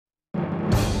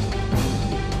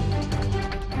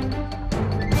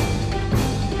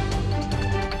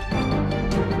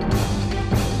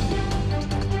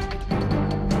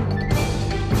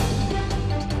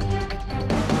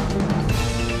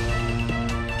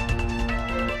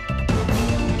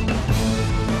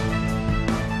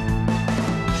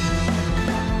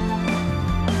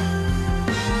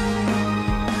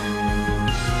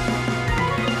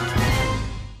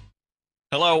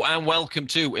Hello and welcome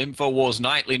to Infowars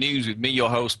Nightly News with me, your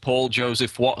host, Paul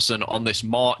Joseph Watson, on this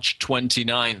March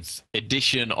 29th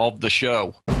edition of the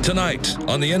show. Tonight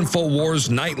on the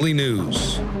Infowars Nightly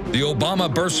News, the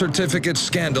Obama birth certificate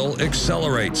scandal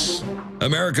accelerates.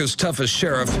 America's toughest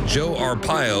sheriff, Joe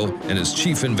Arpaio, and his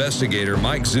chief investigator,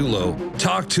 Mike Zullo,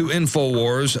 talked to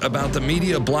Infowars about the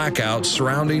media blackout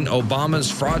surrounding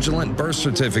Obama's fraudulent birth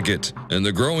certificate and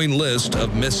the growing list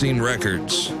of missing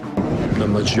records. The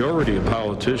majority of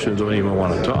politicians don't even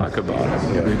want to talk about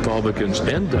it, Republicans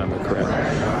and Democrats.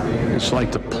 It's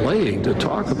like the plague to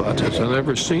talk about this. I've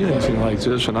never seen anything like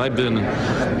this, and I've been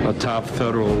a top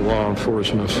federal law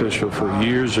enforcement official for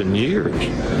years and years.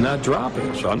 I'm not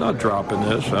dropping this. I'm not dropping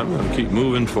this. I'm going to keep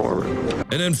moving forward.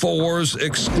 An Infowars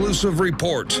exclusive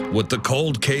report with the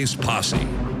Cold Case Posse.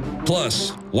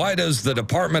 Plus, why does the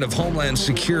Department of Homeland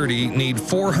Security need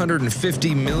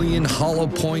 450 million hollow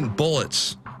point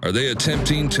bullets? Are they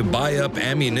attempting to buy up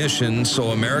ammunition so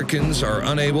Americans are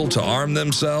unable to arm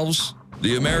themselves?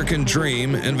 The American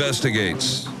Dream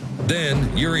investigates. Then,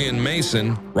 Jurriaan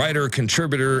Maessen, writer,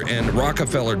 contributor, and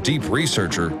Rockefeller deep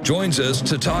researcher, joins us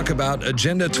to talk about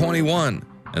Agenda 21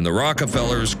 and the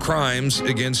Rockefellers' crimes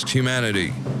against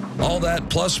humanity. All that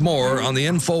plus more on the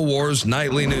Infowars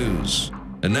Nightly News.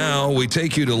 And now we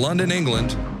take you to London,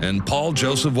 England, and Paul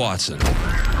Joseph Watson.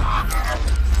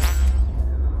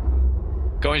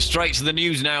 Going straight to the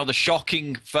news now, the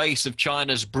shocking face of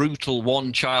China's brutal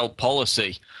one-child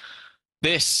policy.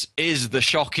 This is the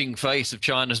shocking face of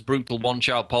China's brutal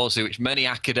one-child policy, which many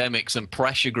academics and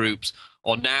pressure groups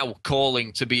are now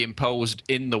calling to be imposed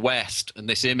in the West. And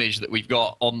this image that we've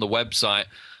got on the website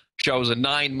shows a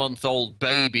 9-month-old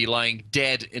baby lying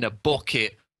dead in a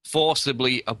bucket,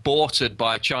 forcibly aborted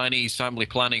by Chinese family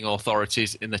planning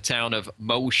authorities in the town of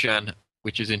Moshan,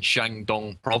 which is in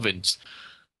Shandong province.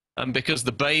 And because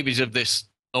the babies of this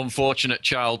unfortunate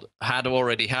child had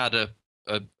already had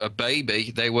a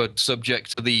baby, they were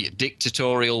subject to the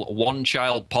dictatorial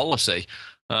one-child policy.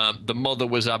 The mother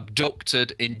was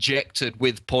abducted, injected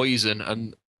with poison,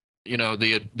 and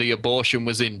the abortion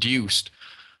was induced.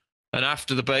 And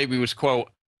after the baby was, quote,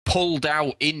 pulled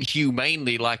out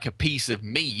inhumanely like a piece of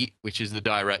meat, which is the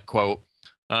direct quote,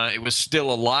 it was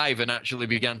still alive and actually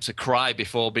began to cry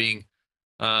before being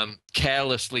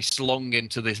carelessly slung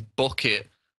into this bucket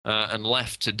and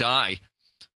left to die.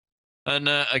 And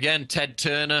again, Ted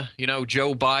Turner,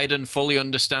 Joe Biden fully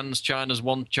understands China's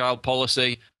one-child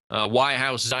policy. White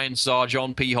House Science Czar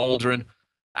John P. Holdren,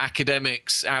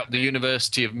 academics at the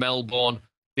University of Melbourne,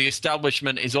 the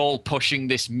establishment is all pushing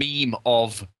this meme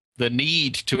of the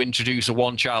need to introduce a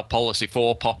one-child policy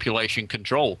for population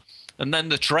control. And then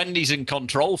the trendies and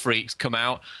control freaks come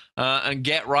out and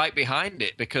get right behind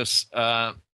it, because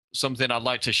something I'd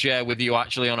like to share with you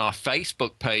actually on our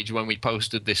Facebook page when we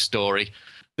posted this story.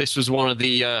 This was one of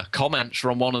the comments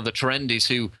from one of the trendies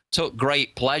who took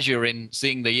great pleasure in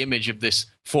seeing the image of this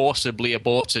forcibly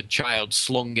aborted child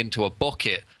slung into a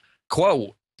bucket.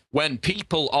 Quote, when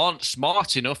people aren't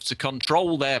smart enough to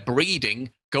control their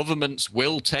breeding, governments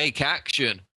will take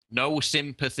action. No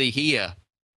sympathy here.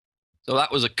 So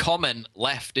that was a comment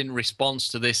left in response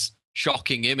to this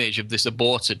shocking image of this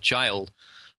aborted child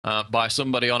by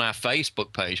somebody on our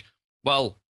Facebook page.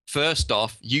 Well, first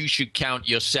off, you should count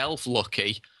yourself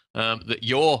lucky that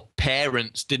your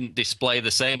parents didn't display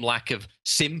the same lack of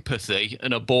sympathy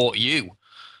and abort you.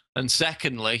 And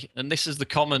secondly, and this is the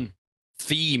common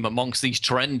theme amongst these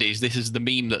trendies, this is the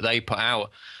meme that they put out,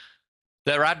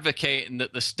 they're advocating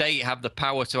that the state have the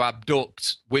power to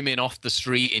abduct women off the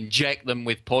street, inject them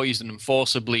with poison, and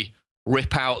forcibly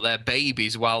rip out their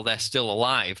babies while they're still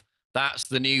alive. That's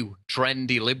the new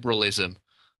trendy liberalism.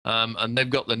 And they've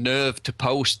got the nerve to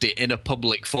post it in a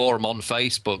public forum on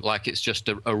Facebook like it's just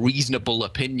a reasonable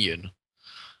opinion.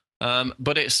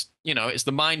 But it's, it's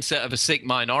the mindset of a sick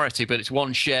minority, but it's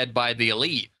one shared by the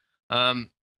elite.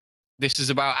 This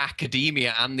is about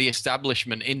academia and the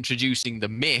establishment introducing the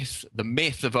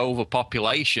myth of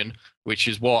overpopulation, which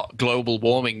is what global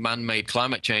warming, man-made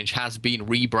climate change has been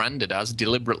rebranded as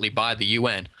deliberately by the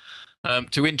UN,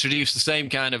 to introduce the same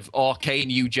kind of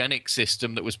arcane eugenic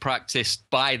system that was practiced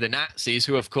by the Nazis,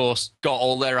 who, of course, got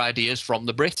all their ideas from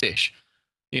the British.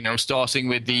 Starting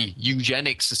with the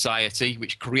Eugenics Society,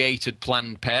 which created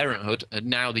Planned Parenthood, and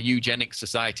now the Eugenics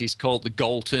Society is called the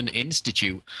Galton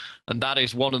Institute. And that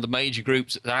is one of the major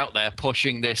groups out there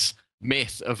pushing this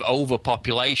myth of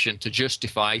overpopulation to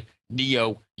justify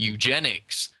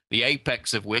neo-eugenics, the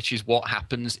apex of which is what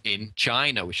happens in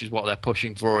China, which is what they're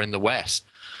pushing for in the West.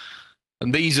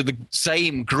 And these are the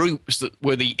same groups that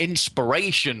were the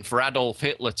inspiration for Adolf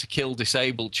Hitler to kill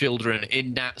disabled children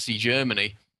in Nazi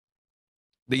Germany,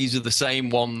 these are the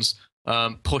same ones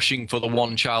pushing for the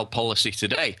one-child policy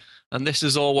today. And this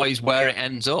is always where it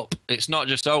ends up. It's not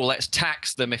just, oh, let's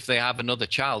tax them if they have another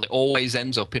child. It always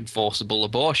ends up in forcible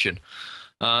abortion.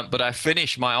 But I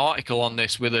finished my article on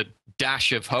this with a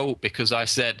dash of hope, because I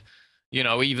said, you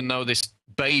know, even though this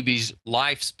baby's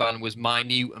lifespan was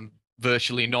minute and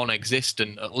virtually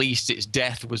non-existent, at least its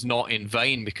death was not in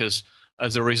vain, because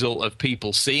as a result of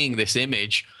people seeing this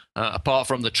image, apart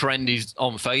from the trendies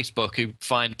on Facebook who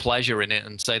find pleasure in it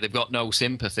and say they've got no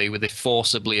sympathy with this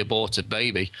forcibly aborted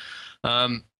baby,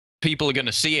 people are going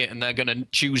to see it and they're going to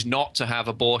choose not to have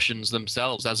abortions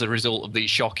themselves as a result of these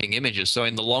shocking images. So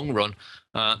in the long run,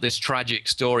 this tragic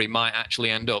story might actually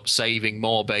end up saving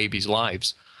more babies'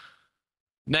 lives.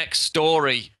 Next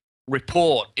story,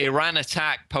 report, Iran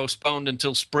attack postponed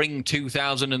until spring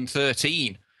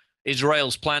 2013.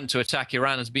 Israel's plan to attack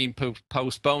Iran has been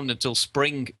postponed until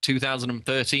spring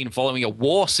 2013 following a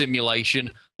war simulation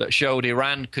that showed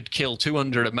Iran could kill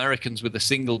 200 Americans with a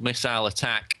single missile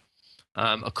attack,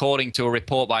 according to a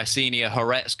report by senior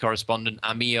Haaretz correspondent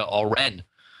Amir Oren.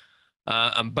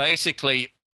 And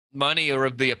basically, many are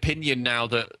of the opinion now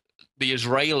that the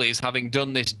Israelis, having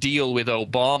done this deal with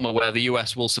Obama where the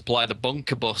US will supply the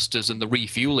bunker busters and the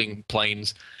refueling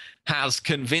planes, has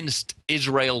convinced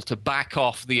Israel to back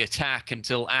off the attack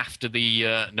until after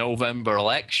the November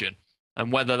election.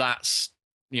 And whether that's,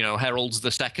 you know, heralds the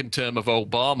second term of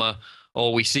Obama,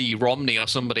 or we see Romney or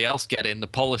somebody else get in, the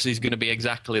policy is going to be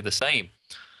exactly the same.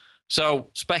 So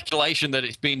speculation that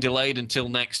it's been delayed until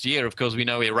next year. Of course, we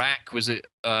know Iraq was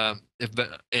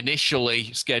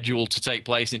initially scheduled to take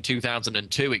place in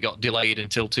 2002. It got delayed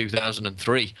until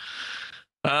 2003.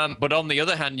 But on the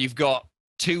other hand, you've got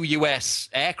 2 U.S.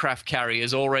 aircraft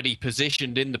carriers already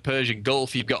positioned in the Persian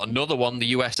Gulf. You've got another one,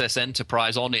 the USS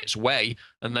Enterprise, on its way.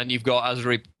 And then you've got, as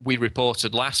we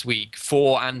reported last week,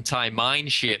 4 anti-mine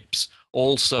ships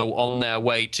also on their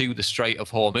way to the Strait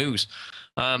of Hormuz.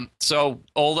 So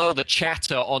although the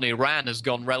chatter on Iran has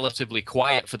gone relatively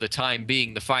quiet for the time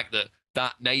being, the fact that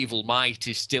that naval might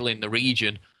is still in the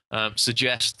region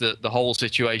suggests that the whole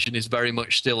situation is very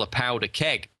much still a powder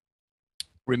keg.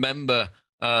 Remember,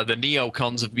 the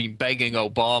neocons have been begging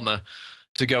Obama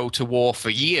to go to war for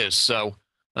years. So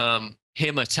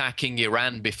him attacking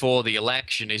Iran before the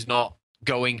election is not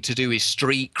going to do his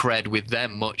street cred with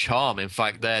them much harm. In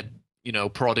fact, they're, you know,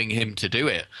 prodding him to do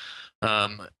it.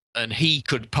 And he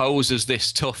could pose as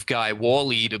this tough guy war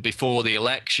leader before the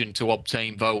election to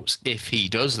obtain votes if he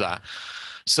does that.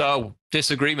 So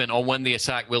disagreement on when the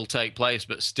attack will take place,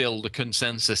 but still the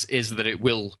consensus is that it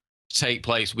will take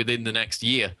place within the next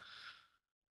year.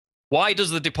 Why does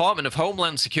the Department of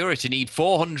Homeland Security need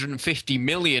 450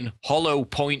 million hollow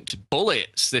point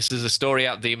bullets? This is a story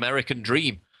out of the American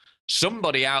Dream.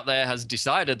 Somebody out there has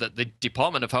decided that the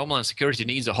Department of Homeland Security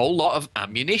needs a whole lot of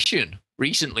ammunition.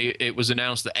 Recently, it was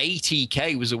announced that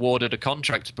ATK was awarded a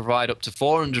contract to provide up to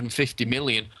 450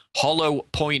 million hollow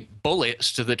point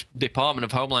bullets to the Department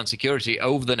of Homeland Security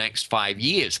over the next 5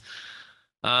 years.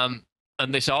 And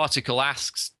this article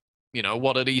asks, you know,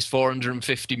 what are these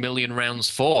 450 million rounds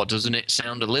for? Doesn't it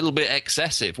sound a little bit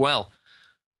excessive? Well,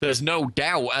 there's no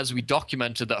doubt, as we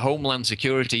documented, that Homeland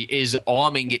Security is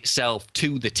arming itself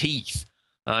to the teeth.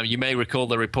 You may recall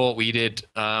the report we did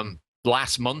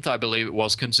last month, I believe it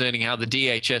was, concerning how the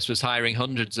DHS was hiring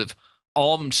hundreds of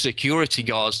armed security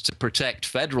guards to protect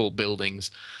federal buildings.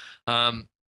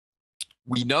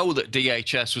 We know that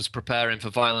DHS was preparing for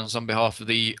violence on behalf of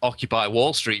the Occupy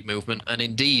Wall Street movement, and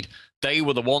indeed, they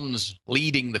were the ones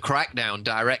leading the crackdown,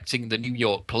 directing the New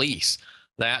York police.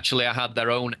 They actually had their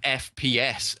own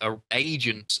FPS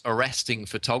agents arresting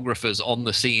photographers on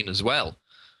the scene as well.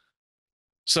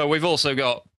 So we've also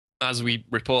got, as we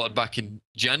reported back in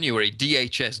January,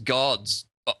 DHS guards,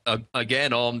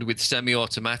 again armed with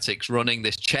semi-automatics, running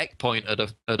this checkpoint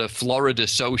at a Florida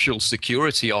Social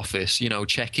Security office, you know,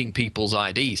 checking people's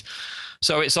IDs.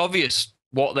 So it's obvious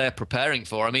what they're preparing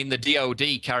for. I mean, the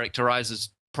DOD characterizes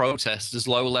protests as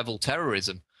low-level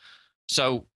terrorism.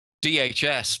 So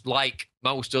DHS, like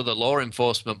most other law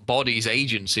enforcement bodies,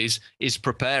 agencies, is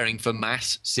preparing for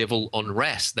mass civil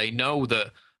unrest. They know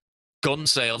that gun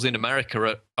sales in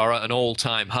America are at an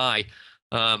all-time high.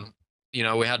 You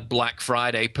know, we had Black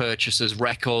Friday purchases,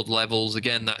 record levels.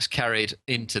 Again, that's carried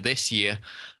into this year.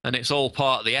 And it's all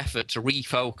part of the effort to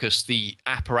refocus the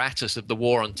apparatus of the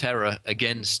war on terror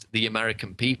against the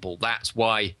American people. That's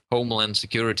why Homeland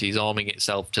Security is arming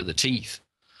itself to the teeth.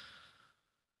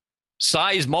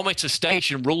 Seismometer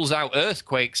station rules out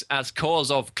earthquakes as cause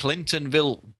of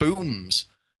Clintonville booms.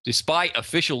 Despite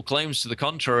official claims to the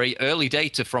contrary, early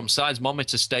data from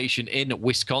seismometer station in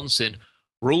Wisconsin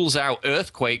rules out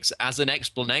earthquakes as an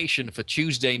explanation for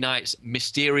Tuesday night's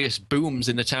mysterious booms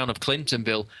in the town of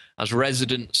Clintonville as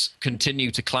residents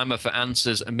continue to clamor for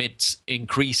answers amidst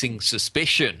increasing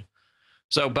suspicion.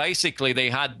 So basically, they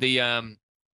had the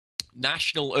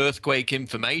National Earthquake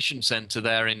Information Center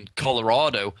there in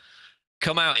Colorado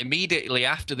come out immediately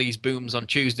after these booms on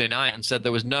Tuesday night and said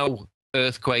there was no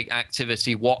earthquake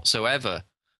activity whatsoever.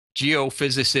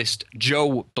 Geophysicist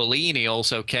Joe Bellini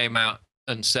also came out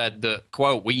and said that,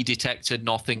 quote, "We detected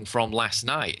nothing from last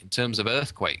night in terms of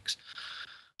earthquakes."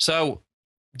 So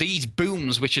these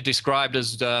booms, which are described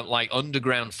as like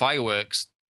underground fireworks,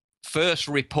 first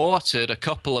reported a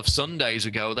couple of Sundays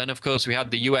ago. Then, of course, we had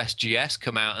the USGS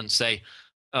come out and say,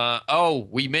 oh,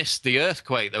 we missed the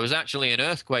earthquake. There was actually an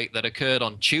earthquake that occurred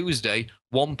on Tuesday,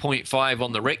 1.5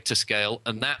 on the Richter scale,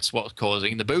 and that's what's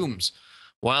causing the booms.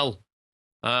 Well,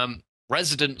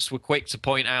 residents were quick to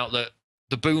point out that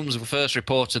the booms were first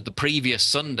reported the previous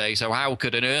Sunday, so how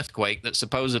could an earthquake that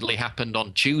supposedly happened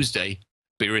on Tuesday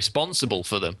be responsible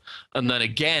for them? And then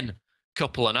again, a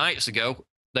couple of nights ago,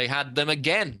 they had them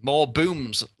again, more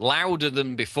booms, louder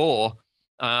than before,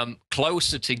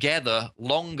 closer together,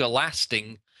 longer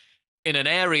lasting, in an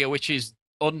area which is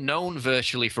unknown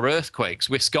virtually for earthquakes.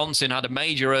 Wisconsin had a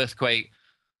major earthquake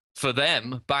for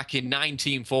them back in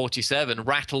 1947,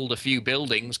 rattled a few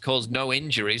buildings, caused no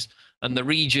injuries, and the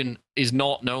region is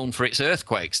not known for its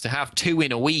earthquakes. To have two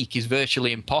in a week is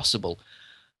virtually impossible.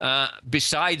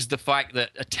 Besides the fact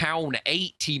that a town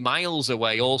 80 miles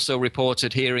away also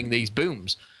reported hearing these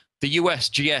booms. The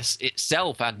USGS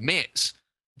itself admits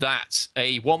that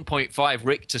a 1.5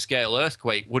 Richter scale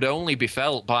earthquake would only be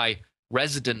felt by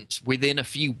residents within a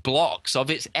few blocks of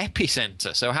its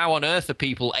epicenter. So how on earth are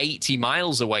people 80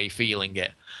 miles away feeling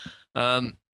it?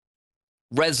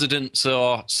 Residents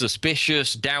are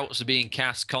suspicious. Doubts are being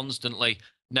cast constantly.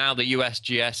 Now the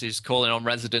USGS is calling on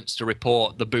residents to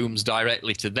report the booms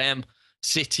directly to them.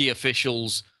 City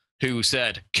officials who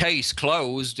said, case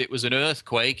closed, it was an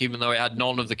earthquake, even though it had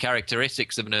none of the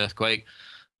characteristics of an earthquake,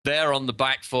 they're on the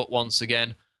back foot once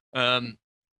again.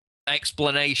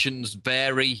 Explanations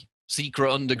vary.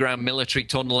 Secret underground military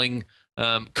tunneling,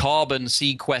 carbon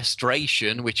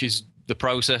sequestration, which is the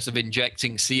process of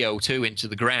injecting CO2 into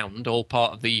the ground, all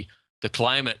part of the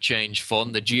climate change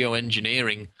fund, the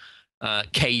geoengineering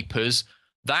capers.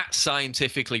 That's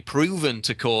scientifically proven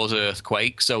to cause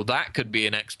earthquakes, so that could be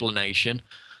an explanation.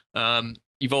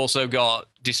 You've also got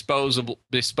disposal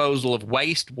of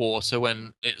wastewater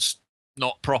when it's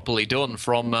not properly done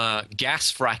from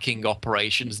gas fracking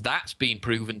operations. That's been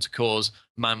proven to cause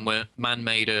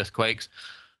man-made earthquakes.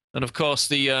 And of course,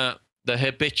 the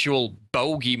habitual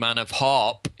bogeyman of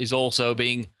HAARP is also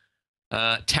being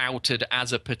touted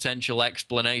as a potential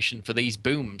explanation for these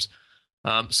booms.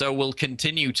 So we'll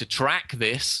continue to track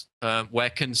this. We're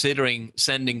considering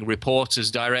sending reporters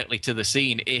directly to the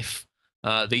scene if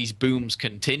these booms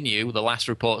continue. The last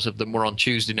reports of them were on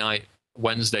Tuesday night,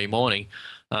 Wednesday morning.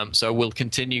 So we'll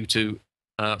continue to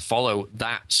follow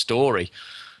that story.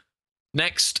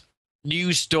 Next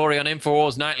news story on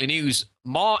Infowars Nightly News.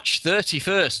 March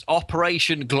 31st,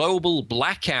 Operation Global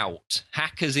Blackout.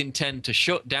 Hackers intend to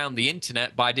shut down the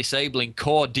internet by disabling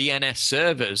core DNS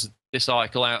servers. This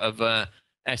article out of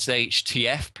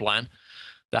SHTF Plan.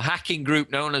 The hacking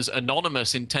group known as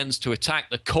Anonymous intends to attack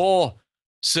the core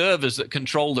servers that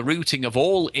control the routing of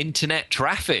all internet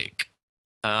traffic.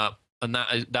 And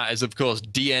that is, of course,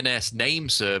 DNS name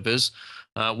servers.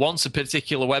 Once a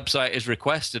particular website is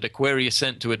requested, a query is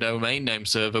sent to a domain name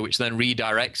server, which then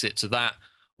redirects it to that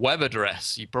web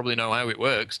address. You probably know how it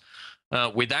works.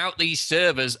 Without these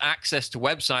servers, access to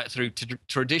website through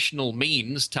traditional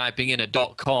means, typing in a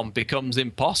 .com, becomes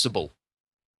impossible.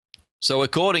 So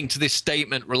according to this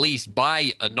statement released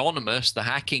by Anonymous, the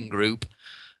hacking group,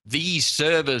 these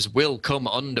servers will come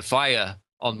under fire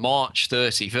on March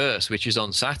 31st, which is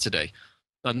on Saturday.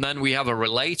 And then we have a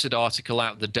related article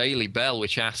out of the Daily Bell,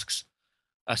 which asks,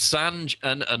 Assange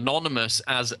and Anonymous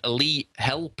as elite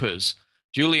helpers.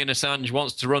 Julian Assange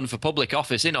wants to run for public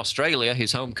office in Australia,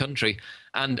 his home country,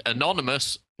 and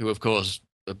Anonymous, who of course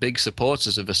are big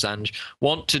supporters of Assange,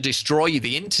 want to destroy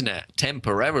the internet,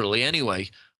 temporarily anyway.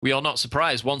 We are not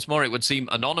surprised. Once more, it would seem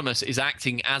Anonymous is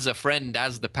acting as a friend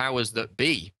as the powers that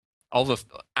be,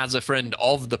 as a friend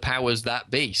of the powers that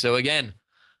be. So again,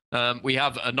 we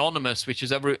have Anonymous, which,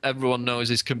 as everyone knows,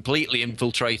 is completely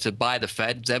infiltrated by the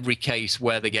feds. Every case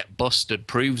where they get busted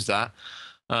proves that.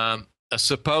 A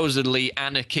supposedly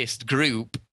anarchist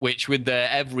group, which with their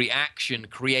every action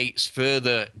creates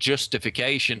further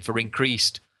justification for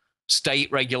increased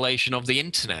state regulation of the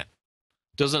internet.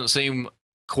 Doesn't seem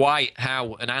quite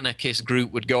how an anarchist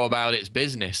group would go about its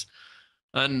business.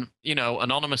 And, you know,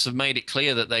 Anonymous have made it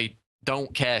clear that they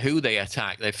don't care who they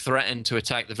attack. They've threatened to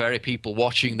attack the very people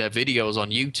watching their videos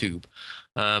on YouTube.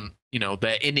 You know,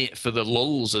 they're in it for the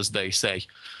lulz, as they say.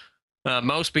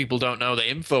 Most people don't know that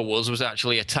Infowars was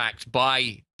actually attacked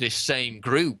by this same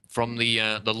group from the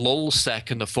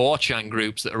lulzsec and the 4chan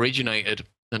groups that originated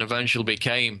and eventually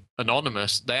became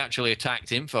Anonymous. They actually attacked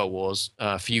Infowars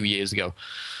a few years ago.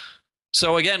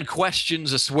 So again,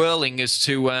 questions are swirling as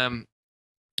to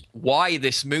why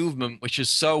this movement, which is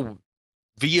so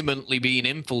vehemently being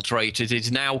infiltrated,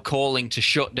 is now calling to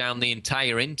shut down the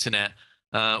entire internet,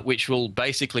 which will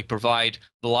basically provide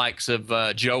the likes of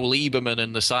Joe Lieberman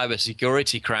and the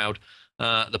cybersecurity crowd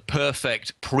the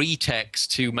perfect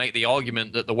pretext to make the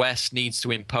argument that the West needs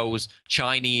to impose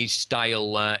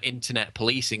Chinese-style internet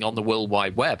policing on the World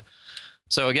Wide Web.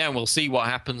 So again, we'll see what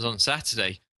happens on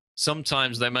Saturday.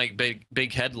 Sometimes they make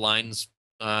big headlines,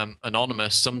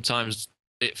 Anonymous. Sometimes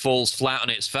it falls flat on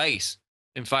its face.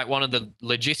 In fact, one of the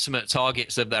legitimate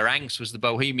targets of their angst was the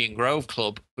Bohemian Grove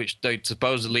Club, which they'd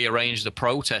supposedly arranged a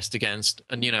protest against,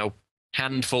 and, you know,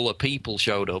 handful of people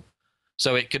showed up.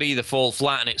 So it could either fall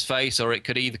flat on its face or it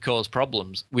could either cause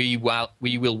problems. We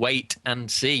will wait and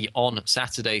see on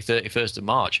Saturday, 31st of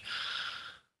March.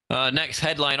 Next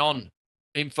headline on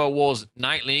Infowars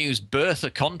Nightly News,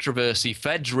 birther controversy.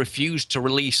 Feds refused to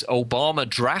release Obama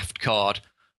draft card.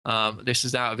 This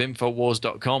is out of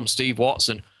Infowars.com. Steve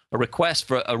Watson. A request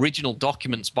for original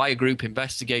documents by a group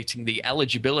investigating the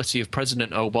eligibility of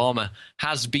President Obama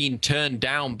has been turned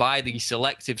down by the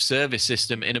Selective Service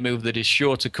System in a move that is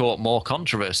sure to court more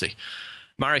controversy.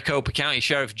 Maricopa County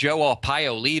Sheriff Joe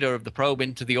Arpaio, leader of the probe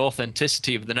into the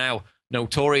authenticity of the now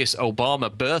notorious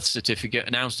Obama birth certificate,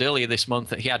 announced earlier this month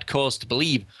that he had cause to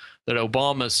believe that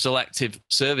Obama's Selective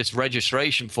Service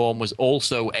registration form was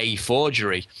also a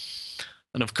forgery.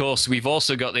 And of course, we've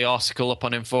also got the article up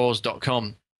on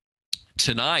Infowars.com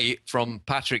tonight from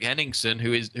Patrick Henningsen,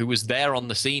 who was there on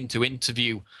the scene to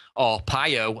interview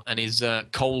Arpaio and his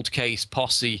cold case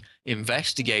posse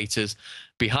investigators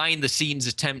behind the scenes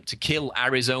attempt to kill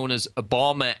Arizona's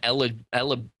Obama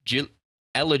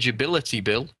eligibility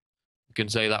bill. You can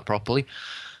say that properly.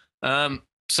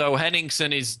 So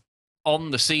Henningsen is on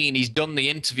the scene. He's done the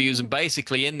interviews, and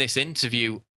basically in this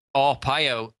interview,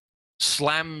 Arpaio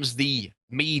slams the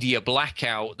media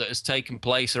blackout that has taken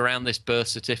place around this birth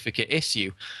certificate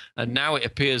issue. And now it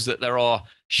appears that there are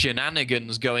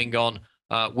shenanigans going on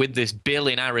with this bill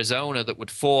in Arizona that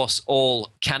would force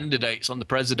all candidates on the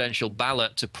presidential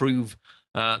ballot to prove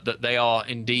that they are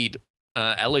indeed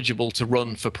eligible to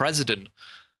run for president.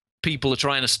 People are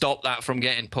trying to stop that from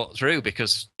getting put through,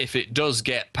 because if it does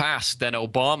get passed, then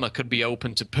Obama could be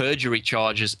open to perjury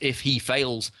charges if he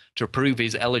fails to prove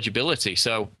his eligibility.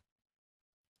 So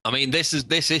I mean, this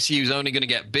issue is only going to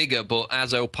get bigger, but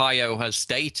as Arpaio has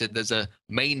stated, there's a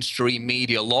mainstream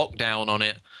media lockdown on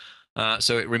it.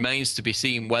 So it remains to be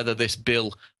seen whether this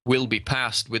bill will be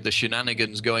passed with the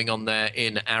shenanigans going on there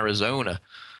in Arizona.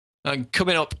 And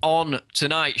coming up on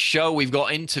tonight's show, we've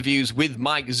got interviews with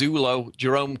Mike Zullo,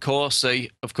 Jerome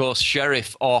Corsi, of course,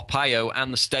 Sheriff Arpaio,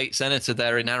 and the state senator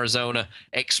there in Arizona,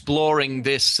 exploring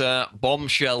this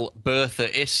bombshell birther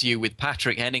issue with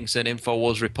Patrick Henningsen,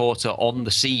 Infowars reporter, on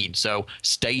the scene. So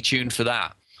stay tuned for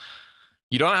that.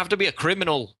 You don't have to be a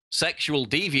criminal sexual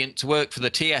deviant to work for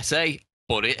the TSA,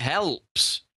 but it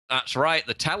helps. That's right,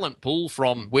 the talent pool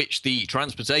from which the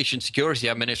Transportation Security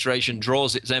Administration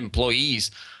draws its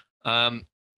employees,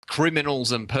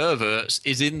 criminals and perverts,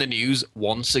 is in the news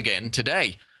once again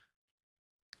today.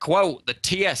 Quote, the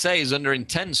TSA is under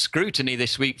intense scrutiny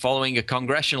this week following a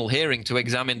congressional hearing to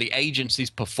examine the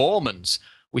agency's performance,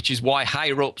 which is why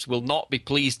higher-ups will not be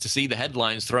pleased to see the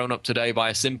headlines thrown up today by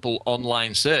a simple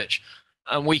online search.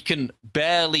 And we can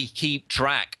barely keep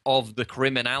track of the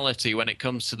criminality when it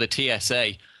comes to the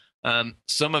TSA.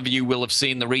 Some of you will have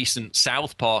seen the recent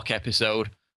South Park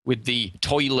episode with the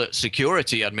Toilet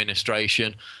Security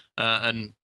Administration,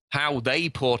 and how they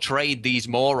portrayed these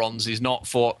morons is not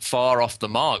far off the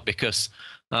mark, because,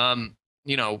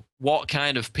 you know, what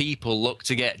kind of people look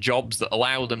to get jobs that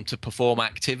allow them to perform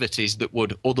activities that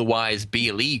would otherwise be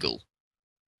illegal,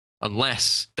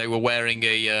 unless they were wearing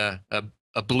a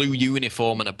blue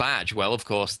uniform and a badge? Well, of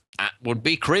course, that would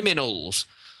be criminals.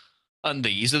 And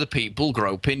these are the people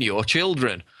groping your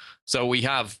children. So we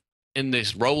have, in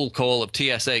this roll call of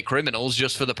TSA criminals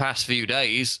just for the past few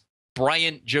days,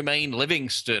 Bryant Jermaine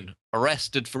Livingston,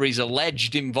 arrested for his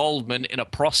alleged involvement in a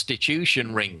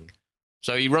prostitution ring.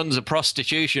 So he runs a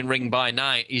prostitution ring by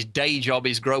night. His day job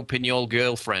is groping your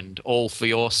girlfriend, all for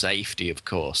your safety, of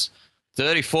course.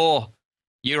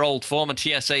 34-year-old former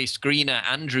TSA screener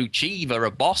Andrew Cheever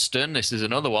of Boston, this is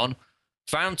another one,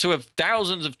 found to have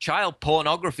thousands of child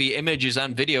pornography images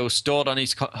and videos stored on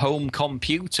his home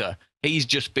computer. He's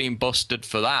just been busted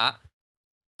for that.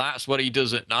 That's what he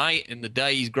does at night. In the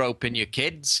day, he's groping your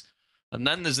kids. And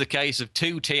then there's the case of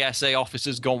 2 TSA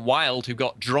officers gone wild who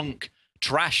got drunk,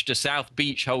 trashed a South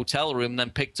Beach hotel room, then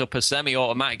picked up a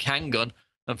semi-automatic handgun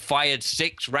and fired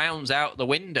 6 rounds out the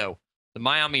window. The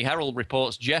Miami Herald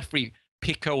reports Jeffrey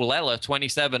Piccolella,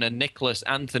 27, and Nicholas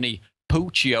Anthony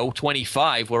Puccio,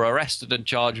 25, were arrested and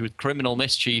charged with criminal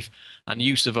mischief and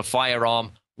use of a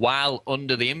firearm while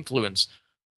under the influence.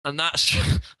 And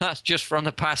that's just from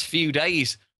the past few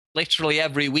days. Literally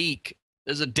every week,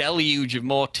 there's a deluge of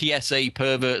more TSA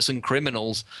perverts and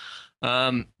criminals.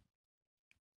 3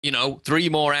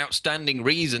 more outstanding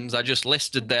reasons I just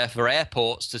listed there for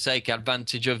airports to take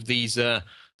advantage of these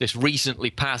this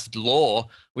recently passed law,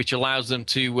 which allows them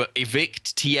to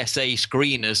evict TSA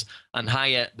screeners and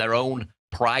hire their own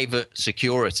private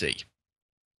security.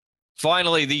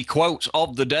 Finally, the quote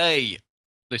of the day.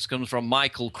 This comes from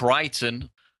Michael Crichton.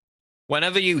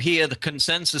 Whenever you hear the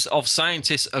consensus of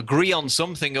scientists agree on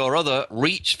something or other,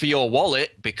 reach for your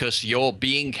wallet because you're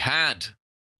being had.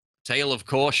 Tale of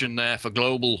caution there for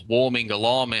global warming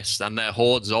alarmists and their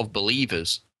hordes of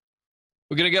believers.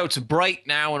 We're going to go to break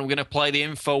now, and we're going to play the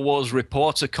Infowars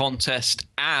Reporter Contest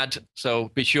ad, so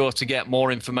be sure to get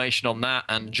more information on that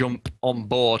and jump on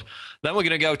board. Then we're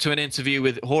going to go to an interview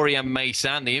with Jurriaan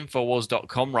Maessen, the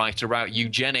Infowars.com writer, about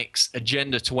eugenics,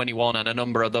 Agenda 21, and a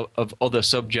number of other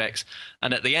subjects.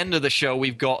 And at the end of the show,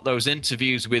 we've got those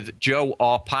interviews with Joe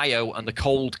Arpaio and the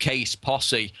Cold Case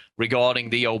Posse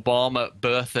regarding the Obama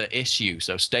birther issue,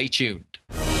 so stay tuned.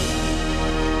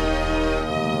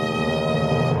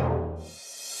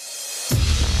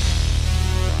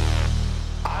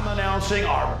 Announcing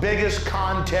our biggest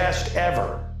contest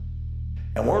ever.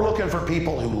 And we're looking for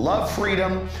people who love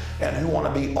freedom and who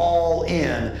want to be all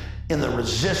in the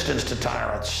resistance to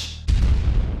tyrants.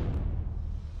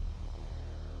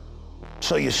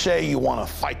 So you say you want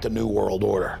to fight the New World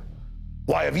Order.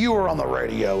 Why, if you were on the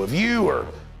radio, if you were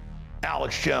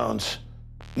Alex Jones,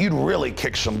 you'd really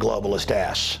kick some globalist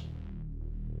ass.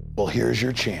 Well, here's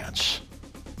your chance.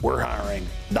 We're hiring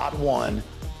not 1,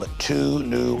 but 2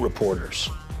 new reporters,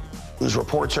 whose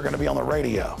reports are going to be on the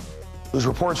radio, whose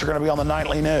reports are going to be on the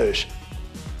nightly news,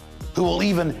 who will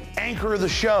even anchor the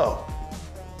show.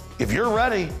 If you're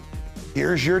ready,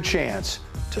 here's your chance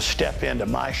to step into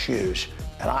my shoes,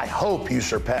 and I hope you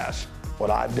surpass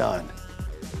what I've done.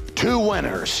 2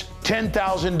 winners,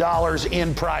 $10,000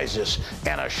 in prizes,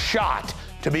 and a shot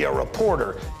to be a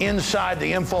reporter inside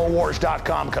the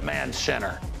Infowars.com command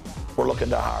center. We're looking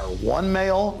to hire 1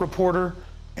 male reporter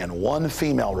and 1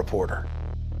 female reporter.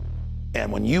 And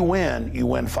when you win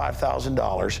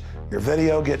 $5,000. Your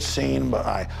video gets seen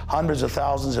by hundreds of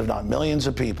thousands, if not millions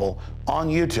of people on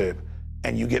YouTube,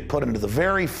 and you get put into the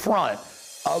very front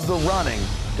of the running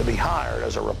to be hired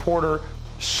as a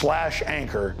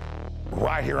reporter/anchor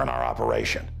right here in our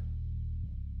operation.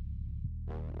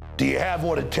 Do you have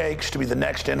what it takes to be the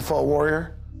next Info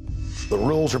Warrior? The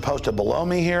rules are posted below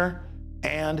me here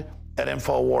and at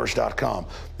Infowars.com.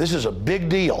 This is a big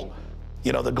deal.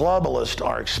 You know, the globalists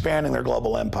are expanding their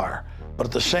global empire, but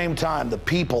at the same time, the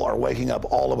people are waking up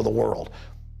all over the world.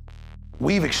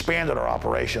 We've expanded our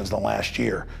operations in the last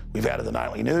year. We've added the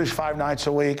nightly news 5 nights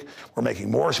a week. We're making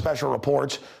more special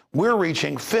reports. We're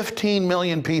reaching 15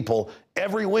 million people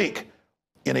every week.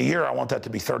 In a year, I want that to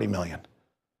be 30 million.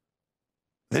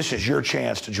 This is your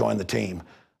chance to join the team.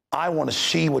 I want to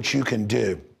see what you can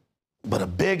do. But a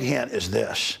big hint is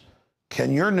this.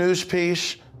 Can your news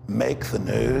piece make the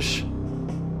news?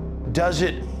 Does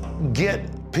it get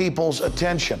people's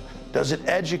attention? Does it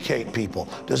educate people?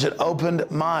 Does it open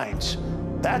minds?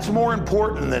 That's more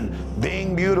important than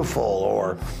being beautiful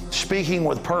or speaking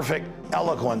with perfect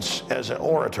eloquence as an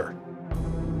orator.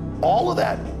 All of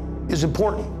that is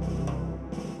important.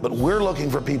 But we're looking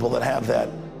for people that have that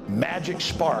magic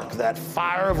spark, that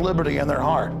fire of liberty in their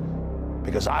heart,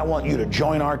 because I want you to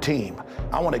join our team.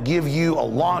 I want to give you a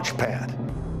launch pad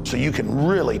so you can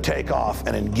really take off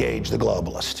and engage the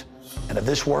globalist. And if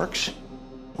this works,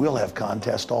 we'll have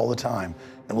contests all the time,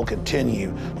 and we'll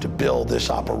continue to build this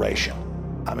operation.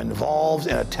 I'm involved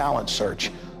in a talent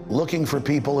search, looking for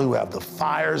people who have the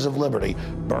fires of liberty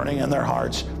burning in their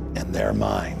hearts and their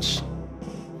minds.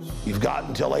 You've got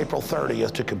until April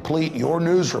 30th to complete your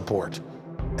news report,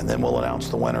 and then we'll announce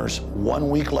the winners 1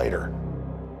 week later.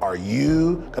 Are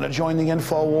you going to join the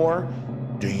Info War?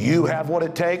 Do you have what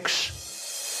it takes?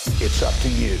 It's up to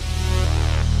you.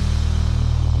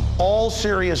 All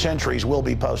serious entries will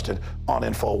be posted on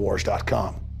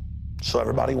Infowars.com. So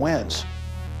everybody wins.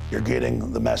 You're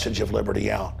getting the message of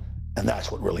liberty out, And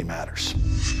that's what really matters.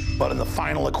 But in the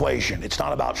final equation, it's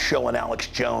not about showing Alex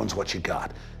Jones what you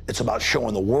got. It's about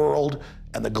showing the world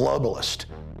and the globalist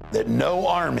that no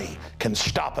army can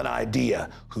stop an idea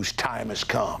whose time has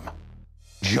come.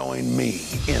 Join me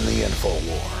in the info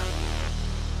war.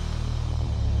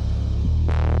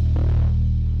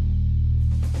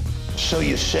 So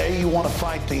you say you want to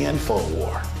fight the info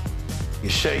war. You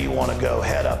say you want to go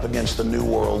head up against the New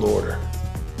World Order.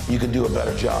 You can do a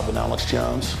better job than Alex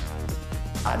Jones?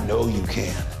 I know you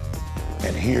can.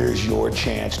 And here's your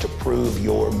chance to prove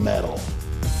your mettle.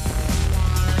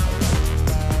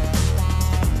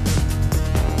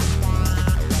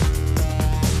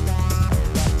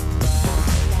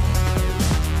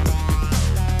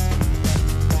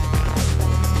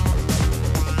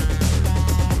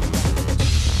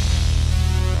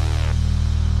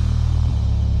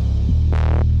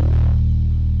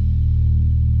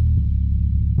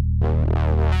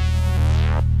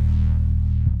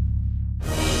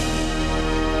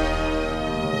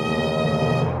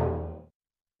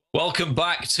 Welcome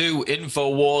back to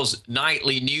Infowars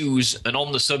Nightly News. And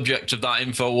on the subject of that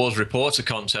Infowars reporter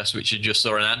contest, which you just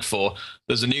saw an ad for,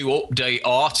 there's a new update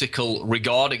article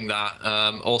regarding that.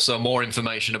 Also more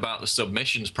information about the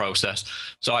submissions process.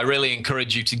 So I really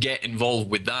encourage you to get involved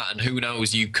with that. And who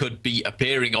knows, you could be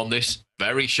appearing on this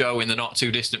very show in the not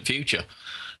too distant future.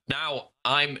 Now,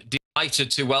 I'm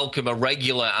delighted to welcome a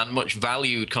regular and much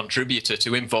valued contributor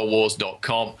to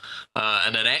Infowars.com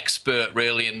and an expert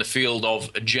really in the field of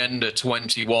Agenda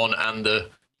 21 and the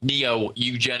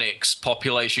neo-eugenics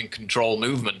population control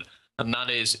movement. And that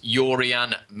is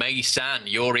Jurriaan Maessen.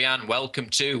 Jurriaan, welcome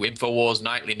to Infowars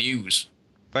Nightly News.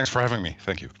 Thanks for having me.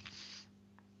 Thank you.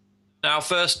 Now,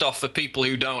 first off, for people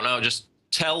who don't know, just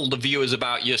tell the viewers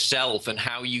about yourself and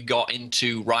how you got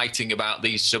into writing about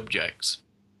these subjects.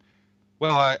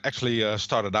 Well, I actually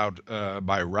started out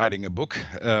by writing a book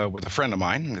with a friend of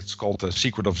mine. It's called The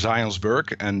Secret of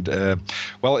Zionsburg. And,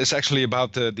 well, it's actually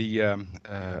about the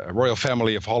royal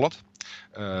family of Holland,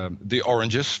 the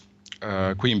Oranges,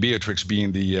 Queen Beatrix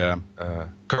being the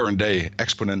current day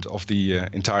exponent of the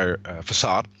entire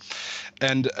facade.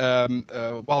 And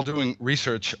while doing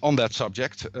research on that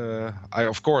subject, I,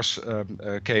 of course,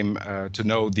 came to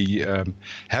know the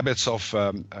habits of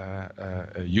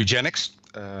eugenics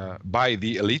by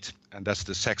the elite, and that's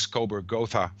the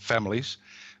Saxe-Coburg-Gotha families,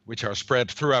 which are spread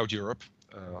throughout Europe.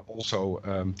 Also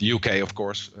the UK, of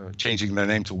course, changing their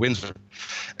name to Windsor.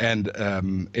 And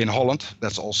in Holland,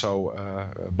 that's also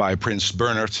by Prince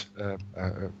Bernhard,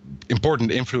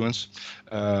 important influence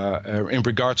in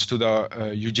regards to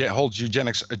the whole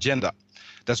eugenics agenda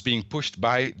that's being pushed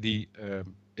by the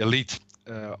elite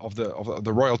of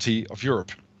the royalty of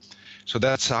Europe. So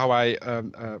that's how I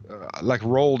like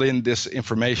rolled in this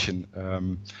information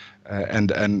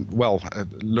and well,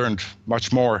 learned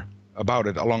much more about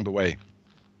it along the way.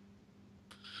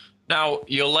 Now,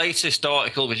 your latest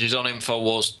article, which is on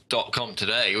Infowars.com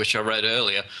today, which I read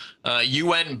earlier,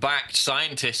 UN-backed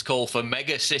scientists call for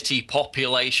megacity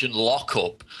population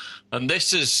lockup. And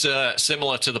this is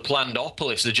similar to the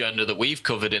Plandopolis agenda that we've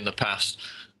covered in the past,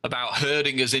 about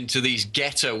herding us into these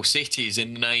ghetto cities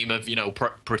in the name of, you know,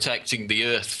 protecting the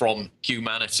earth from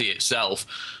humanity itself.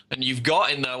 And you've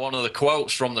got in there one of the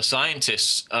quotes from the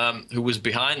scientists who was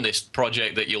behind this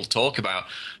project that you'll talk about.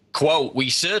 Quote, "We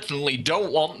certainly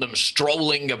don't want them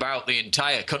strolling about the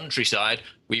entire countryside.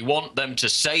 We want them to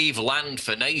save land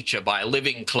for nature by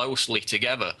living closely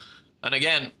together." And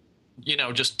again, you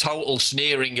know, just total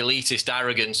sneering, elitist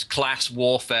arrogance, class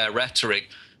warfare rhetoric.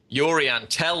 Jurriaan,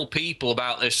 tell people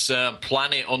about this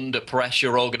Planet Under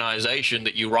Pressure organization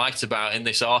that you write about in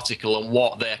this article and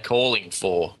what they're calling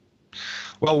for.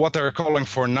 Well, what they're calling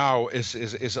for now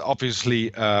is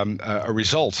obviously a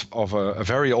result of a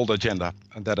very old agenda,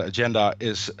 and that agenda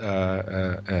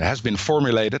has been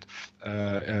formulated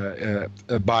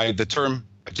by the term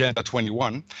Agenda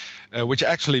 21, which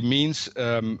actually means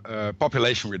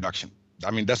population reduction.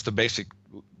 I mean, that's the basic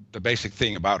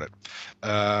thing about it.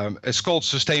 It's called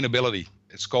sustainability.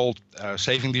 It's called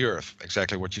saving the earth,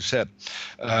 exactly what you said.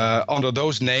 Under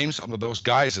those names, under those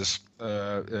guises,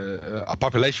 a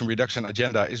population reduction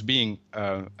agenda is being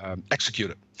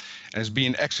executed. And it's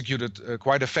being executed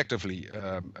quite effectively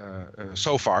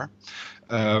so far.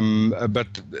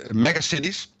 But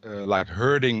megacities, like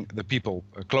herding the people,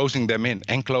 closing them in,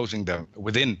 enclosing them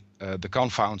within the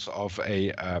confines of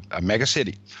a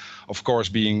megacity, of course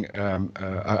being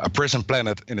a prison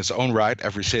planet in its own right,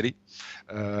 every city,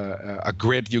 a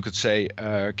grid, you could say,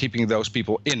 keeping those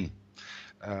people in.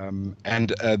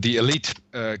 And the elite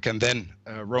can then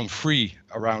roam free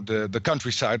around the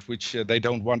countryside, which they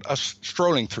don't want us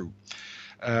strolling through.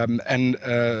 And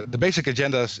the basic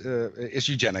agenda is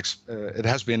eugenics. It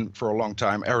has been for a long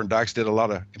time. Aaron Dykes did a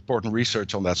lot of important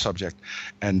research on that subject,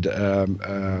 and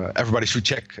everybody should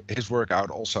check his work out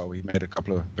also. He made a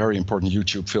couple of very important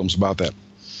YouTube films about that.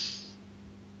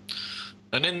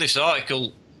 And in this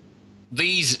article,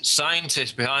 these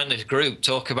scientists behind this group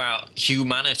talk about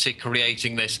humanity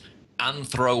creating this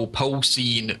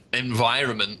Anthropocene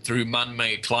environment through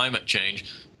man-made climate change.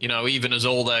 You know, even as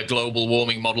all their global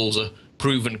warming models are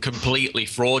proven completely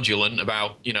fraudulent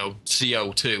about, you know,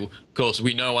 CO2. Of course,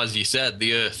 we know, as you said,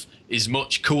 the Earth is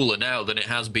much cooler now than it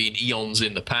has been eons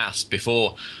in the past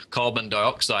before carbon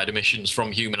dioxide emissions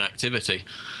from human activity.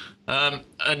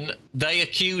 And they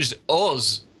accused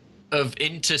us of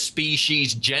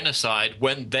interspecies genocide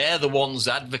when they're the ones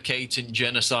advocating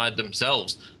genocide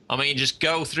themselves. I mean, just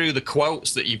go through the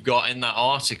quotes that you've got in that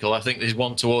article. I think there's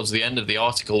one towards the end of the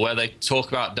article where they talk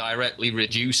about directly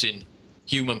reducing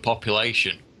human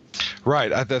population.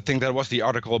 Right. I think that was the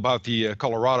article about the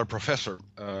Colorado professor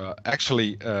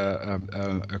actually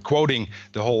quoting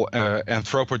the whole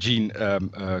Anthropocene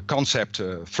concept,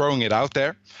 throwing it out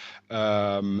there,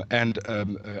 and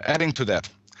adding to that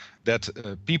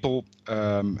people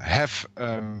have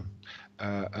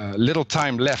little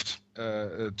time left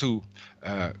to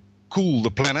cool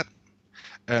the planet,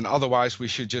 and otherwise we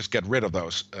should just get rid of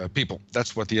those people.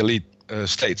 That's what the elite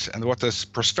states. And what this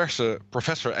professor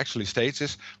actually states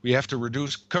is we have to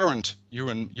reduce current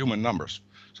human numbers.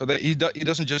 So that he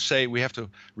doesn't just say we have to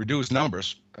reduce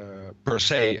numbers per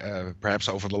se, perhaps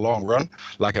over the long run,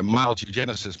 like a mild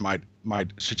eugenicist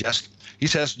might suggest. He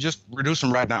says just reduce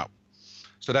them right now.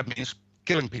 So that means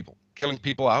killing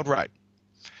people outright.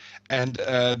 And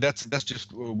that's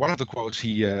just one of the quotes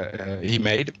he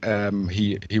made.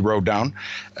 He wrote down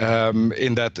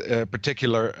in that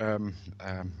particular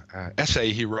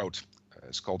essay he wrote.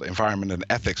 It's called Environment and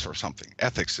Ethics or something.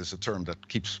 Ethics is a term that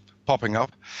keeps popping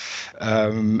up.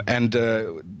 And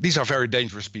these are very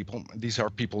dangerous people. These are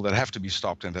people that have to be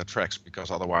stopped in their tracks,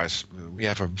 because otherwise we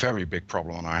have a very big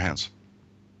problem on our hands.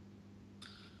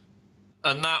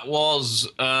 And that was...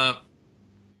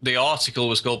 the article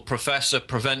was called Professor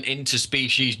Prevent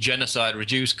Interspecies Genocide,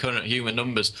 Reduce Current Human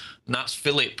Numbers. And that's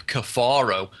Philip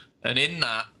Cafaro. And in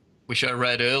that, which I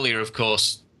read earlier, of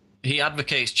course, he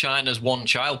advocates China's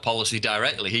one-child policy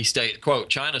directly. He states, quote,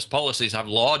 China's policies have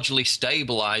largely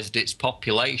stabilized its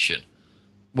population.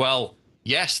 Well,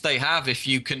 yes, they have, if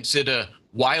you consider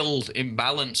wild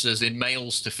imbalances in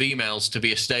males to females to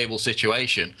be a stable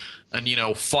situation. And, you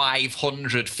know,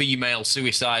 500 female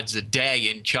suicides a day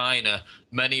in China,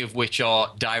 many of which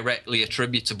are directly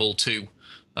attributable to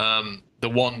the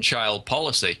one-child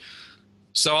policy.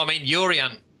 So, I mean,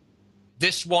 Jurriaan,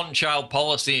 this one-child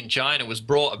policy in China was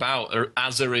brought about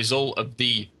as a result of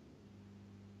the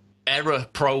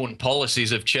error-prone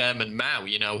policies of Chairman Mao.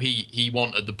 You know, he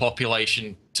wanted the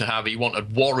population to have, he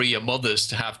wanted warrior mothers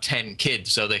to have 10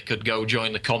 kids so they could go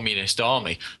join the communist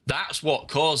army. That's what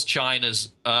caused China's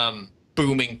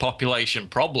booming population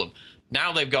problem.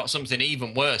 Now they've got something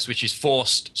even worse, which is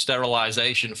forced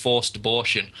sterilization, forced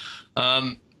abortion.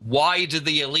 Why do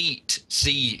the elite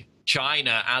see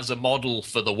China as a model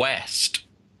for the West?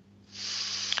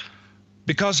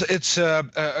 Because it's a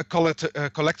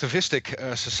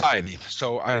collectivistic society.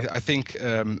 So I think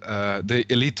the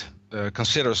elite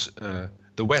considers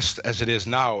the West as it is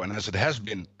now and as it has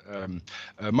been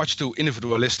much too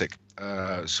individualistic.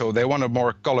 So they want a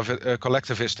more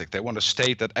collectivistic. They want a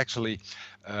state that actually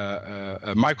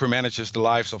micromanages the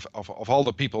lives of all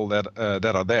the people that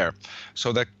are there.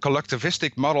 So the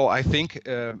collectivistic model, I think,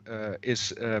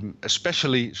 is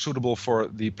especially suitable for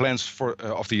the plans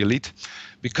of the elite,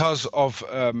 because of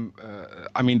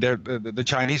I mean, the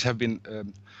Chinese have been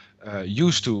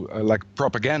used to like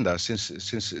propaganda since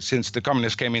the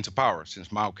communists came into power,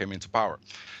 since Mao came into power.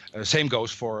 Same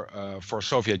goes for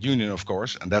Soviet Union, of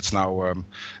course, and that's now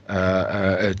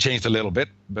changed a little bit.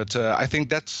 But I think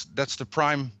that's the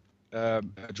prime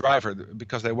driver,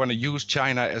 because they want to use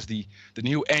China as the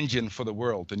new engine for the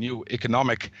world, the new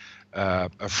economic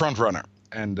front runner,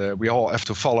 and we all have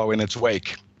to follow in its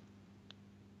wake.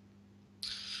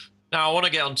 Now I want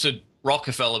to get on to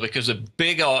Rockefeller, because a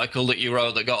big article that you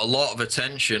wrote that got a lot of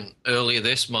attention earlier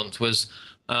this month was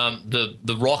the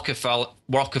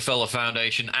Rockefeller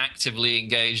Foundation actively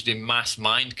engaged in mass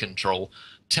mind control.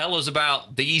 Tell us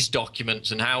about these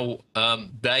documents and how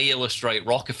they illustrate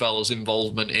Rockefeller's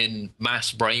involvement in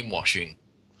mass brainwashing.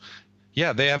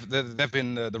 Yeah, they've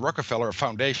been the Rockefeller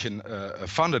Foundation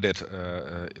funded it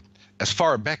as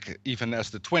far back even as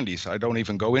the 20s. I don't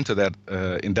even go into that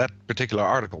in that particular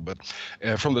article, but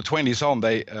from the 20s on,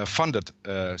 they funded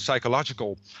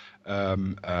psychological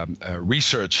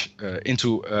research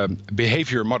into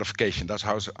behavior modification. That's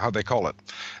how they call it.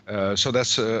 So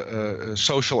that's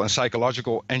social and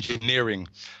psychological engineering.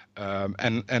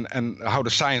 And how the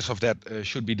science of that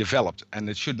should be developed, and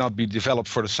it should not be developed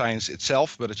for the science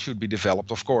itself, but it should be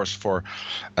developed, of course, for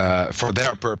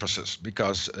their purposes,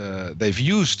 because they've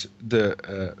used the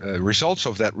results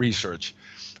of that research,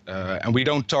 and we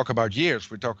don't talk about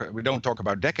years, we don't talk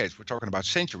about decades, we're talking about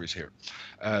centuries here,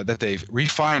 that they've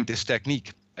refined this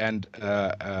technique and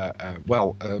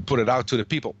put it out to the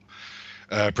people.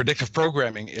 Predictive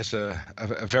programming is a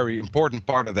very important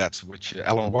part of that, which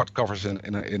Alan Watt covers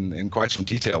in quite some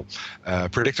detail.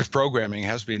 Predictive programming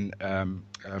has been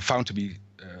found to be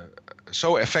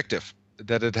so effective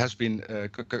that it has been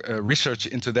research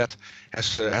into that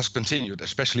has continued,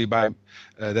 especially by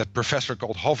that professor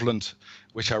called Hovland,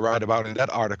 which I write about in that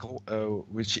article, who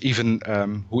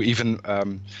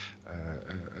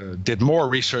did more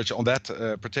research on that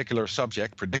particular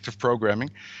subject, predictive programming,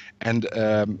 and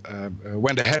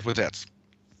went ahead with that.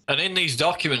 And in these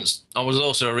documents, I was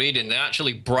also reading, they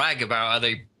actually brag about how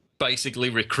they basically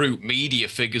recruit media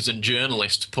figures and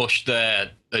journalists to push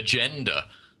their agenda.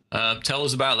 Tell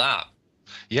us about that.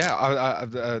 Yeah,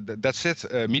 that's it.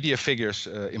 Media figures,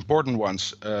 important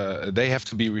ones, they have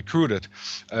to be recruited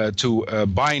to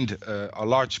bind a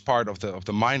large part of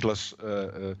the mindless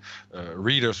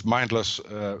readers, mindless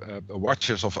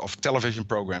watchers of television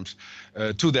programs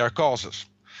to their causes.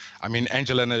 I mean,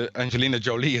 Angelina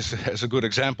Jolie is a good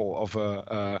example of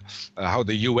how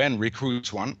the UN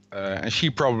recruits one, and she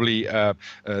probably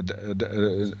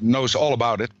knows all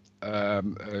about it.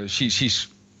 She's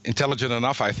intelligent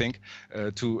enough, I think,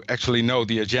 to actually know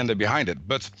the agenda behind it.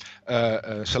 But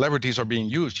celebrities are being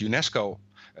used. UNESCO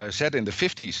said in the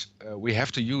 50s, we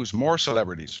have to use more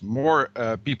celebrities, more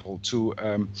people to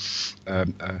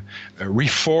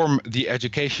reform the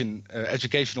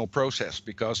educational process,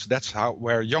 because that's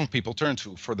where young people turn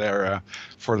to for their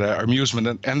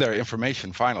amusement and their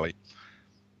information. Finally.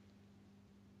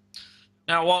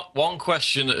 Now, one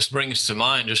question that springs to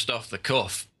mind just off the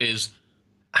cuff is,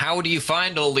 how do you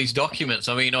find all these documents?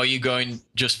 I mean, are you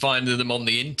just finding them on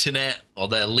the internet, or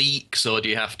they're leaks, or do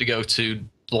you have to go to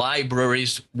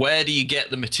libraries? Where do you get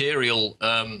the material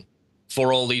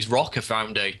for all these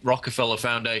Rockefeller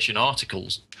Foundation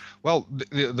articles? Well,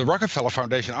 the Rockefeller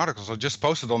Foundation articles are just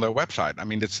posted on their website. I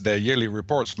mean, it's their yearly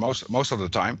reports most of the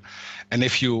time. And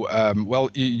if you,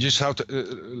 you just have to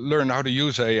learn how to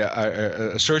use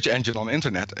a search engine on the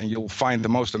internet, and you'll find the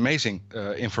most amazing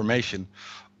information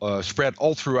spread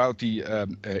all throughout the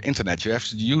internet. You have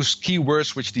to use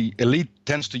keywords which the elite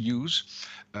tends to use,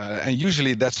 and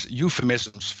usually that's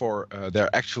euphemisms for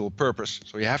their actual purpose.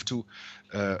 So you have to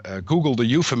Google the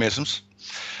euphemisms,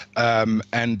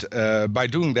 and by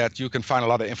doing that, you can find a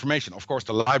lot of information. Of course,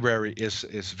 the library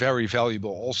is very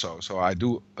valuable also. So I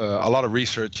do a lot of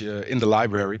research in the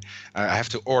library. I have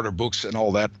to order books and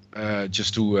all that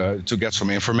just to get some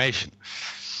information.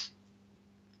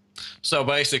 So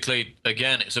basically,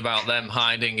 again, it's about them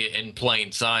hiding it in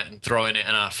plain sight and throwing it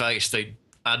in our face. They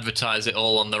advertise it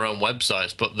all on their own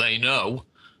websites, but they know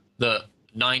that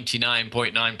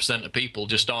 99.9% of people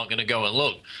just aren't going to go and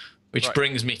look. Which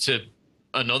brings me to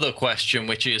another question,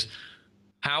 which is,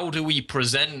 how do we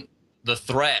present the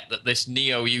threat that this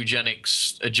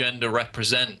neo-eugenics agenda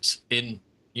represents in,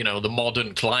 the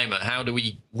modern climate? How do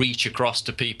we reach across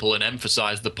to people and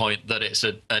emphasize the point that it's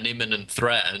an imminent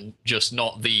threat, and just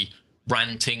not the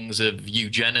rantings of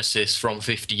eugenicists from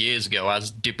 50 years ago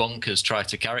as debunkers try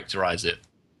to characterize it?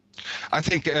 I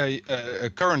think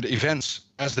current events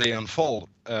as they unfold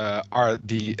are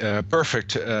the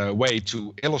perfect way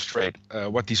to illustrate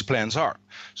what these plans are.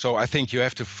 So I think you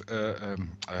have to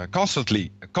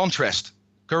constantly contrast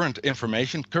current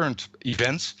information, current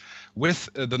events, with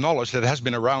the knowledge that has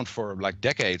been around for like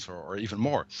decades or even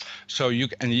more. So you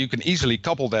can easily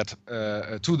couple that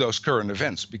to those current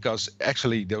events, because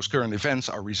actually those current events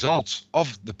are results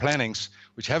of the plannings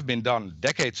which have been done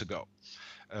decades ago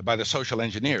by the social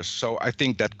engineers. So I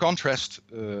think that contrast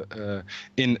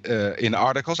in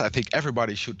articles, I think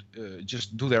everybody should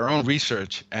just do their own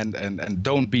research and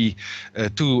don't be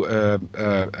too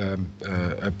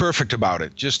perfect about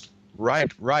it. Just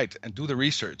write and do the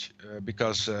research,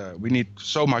 because we need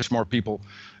so much more people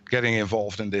getting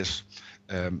involved in this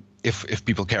if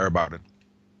people care about it.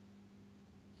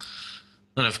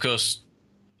 And of course,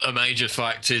 a major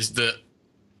fact is that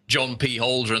John P.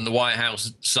 Holdren, the White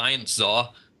House science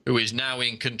czar, who is now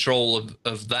in control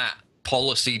of that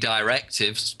policy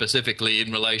directives, specifically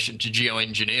in relation to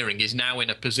geoengineering, is now in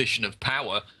a position of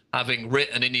power, having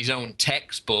written in his own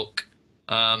textbook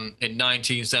in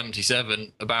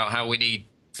 1977 about how we need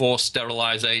forced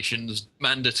sterilizations,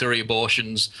 mandatory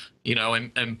abortions, you know,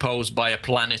 imposed by a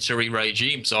planetary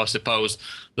regime. So I suppose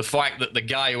the fact that the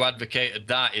guy who advocated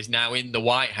that is now in the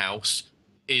White House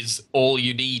is all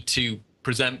you need to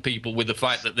present people with the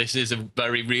fact that this is a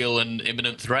very real and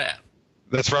imminent threat.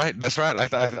 That's right. That's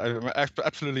right. I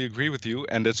absolutely agree with you.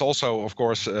 And it's also, of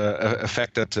course, a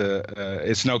fact that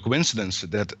it's no coincidence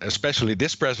that especially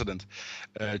this president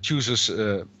chooses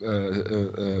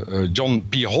John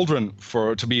P.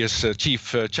 Holdren to be his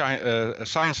chief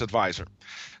science advisor.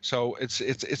 So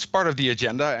it's part of the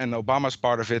agenda, and Obama's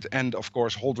part of it. And of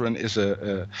course, Holdren is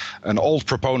an old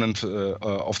proponent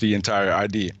of the entire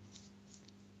idea.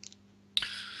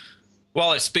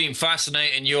 Well, it's been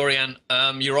fascinating, Jurriaan.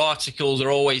 Your articles are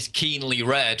always keenly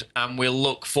read, and we'll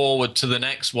look forward to the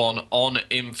next one on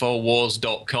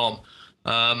Infowars.com.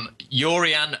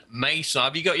 Jurriaan Maessen,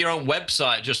 have you got your own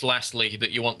website, just lastly,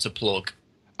 that you want to plug?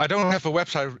 I don't have a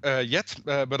website yet,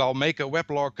 but I'll make a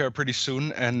weblog pretty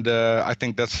soon, and I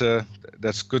think that's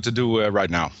good to do right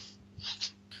now.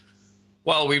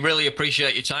 Well, we really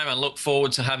appreciate your time and look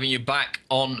forward to having you back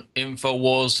on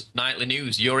Infowars Nightly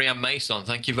News. Jurriaan Maessen,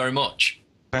 thank you very much.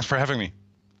 Thanks for having me.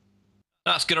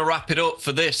 That's going to wrap it up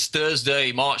for this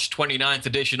Thursday, March 29th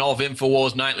edition of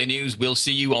Infowars Nightly News. We'll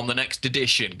see you on the next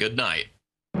edition. Good night.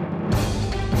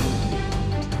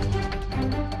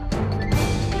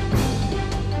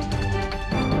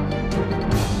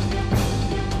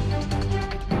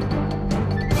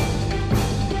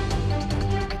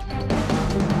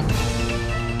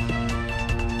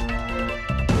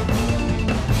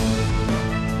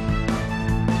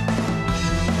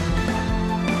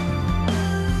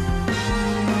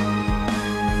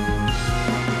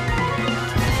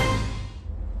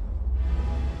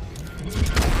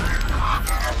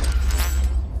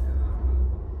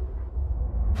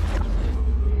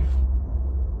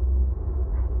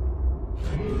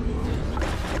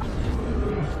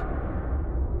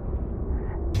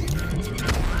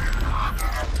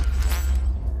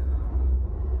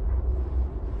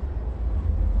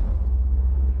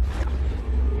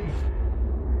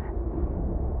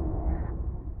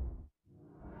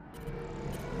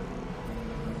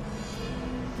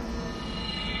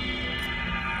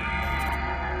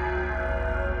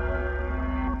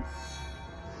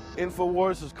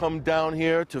 Infowars has come down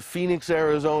here to Phoenix,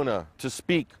 Arizona to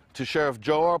speak to Sheriff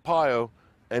Joe Arpaio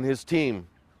and his team,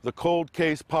 the Cold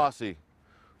Case Posse,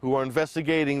 who are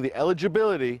investigating the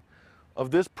eligibility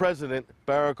of this president,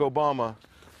 Barack Obama,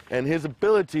 and his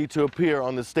ability to appear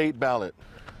on the state ballot.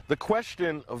 The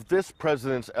question of this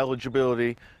president's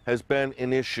eligibility has been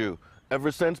an issue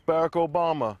ever since Barack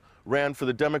Obama ran for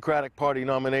the Democratic Party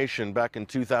nomination back in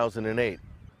 2008.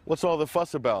 What's all the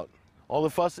fuss about? All the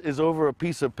fuss is over a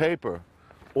piece of paper,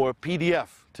 or PDF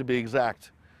to be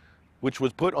exact, which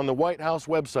was put on the White House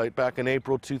website back in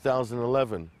April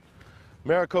 2011.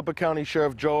 Maricopa County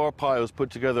Sheriff Joe Arpaio has put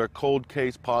together a cold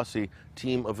case posse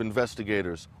team of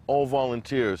investigators, all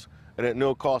volunteers and at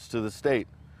no cost to the state,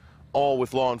 all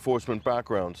with law enforcement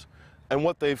backgrounds. And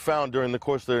what they've found during the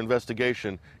course of their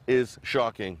investigation is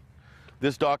shocking.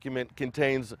 This document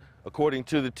contains, according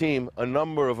to the team, a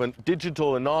number of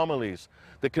digital anomalies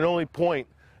that can only point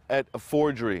at a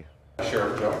forgery.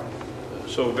 Sheriff Joe.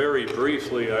 So very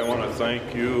briefly, I want to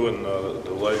thank you and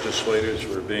the legislators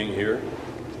for being here.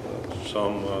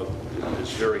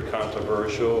 It's very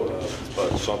controversial,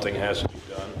 but something has to be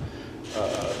done.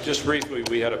 Just briefly,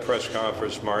 we had a press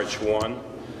conference March 1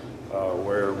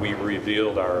 where we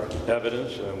revealed our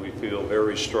evidence, and we feel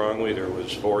very strongly there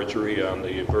was forgery on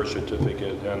the birth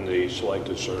certificate and the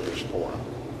selected service form.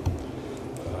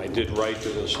 I did write to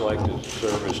the selected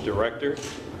service director.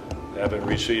 Haven't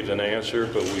received an answer,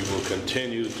 but we will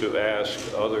continue to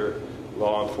ask other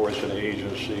law enforcement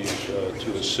agencies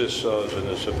to assist us in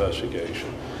this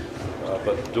investigation.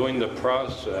 But during the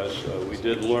process, we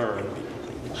did learn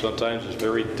sometimes it's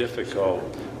very difficult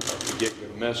to get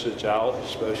your message out,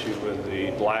 especially with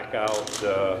the blackout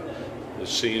the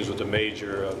scenes with the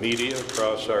major media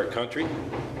across our country.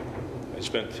 I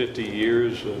spent 50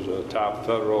 years as a top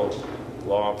federal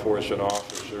law enforcement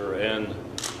officer and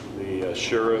the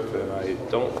sheriff, and I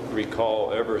don't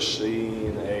recall ever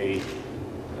seeing a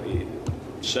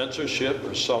censorship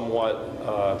or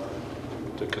somewhat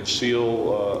to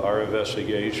conceal our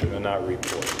investigation and not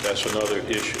report. That's another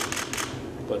issue.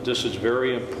 But this is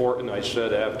very important. I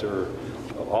said after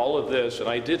all of this, and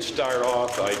I did start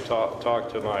off, I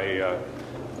talked to my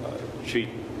chief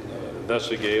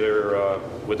investigator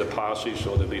with the posse,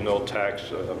 so there'll be no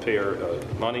taxpayer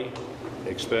money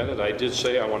expended. I did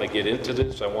say I want to get into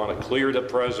this. I want to clear the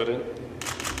president.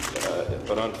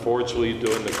 But unfortunately,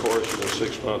 during the course of the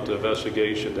 6-month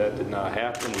investigation, that did not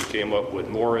happen. We came up with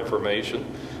more information.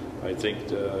 I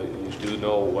think you do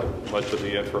know what much of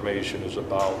the information is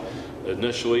about.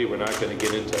 Initially, we're not going to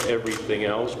get into everything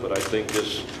else, but I think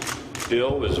this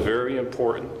bill is very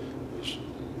important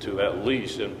to at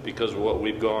least, and because of what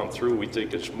we've gone through, we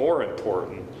think it's more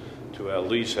important to at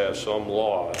least have some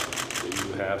laws that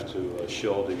you have to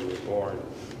show that you were born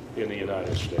in the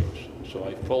United States. So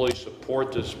I fully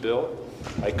support this bill.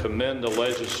 I commend the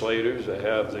legislators that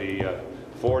have the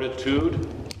fortitude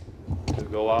to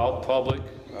go out public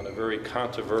on a very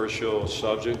controversial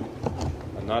subject.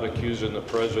 I'm not accusing the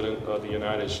President of the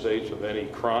United States of any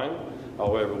crime.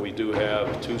 However, we do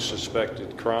have 2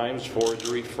 suspected crimes,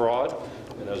 forgery, fraud,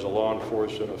 and as a law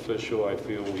enforcement official, I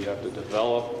feel we have to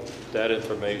develop that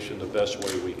information the best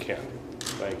way we can.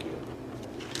 Thank you.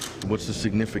 What's the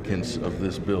significance of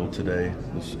this bill today,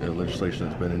 this legislation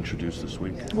that's been introduced this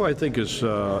week? Well, I think it's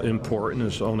important.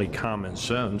 It's only common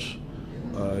sense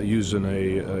using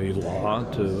a law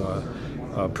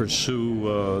to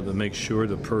pursue, to make sure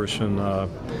the person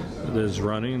that is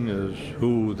running is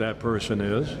who that person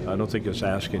is. I don't think it's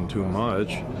asking too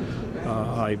much.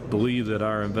 I believe that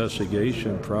our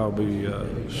investigation probably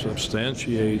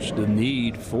substantiates the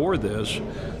need for this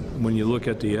when you look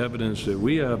at the evidence that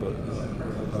we have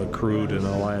accrued in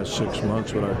the last 6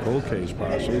 months with our cold case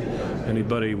posse.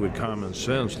 Anybody with common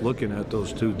sense looking at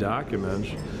those 2 documents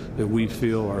that we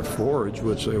feel are forged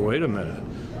would say, wait a minute,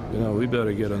 you know, we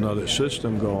better get another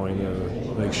system going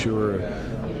to make sure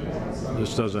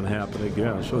this doesn't happen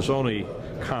again. So it's only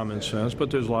common sense, but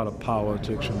there's a lot of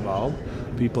politics involved.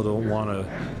 People don't want to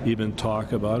even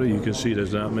talk about it. You can see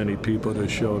there's not many people that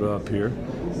showed up here.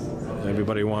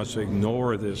 Everybody wants to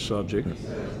ignore this subject.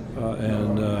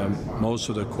 Most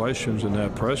of the questions in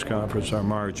that press conference on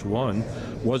March 1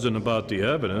 wasn't about the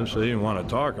evidence. They didn't want to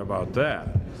talk about that.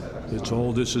 It's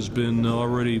all this has been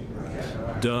already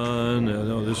done,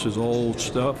 this is old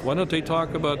stuff. Why don't they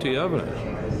talk about the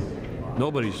evidence?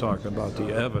 Nobody's talking about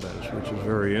the evidence, which is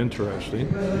very interesting.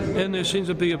 And there seems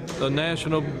to be a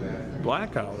national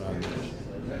blackout on this.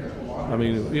 I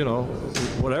mean, you know,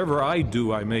 whatever I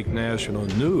do, I make national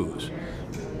news.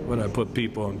 When I put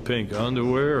people in pink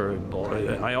underwear,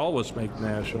 I always make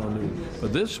national news.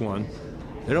 But this one,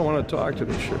 they don't want to talk to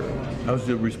the sheriff. How's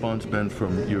the response been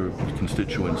from your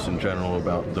constituents in general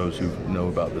about those who know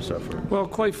about this effort? Well,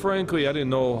 quite frankly, I didn't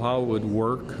know how it would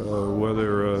work,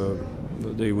 whether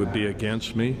they would be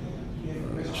against me,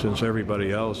 since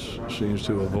everybody else seems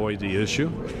to avoid the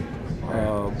issue.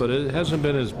 But it hasn't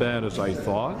been as bad as I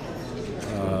thought.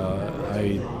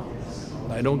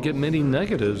 I don't get many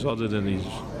negatives other than these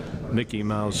Mickey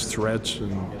Mouse threats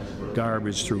and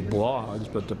garbage through blogs,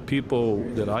 but the people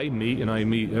that I meet, and I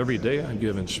meet every day, I'm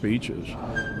giving speeches.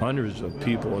 Hundreds of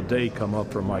people a day come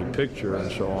up for my picture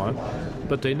and so on,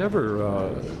 but they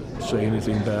never say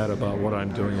anything bad about what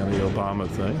I'm doing on the Obama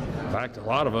thing. In fact, a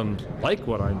lot of them like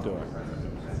what I'm doing.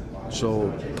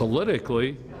 So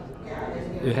politically,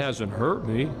 it hasn't hurt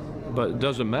me, but it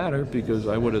doesn't matter because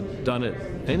I would have done it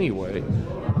anyway.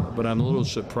 But I'm a little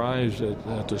surprised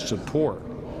at the support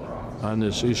on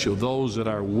this issue, those that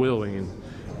are willing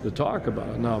to talk about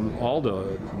it. Now,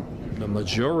 the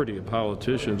majority of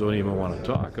politicians don't even want to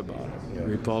talk about it,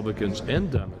 Republicans and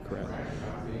Democrats.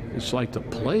 It's like the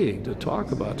plague to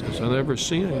talk about this. I've never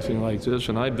seen anything like this,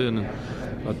 and I've been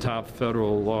a top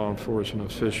federal law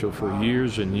enforcement official for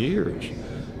years and years,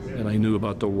 and I knew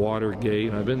about the Watergate,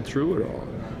 and I've been through it all.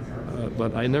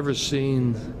 But I never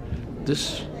seen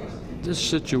this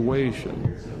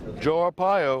situation. Joe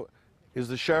Arpaio is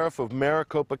the sheriff of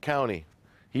Maricopa County.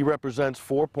 He represents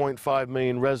 4.5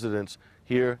 million residents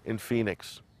here in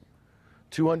Phoenix.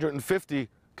 250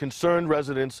 concerned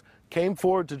residents came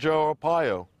forward to Joe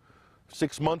Arpaio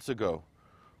 6 months ago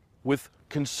with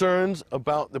concerns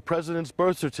about the president's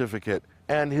birth certificate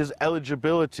and his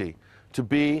eligibility to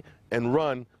be and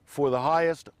run for the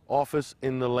highest office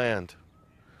in the land.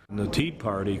 The Tea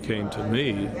Party came to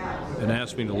me and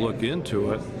asked me to look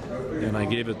into it, and I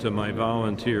gave it to my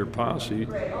volunteer posse,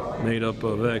 made up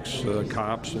of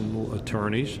ex-cops and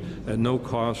attorneys, at no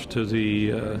cost to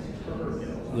the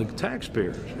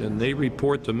taxpayers. And they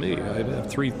report to me. I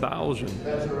have 3,000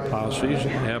 posses,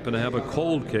 and I happen to have a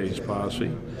cold case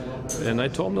posse, and I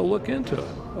told them to look into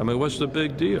it. I mean, what's the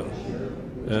big deal?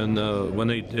 And when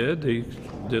they did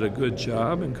a good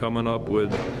job in coming up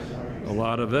with a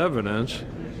lot of evidence.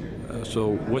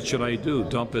 So what should I do?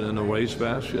 Dump it in a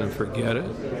wastebasket and forget it?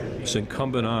 It's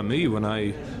incumbent on me when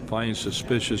I find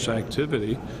suspicious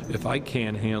activity, if I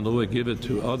can't handle it, give it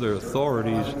to other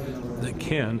authorities that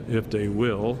can, if they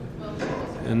will,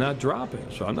 and not drop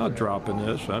it. So I'm not dropping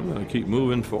this. I'm going to keep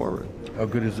moving forward. How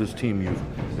good is this team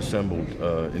you've assembled,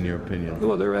 in your opinion?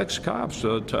 Well, they're ex-cops.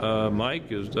 Mike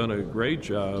has done a great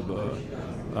job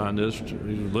on this. He's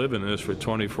living this for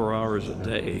 24 hours a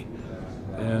day.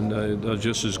 And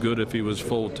just as good if he was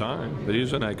full-time, but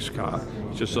he's an ex-cop.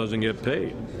 He just doesn't get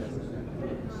paid.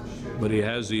 But he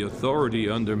has the authority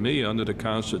under me, under the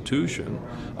Constitution.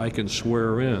 I can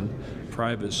swear in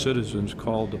private citizens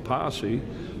called the posse,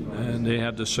 and they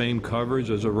have the same coverage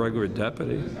as a regular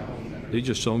deputy. They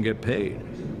just don't get paid.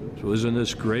 So isn't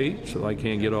this great? So I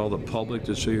can't get all the public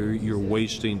to say you're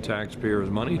wasting taxpayers'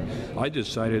 money. I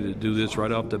decided to do this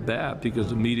right off the bat because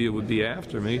the media would be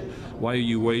after me. Why are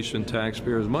you wasting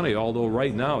taxpayers' money? Although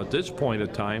right now, at this point in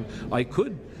time, I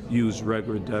could use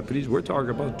regular deputies. We're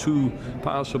talking about 2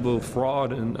 possible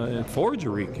fraud and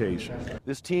forgery cases.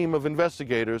 This team of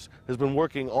investigators has been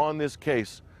working on this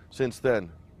case since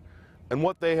then. And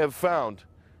what they have found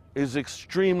is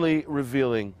extremely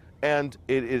revealing, and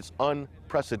it is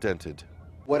unprecedented.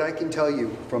 What I can tell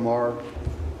you from our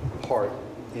part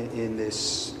in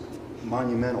this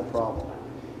monumental problem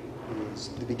is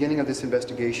the beginning of this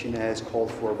investigation, as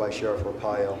called for by Sheriff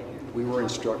Arpaio. We were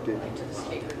instructed.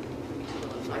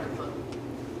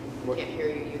 What? Can't hear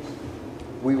you.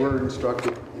 We were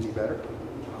instructed. Any better?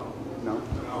 No.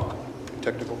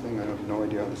 Technical thing. I have no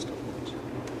idea how this stuff works.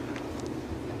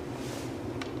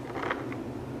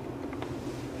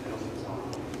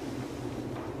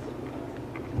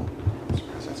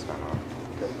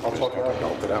 I'll talk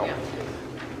it out.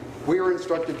 We were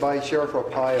instructed by Sheriff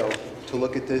Arpaio to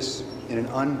look at this in an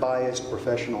unbiased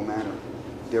professional manner.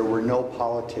 There were no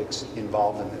politics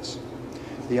involved in this.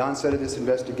 The onset of this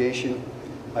investigation,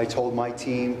 I told my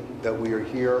team that we are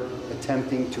here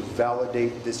attempting to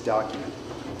validate this document.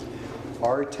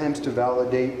 Our attempts to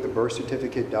validate the birth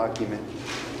certificate document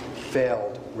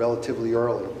failed relatively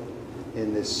early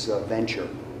in this venture.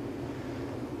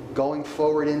 Going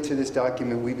forward into this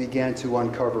document, we began to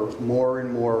uncover more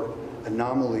and more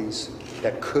anomalies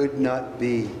that could not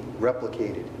be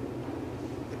replicated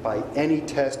by any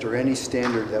test or any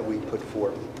standard that we put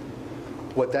forth.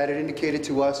 What that had indicated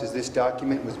to us is this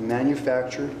document was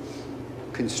manufactured,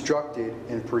 constructed,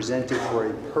 and presented for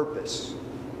a purpose.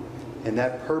 And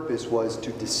that purpose was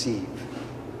to deceive.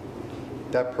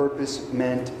 That purpose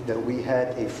meant that we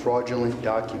had a fraudulent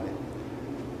document.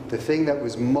 The thing that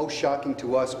was most shocking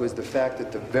to us was the fact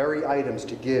that the very items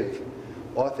to give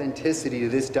authenticity to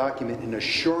this document and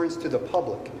assurance to the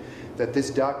public that this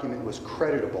document was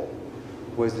creditable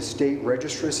was the state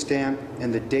registrar's stamp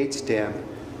and the date stamp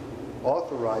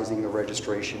authorizing the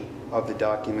registration of the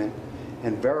document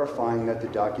and verifying that the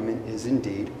document is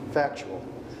indeed factual.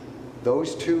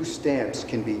 Those 2 stamps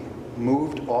can be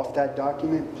moved off that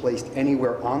document, placed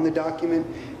anywhere on the document,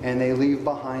 and they leave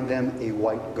behind them a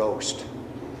white ghost.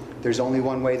 There's only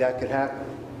one way that could happen.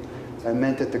 That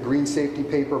meant that the green safety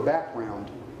paper background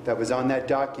that was on that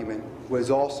document was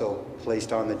also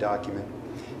placed on the document.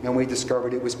 And we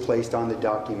discovered it was placed on the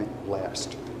document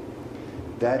last.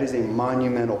 That is a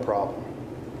monumental problem.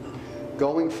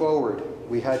 Going forward,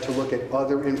 we had to look at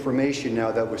other information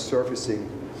now that was surfacing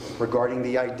regarding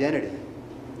the identity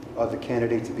of the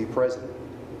candidate to be president.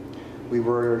 We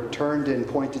were turned and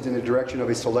pointed in the direction of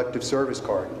a selective service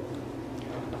card.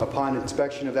 Upon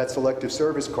inspection of that selective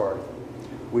service card,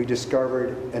 we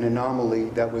discovered an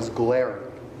anomaly that was glaring,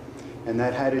 and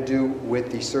that had to do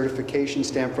with the certification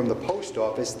stamp from the post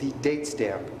office, the date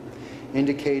stamp,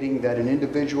 indicating that an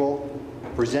individual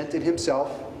presented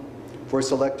himself for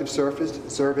selective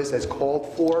service as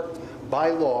called for by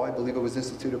law. I believe it was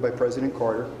instituted by President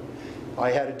Carter.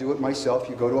 I had to do it myself.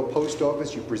 You go to a post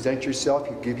office, you present yourself,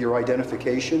 you give your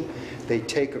identification. They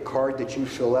take a card that you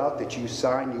fill out, that you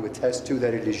sign, you attest to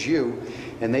that it is you,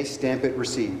 and they stamp it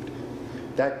received.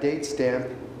 That date stamp,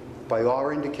 by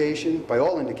all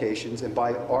indications, and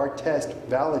by our test,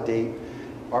 validate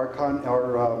our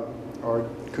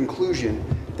conclusion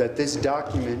that this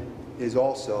document is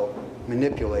also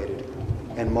manipulated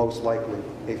and most likely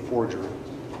a forgery.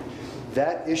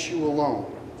 That issue alone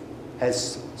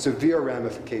has severe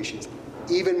ramifications,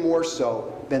 even more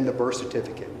so than the birth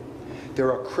certificate.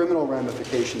 There are criminal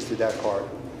ramifications to that card.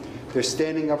 They're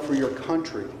standing up for your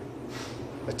country,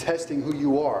 attesting who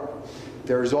you are.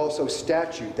 There is also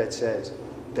statute that says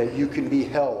that you can be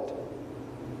held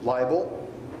liable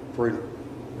for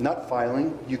not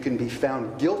filing. You can be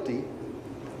found guilty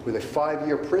with a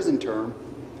 5-year prison term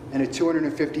and a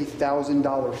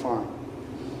 $250,000 fine.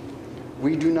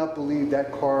 We do not believe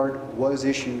that card was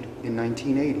issued in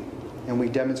 1980, and we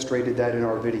demonstrated that in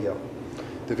our video.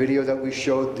 The video that we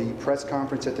showed the press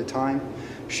conference at the time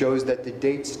shows that the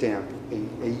date stamp,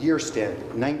 a year stamp,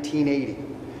 1980,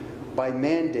 by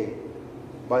mandate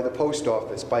by the post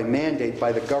office, by mandate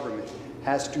by the government,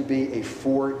 has to be a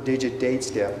 4-digit date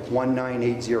stamp,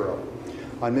 1980.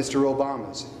 On Mr.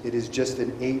 Obama's, it is just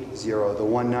an 80, the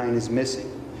 19 is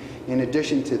missing. In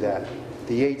addition to that,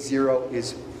 the 80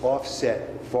 is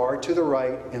offset far to the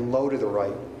right and low to the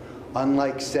right,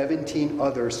 unlike 17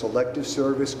 other Selective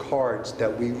Service cards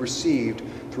that we received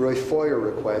through a FOIA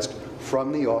request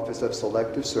from the Office of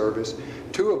Selective Service,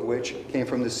 2 of which came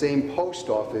from the same post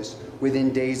office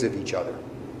within days of each other.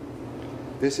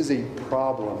 This is a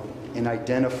problem in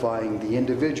identifying the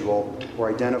individual or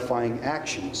identifying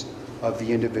actions of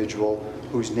the individual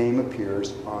whose name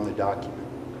appears on the document.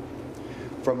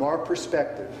 From our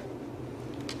perspective,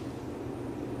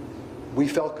 we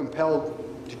felt compelled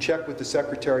to check with the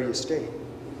Secretary of State.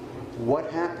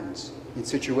 What happens in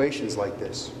situations like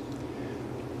this?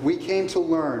 We came to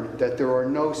learn that there are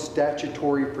no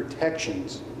statutory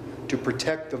protections to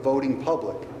protect the voting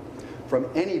public from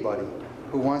anybody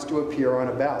who wants to appear on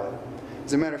a ballot.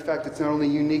 As a matter of fact, it's not only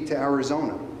unique to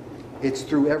Arizona, it's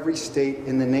through every state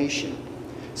in the nation.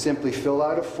 Simply fill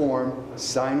out a form,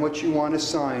 sign what you want to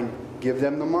sign, give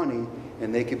them the money,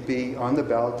 and they could be on the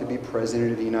ballot to be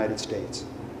President of the United States.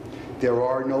 There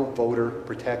are no voter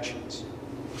protections.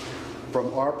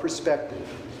 From our perspective,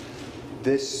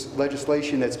 this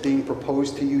legislation that's being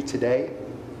proposed to you today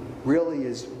really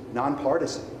is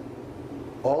nonpartisan.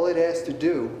 All it has to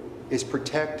do is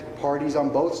protect parties on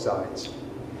both sides.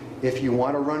 If you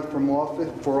want to run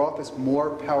for office,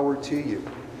 more power to you.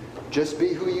 Just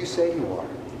be who you say you are.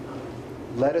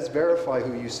 Let us verify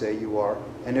who you say you are,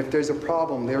 and if there's a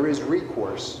problem, there is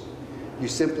recourse. You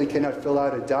simply cannot fill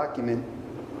out a document,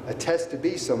 attest to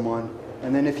be someone,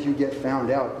 and then if you get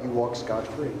found out, you walk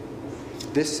scot-free.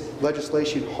 This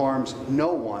legislation harms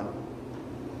no one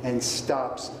and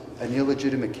stops an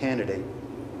illegitimate candidate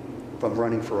from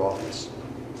running for office.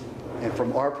 And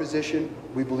from our position,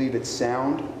 we believe it's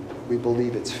sound, we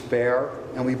believe it's fair,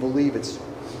 and we believe it's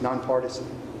nonpartisan.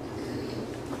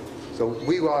 So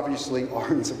we obviously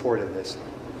are in support of this.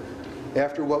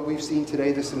 After what we've seen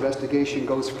today, this investigation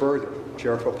goes further.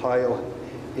 Sheriff Arpaio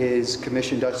has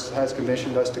commissioned us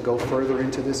to go further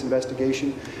into this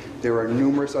investigation. There are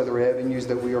numerous other avenues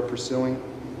that we are pursuing,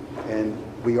 and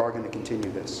we are going to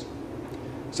continue this.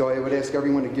 So I would ask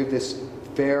everyone to give this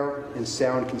fair and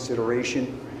sound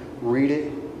consideration. Read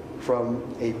it from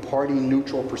a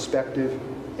party-neutral perspective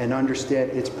and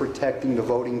understand it's protecting the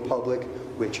voting public,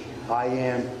 which I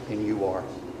am and you are.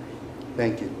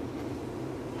 Thank you.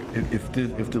 If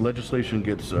the legislation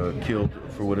gets killed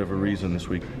for whatever reason this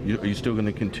week, are you still going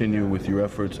to continue with your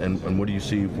efforts? And what do you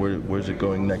see? Where's it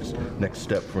going next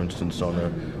step, for instance, on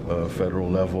a federal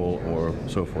level or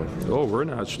so forth? Oh, we're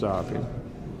not stopping.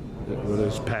 Whether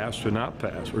it's passed or not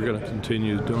passed, we're going to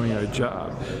continue doing our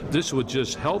job. This would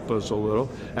just help us a little.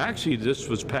 Actually, this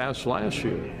was passed last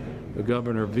year. The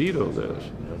governor vetoed this.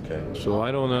 Okay. So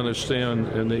I don't understand,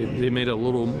 and they made it a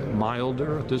little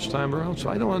milder this time around, so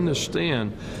I don't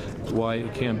understand why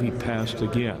it can't be passed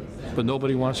again. But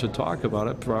nobody wants to talk about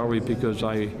it, probably because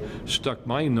I stuck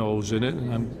my nose in it,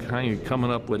 and I'm kind of coming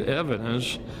up with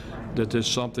evidence that there's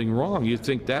something wrong. You'd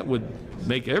think that would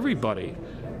make everybody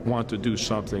want to do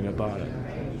something about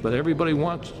it. But everybody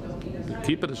wants to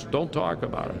keep it, don't talk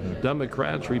about it.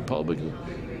 Democrats, Republicans,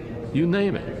 you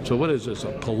name it. So what is this,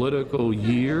 a political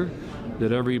year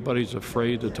that everybody's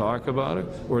afraid to talk about it?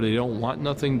 Or they don't want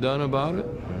nothing done about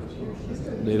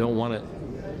it? They don't want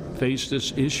to face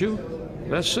this issue?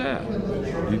 That's sad.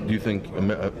 Do you think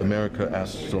America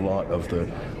asks a lot of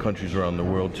the countries around the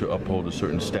world to uphold a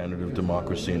certain standard of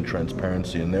democracy and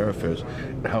transparency in their affairs?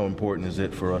 How important is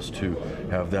it for us to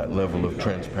have that level of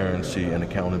transparency and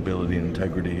accountability and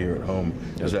integrity here at home?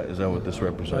 Is that what this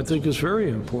represents? I think it's very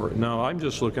important. Now, I'm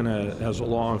just looking at it as a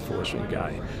law enforcement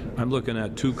guy. I'm looking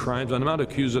at 2 crimes. I'm not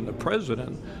accusing the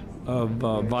president of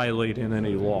violating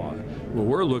any law. What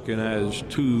we're looking at is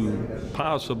 2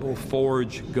 possible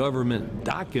forged government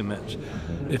documents.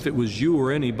 If it was you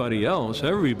or anybody else,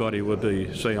 everybody would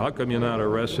be saying, how come you're not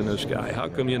arresting this guy? How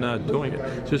come you're not doing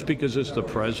it? Just because it's the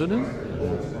president?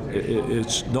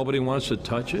 Nobody wants to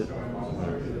touch it?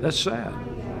 That's sad.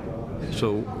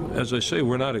 So, as I say,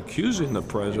 we're not accusing the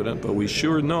president, but we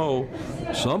sure know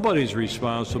somebody's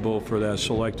responsible for that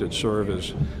selected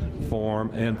service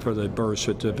form and for the birth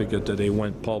certificate that they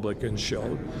went public and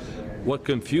showed. What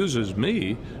confuses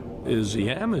me is the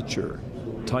amateur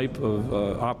type of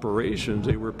operations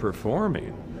they were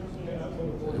performing.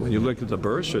 When you look at the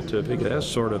birth certificate, that's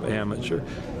sort of amateur.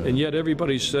 And yet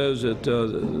everybody says that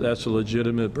that's a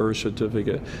legitimate birth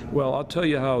certificate. Well, I'll tell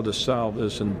you how to solve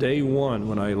this. And day one,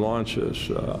 when I launched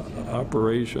this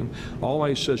operation, all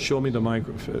I said, show me the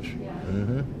microfiche.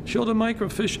 Mm-hmm. Show the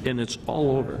microfiche, and it's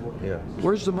all over. Yeah.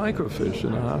 Where's the microfiche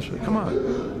in the hospital? Come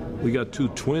on. We got 2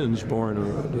 twins born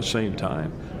at the same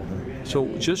time. So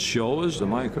just show us the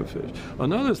microfiche.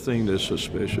 Another thing that's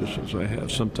suspicious,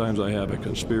 sometimes I have a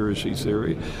conspiracy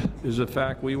theory, is the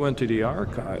fact we went to the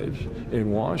archives in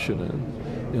Washington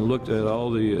and looked at all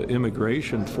the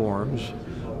immigration forms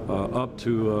up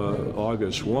to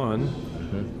August 1,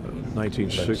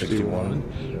 1961,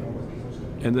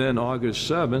 and then August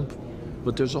 7th,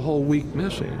 but there's a whole week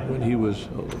missing when he was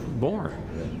born.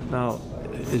 Now,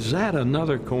 is that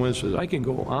another coincidence? I can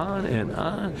go on and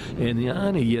on and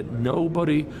on, and yet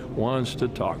nobody wants to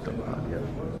talk about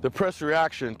it. The press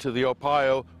reaction to the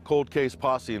Ohio cold case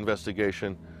posse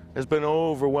investigation has been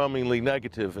overwhelmingly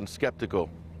negative and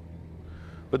skeptical.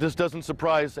 But this doesn't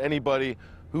surprise anybody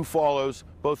who follows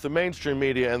both the mainstream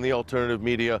media and the alternative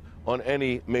media on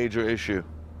any major issue.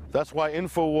 That's why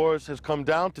Infowars has come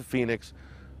down to Phoenix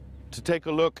to take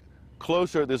a look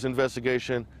closer at this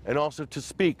investigation and also to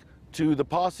speak to the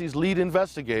posse's lead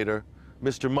investigator,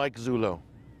 Mr. Mike Zullo.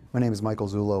 My name is Michael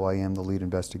Zullo. I am the lead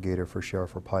investigator for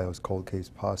Sheriff Arpaio's cold case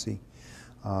posse.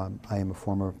 I am a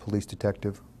former police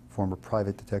detective, former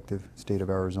private detective, state of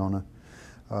Arizona.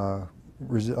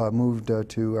 Moved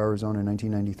to Arizona in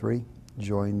 1993,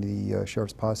 joined the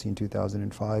Sheriff's posse in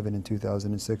 2005, and in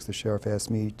 2006 the Sheriff asked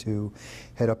me to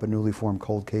head up a newly formed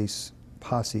cold case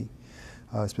posse,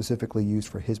 specifically used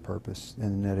for his purpose,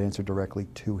 and that answered directly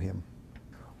to him.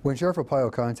 When Sheriff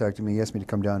Arpaio contacted me, he asked me to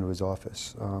come down to his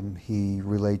office. He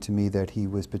relayed to me that he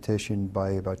was petitioned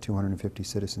by about 250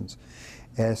 citizens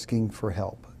asking for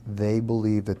help. They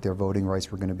believed that their voting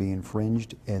rights were going to be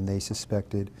infringed, and they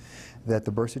suspected that the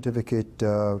birth certificate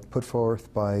put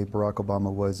forth by Barack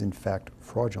Obama was in fact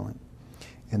fraudulent,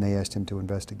 and they asked him to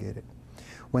investigate it.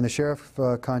 When the sheriff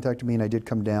contacted me and I did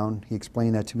come down, he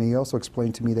explained that to me. He also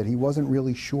explained to me that he wasn't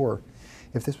really sure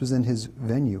if this was in his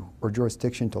venue or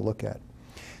jurisdiction to look at.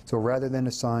 So rather than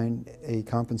assign a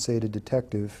compensated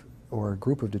detective or a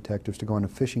group of detectives to go on a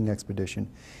fishing expedition,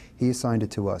 he assigned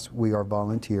it to us. We are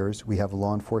volunteers. We have a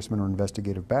law enforcement or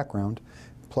investigative background,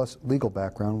 plus legal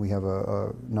background. We have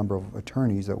a number of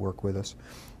attorneys that work with us,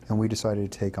 and we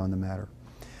decided to take on the matter.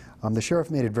 The sheriff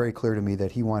made it very clear to me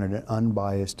that he wanted an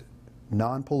unbiased,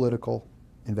 non-political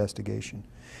investigation,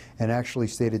 and actually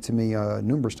stated to me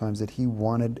numerous times that he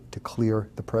wanted to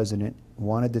clear the president,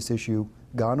 wanted this issue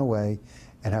gone away,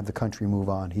 and have the country move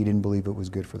on. He didn't believe it was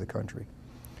good for the country.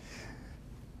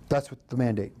 That's what the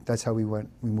mandate. That's how we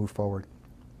moved forward.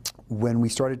 When we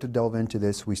started to delve into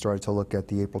this, we started to look at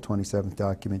the April 27th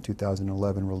document,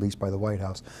 2011, released by the White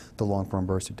House, the long-form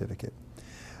birth certificate.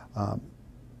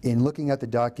 In looking at the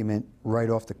document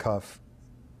right off the cuff,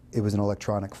 it was an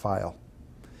electronic file.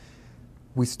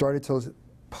 We started to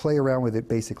play around with it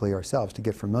basically ourselves to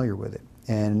get familiar with it.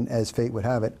 And as fate would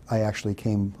have it, I actually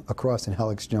came across an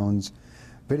Alex Jones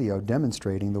video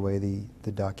demonstrating the way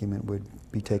the document would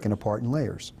be taken apart in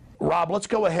layers. Rob, let's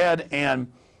go ahead and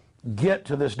get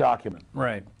to this document.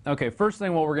 Right. Okay, first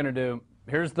thing what we're going to do,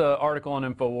 here's the article on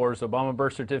Infowars. Obama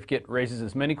birth certificate raises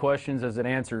as many questions as it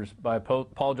answers by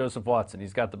Paul Joseph Watson.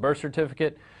 He's got the birth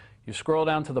certificate. You scroll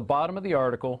down to the bottom of the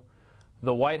article,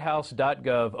 the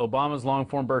whitehouse.gov, Obama's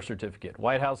long-form birth certificate,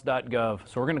 whitehouse.gov.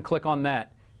 So we're going to click on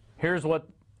that. Here's what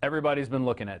everybody's been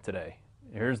looking at today.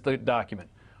 Here's the document.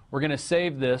 We're going to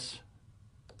save this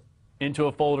into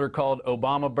a folder called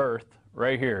Obama Birth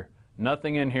right here.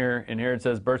 Nothing in here, and here it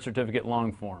says birth certificate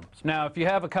long form. So now if you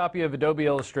have a copy of Adobe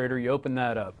Illustrator, you open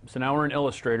that up. So now we're in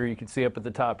Illustrator, you can see up at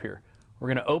the top here. We're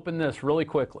going to open this really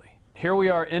quickly. Here we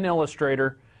are in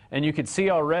Illustrator, and you can see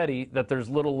already that there's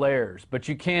little layers, but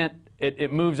you can't,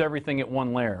 it moves everything at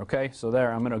one layer, okay? So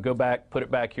there, I'm going to go back, put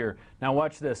it back here. Now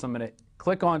watch this, I'm going to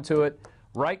click onto it,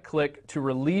 right click to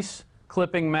release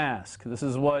clipping mask. This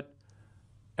is what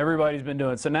everybody's been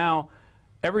doing. So now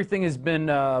everything has been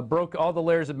all the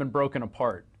layers have been broken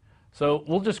apart. So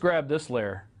we'll just grab this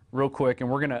layer real quick and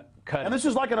we're going to cut And it. this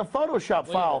is like in a Photoshop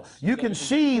file. You can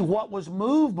see what was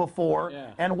moved before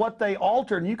and what they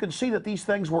altered, and you can see that these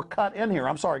things were cut in here.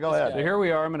 I'm sorry, go ahead. So here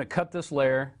we are. I'm going to cut this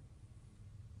layer.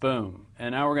 Boom.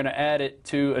 And now we're going to add it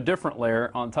to a different layer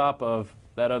on top of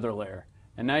that other layer.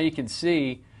 And now you can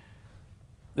see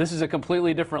this is a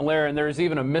completely different layer, and there's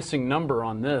even a missing number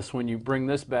on this when you bring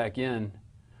this back in.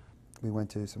 We went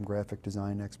to some graphic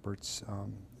design experts,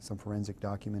 some forensic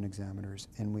document examiners,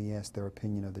 and we asked their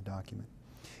opinion of the document.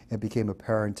 it became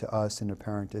apparent to us and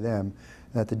apparent to them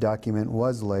that the document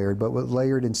was layered, but was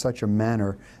layered in such a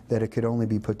manner that it could only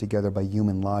be put together by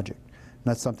human logic,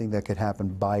 not something that could happen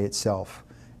by itself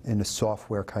in a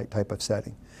software type of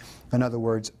setting. In other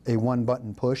words, a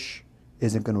one-button push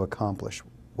isn't going to accomplish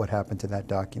what happened to that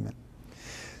document.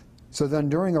 So then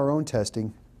during our own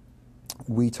testing,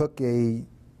 we took a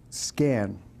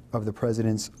scan of the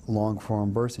president's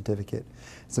long-form birth certificate.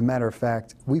 As a matter of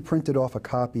fact, we printed off a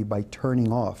copy by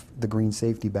turning off the green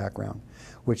safety background,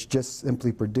 which just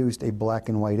simply produced a black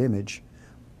and white image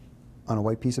on a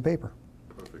white piece of paper.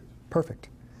 Perfect. Perfect.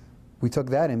 We took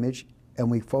that image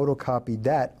and we photocopied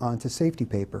that onto safety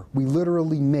paper. We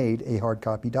literally made a hard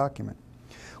copy document.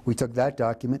 We took that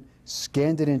document,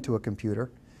 scanned it into a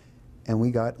computer, and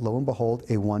we got, lo and behold,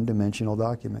 a one-dimensional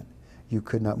document. You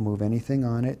could not move anything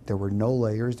on it. There were no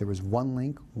layers. There was one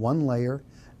link, one layer.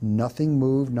 Nothing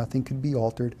moved, nothing could be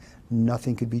altered,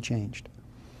 nothing could be changed.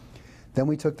 Then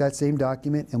we took that same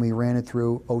document and we ran it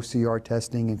through OCR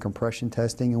testing and compression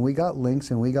testing, and we got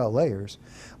links and we got layers.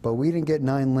 But we didn't get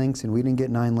 9 links and we didn't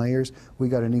get 9 layers. We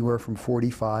got anywhere from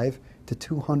 45 to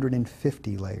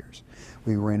 250 layers.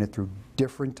 We ran it through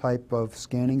different type of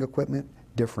scanning equipment,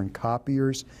 different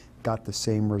copiers, got the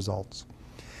same results.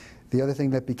 The other thing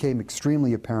that became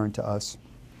extremely apparent to us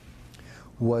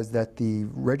was that the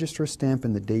register stamp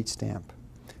and the date stamp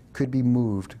could be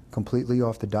moved completely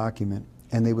off the document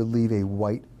and they would leave a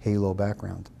white halo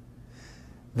background.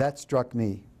 That struck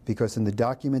me because in the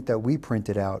document that we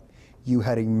printed out, you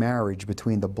had a marriage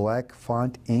between the black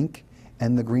font ink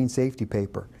and the green safety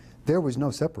paper. There was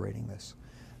no separating this.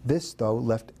 This, though,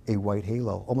 left a white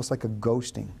halo, almost like a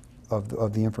ghosting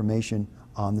of the information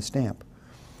on the stamp.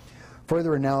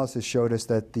 Further analysis showed us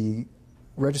that the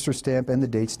register stamp and the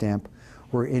date stamp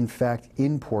were in fact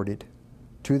imported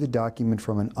to the document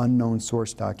from an unknown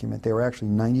source document. They were actually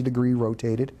 90-degree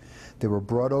rotated. They were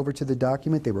brought over to the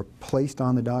document. They were placed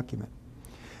on the document.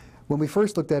 When we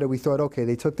first looked at it, we thought, okay,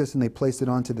 they took this and they placed it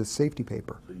onto the safety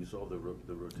paper. So you saw the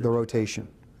rotation? The rotation.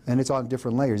 And it's on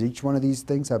different layers. Each one of these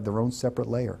things have their own separate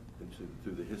layer.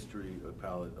 Through the history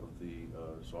palette of the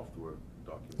software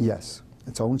document? Yes.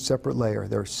 Its own separate layer.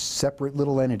 They're separate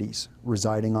little entities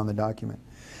residing on the document.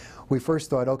 We first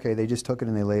thought, okay, they just took it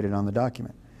and they laid it on the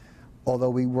document. Although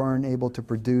we weren't able to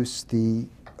produce the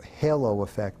halo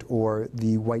effect or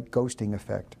the white ghosting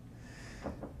effect.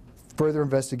 Further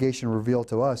investigation revealed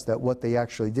to us that what they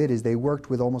actually did is they worked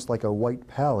with almost like a white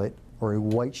palette or a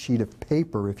white sheet of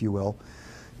paper, if you will,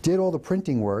 did all the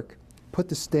printing work, put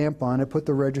the stamp on it, put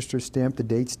the register stamp, the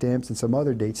date stamps, and some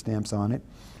other date stamps on it.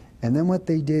 And then what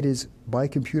they did is, by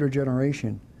computer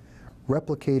generation,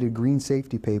 replicated green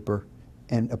safety paper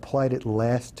and applied it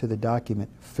last to the document,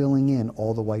 filling in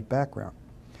all the white background.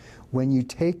 When you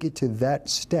take it to that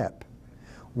step,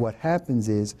 what happens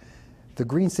is the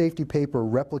green safety paper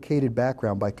replicated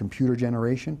background by computer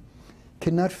generation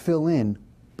cannot fill in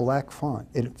black font.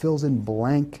 It fills in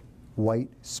blank white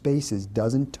spaces,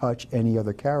 doesn't touch any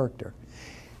other character.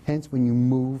 Hence, when you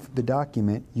move the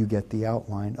document, you get the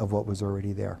outline of what was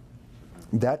already there.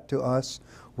 That, to us,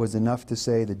 was enough to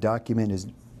say the document is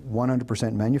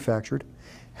 100% manufactured,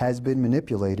 has been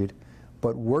manipulated,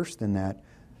 but worse than that,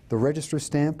 the register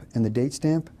stamp and the date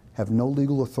stamp have no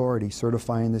legal authority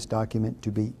certifying this document to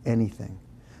be anything.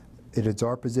 It is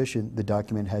our position the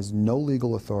document has no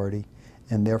legal authority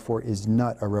and therefore is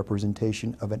not a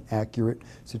representation of an accurate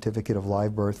certificate of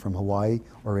live birth from Hawaii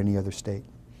or any other state.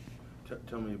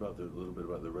 Tell me about a little bit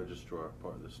about the registrar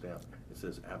part of the stamp. It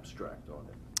says abstract on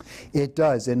it. It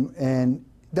does, and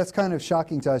that's kind of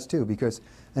shocking to us too, because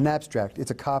an abstract,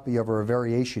 it's a copy of or a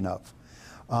variation of.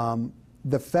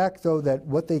 The fact, though, that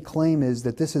what they claim is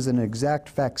that this is an exact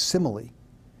facsimile,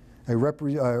 a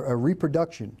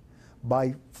reproduction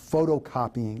by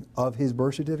photocopying of his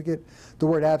birth certificate, the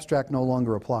word abstract no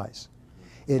longer applies.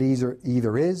 It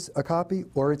either is a copy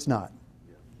or it's not.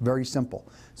 Very simple.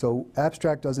 So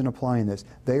abstract doesn't apply in this.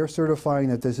 They are certifying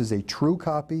that this is a true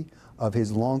copy of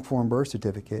his long-form birth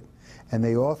certificate, and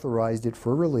they authorized it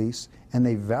for release, and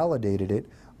they validated it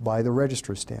by the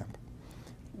registrar stamp.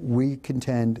 We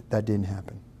contend that didn't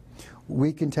happen.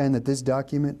 We contend that this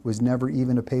document was never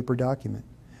even a paper document,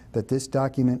 that this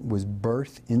document was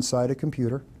birthed inside a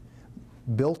computer,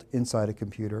 built inside a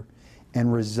computer,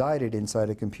 and resided inside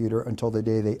a computer until the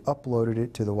day they uploaded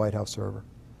it to the White House server.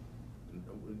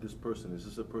 This person, is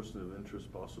this a person of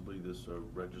interest, possibly, this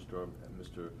registrar,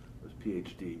 Mr.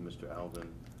 PhD, Mr. Alvin?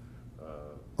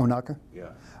 Onaka? Yeah.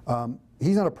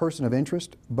 He's not a person of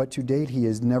interest, but to date he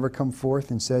has never come forth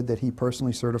and said that he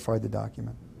personally certified the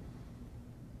document.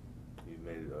 You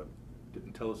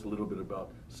made, tell us a little bit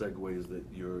about segues that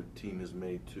your team has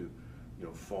made to,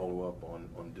 follow up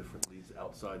on different leads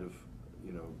outside of,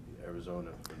 Arizona,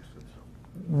 for instance?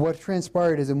 What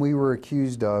transpired is, and we were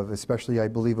accused of, especially I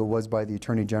believe it was by the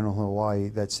Attorney General of Hawaii,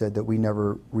 that said that we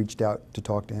never reached out to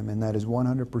talk to him, and that is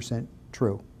 100%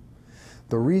 true.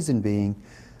 The reason being,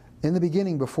 in the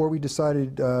beginning, before we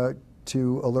decided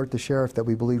to alert the sheriff that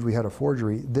we believed we had a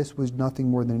forgery, this was nothing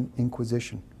more than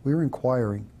inquisition. We were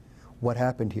inquiring what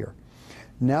happened here.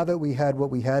 Now that we had what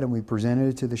we had and we presented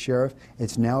it to the sheriff,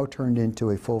 it's now turned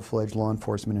into a full-fledged law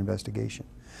enforcement investigation.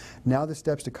 Now the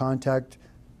steps to contact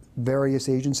various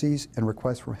agencies and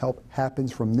request for help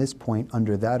happens from this point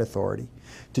under that authority.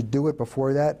 To do it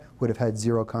before that would have had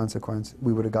zero consequence.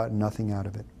 We would have gotten nothing out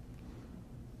of it.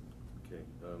 Okay,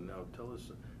 now tell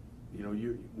us,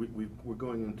 we're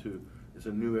going into, it's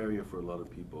a new area for a lot of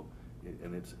people,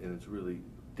 and it's really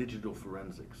digital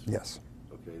forensics. Yes.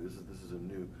 Okay, this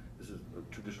is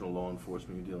a traditional law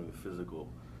enforcement. You're dealing with physical,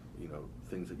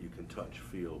 things that you can touch,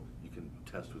 feel, you can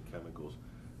test with chemicals.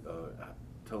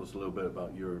 Tell us a little bit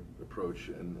about your approach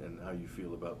and how you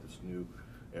feel about this new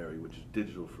area, which is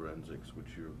digital forensics, which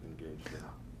you're engaged in.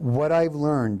 What I've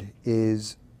learned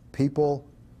is people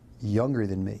younger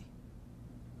than me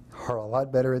are a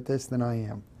lot better at this than I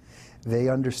am. They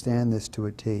understand this to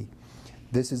a T.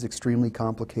 This is extremely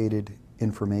complicated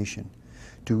information.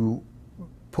 To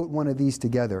put one of these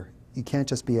together, you can't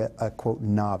just be a quote,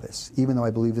 novice. Even though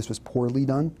I believe this was poorly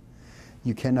done,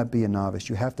 you cannot be a novice.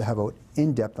 You have to have an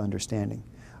in-depth understanding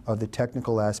of the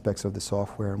technical aspects of the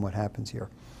software and what happens here.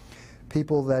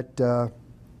 People that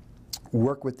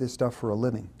work with this stuff for a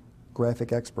living,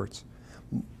 graphic experts.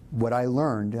 What I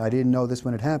learned, I didn't know this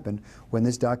when it happened, when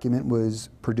this document was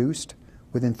produced,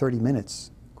 within 30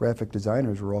 minutes, graphic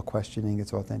designers were all questioning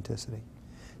its authenticity.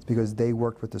 It's because they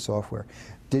worked with the software.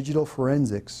 Digital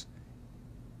forensics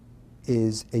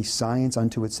is a science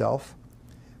unto itself,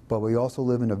 but we also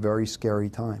live in a very scary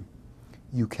time.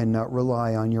 You cannot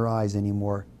rely on your eyes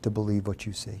anymore to believe what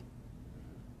you see.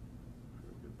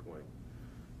 Good point.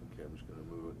 Okay, I'm just going to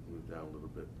move down a little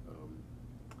bit.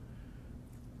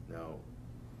 Now,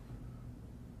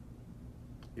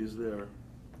 is there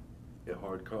a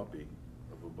hard copy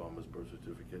of Obama's birth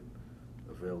certificate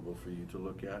available for you to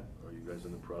look at? Are you guys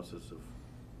in the process of,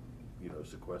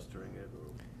 sequestering it?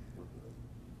 Or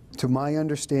to my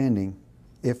understanding,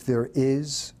 if there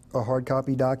is a hard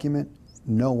copy document,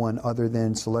 no one other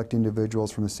than select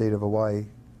individuals from the state of Hawaii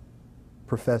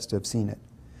profess to have seen it.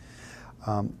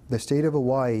 The state of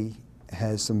Hawaii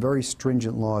has some very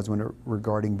stringent laws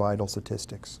regarding vital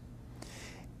statistics.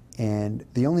 And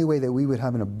the only way that we would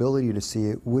have an ability to see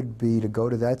it would be to go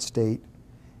to that state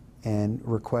and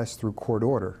request through court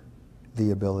order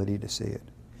the ability to see it.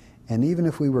 And even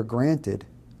if we were granted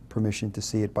permission to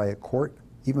see it by a court,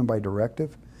 even by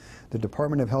directive, the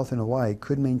Department of Health in Hawaii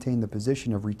could maintain the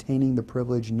position of retaining the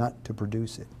privilege not to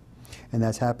produce it. And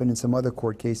that's happened in some other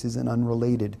court cases and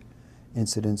unrelated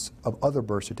incidents of other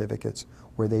birth certificates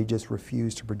where they just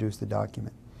refuse to produce the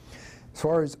document. As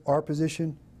far as our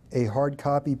position, a hard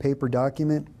copy paper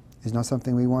document is not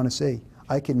something we want to see.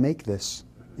 I can make this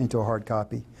into a hard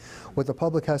copy. What the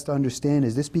public has to understand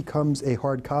is this becomes a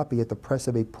hard copy at the press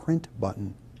of a print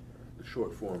button. The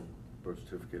short form birth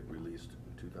certificate released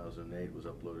in 2008 was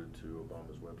uploaded to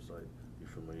Obama's website. You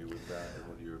familiar with that, and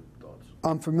what are your thoughts?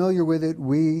 I'm familiar with it.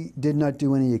 We did not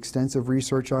do any extensive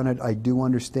research on it. I do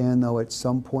understand, though, at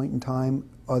some point in time,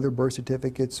 other birth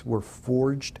certificates were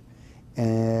forged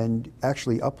and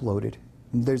actually uploaded.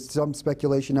 There's some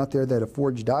speculation out there that a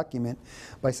forged document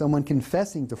by someone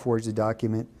confessing to forge the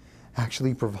document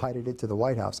actually provided it to the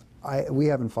White House. We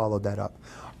haven't followed that up.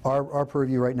 Our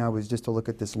purview right now is just to look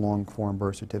at this long-form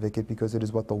birth certificate because it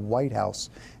is what the White House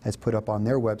has put up on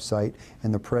their website,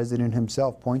 and the President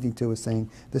himself pointing to is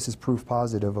saying, this is proof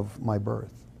positive of my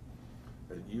birth.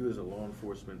 You as a law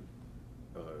enforcement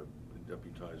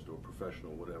deputized or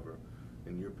professional, whatever,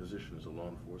 in your position as a law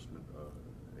enforcement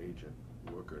agent,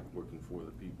 working for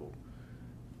the people,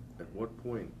 at what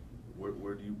point,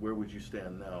 where would you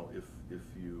stand now if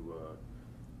you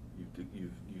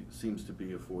seems to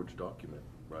be a forged document,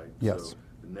 right? Yes. So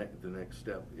the next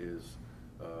step is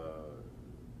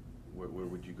where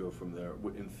would you go from there?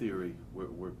 In theory, where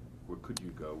could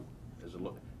you go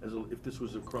if this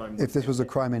was a crime? If this was a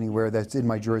crime anywhere that's in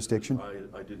my jurisdiction?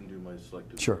 I didn't do my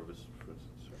selective Sure. service, for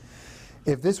instance.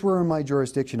 If this were in my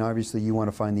jurisdiction, obviously you want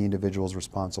to find the individuals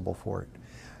responsible for it.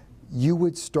 You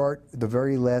would start the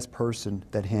very last person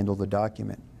that handled the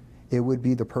document. It would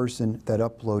be the person that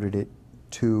uploaded it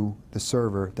to the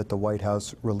server that the White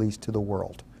House released to the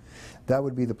world. That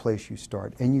would be the place you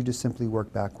start, and you just simply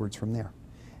work backwards from there.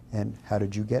 And how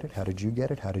did you get it? How did you get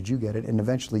it? How did you get it? And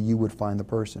eventually you would find the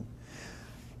person.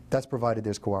 That's provided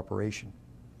there's cooperation.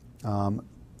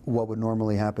 What would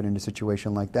normally happen in a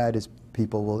situation like that is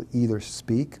people will either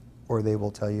speak or they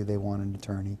will tell you they want an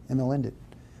attorney, and they'll end it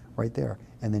right there.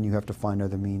 And then you have to find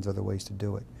other means, other ways to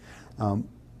do it.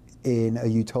 In a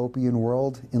utopian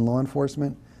world in law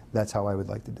enforcement, that's how I would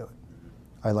like to do it.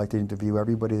 I'd like to interview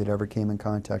everybody that ever came in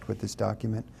contact with this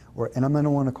document, and I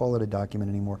don't want to call it a document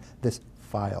anymore, this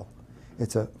file.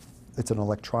 It's an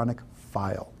electronic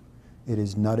file. It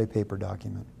is not a paper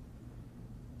document.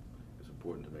 It's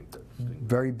important to make that distinction.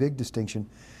 Very big distinction.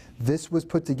 This was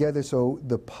put together so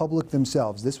the public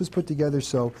themselves, this was put together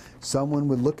so someone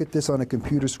would look at this on a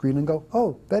computer screen and go,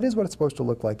 oh, that is what it's supposed to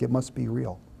look like. It must be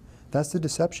real. That's the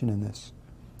deception in this.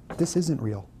 This isn't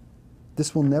real.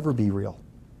 This will never be real.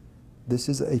 This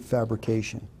is a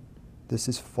fabrication. This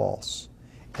is false.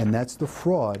 And that's the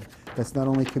fraud that's not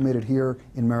only committed here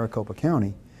in Maricopa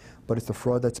County, but it's the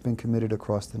fraud that's been committed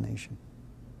across the nation.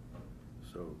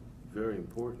 So very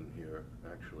important here,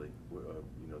 actually,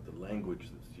 the language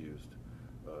that's used,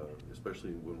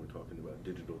 especially when we're talking about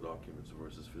digital documents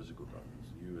versus physical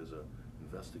documents. You as an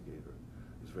investigator,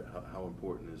 how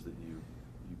important is that you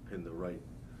pin the right.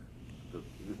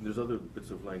 There's other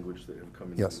bits of language that have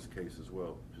come into Yes. this case as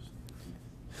well.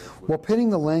 Well, pinning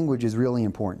the language is really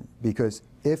important, because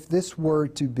if this were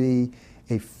to be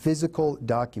a physical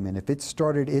document, if it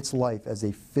started its life as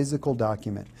a physical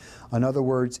document, in other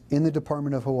words, in the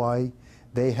Department of Hawaii,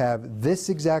 they have this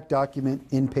exact document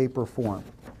in paper form,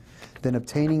 then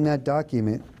obtaining that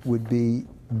document would be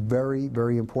very,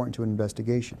 very important to an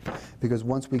investigation. Because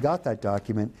once we got that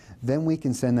document, then we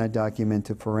can send that document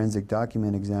to forensic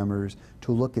document examiners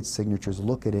to look at signatures,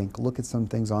 look at ink, look at some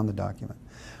things on the document.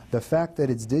 The fact that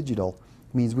it's digital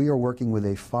means we are working with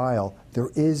a file. There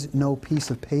is no piece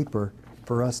of paper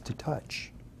for us to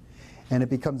touch. And it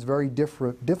becomes very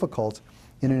difficult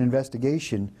in an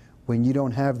investigation when you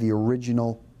don't have the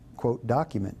original, quote,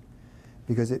 document,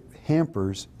 because it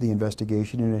hampers the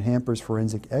investigation and it hampers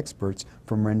forensic experts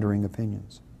from rendering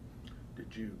opinions.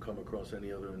 Did you come across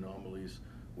any other anomalies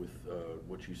with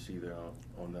what you see there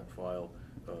on that file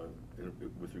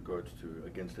with regards to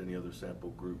against any other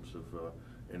sample groups of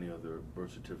any other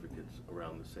birth certificates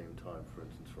around the same time, for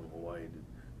instance, from Hawaii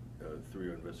through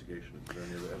your investigation? Is there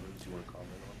any other evidence you want to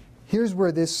comment on? Here's where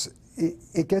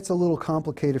it gets a little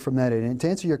complicated from that. And to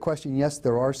answer your question, yes,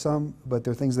 there are some, but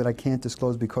there are things that I can't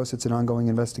disclose because it's an ongoing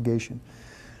investigation.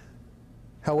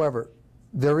 However,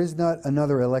 there is not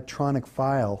another electronic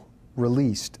file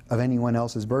released of anyone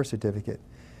else's birth certificate.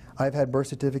 I've had birth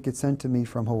certificates sent to me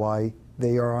from Hawaii.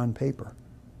 They are on paper.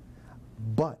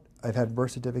 But I've had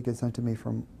birth certificates sent to me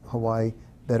from Hawaii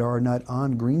that are not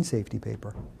on green safety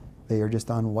paper. They are just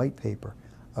on white paper,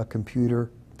 a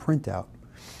computer printout.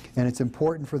 And it's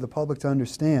important for the public to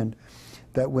understand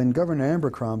that when Governor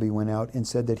Abercrombie went out and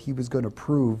said that he was going to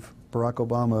prove Barack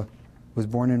Obama was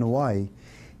born in Hawaii,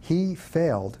 he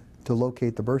failed to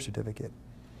locate the birth certificate.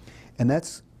 And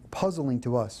that's puzzling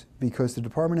to us, because the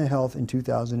Department of Health in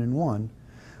 2001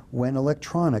 went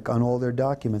electronic on all their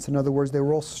documents. In other words, they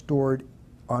were all stored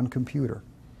on computer.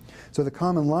 So the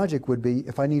common logic would be,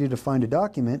 if I needed to find a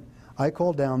document, I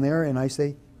call down there and I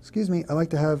say, excuse me, I'd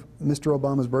like to have Mr.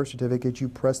 Obama's birth certificate. You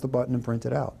press the button and print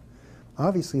it out.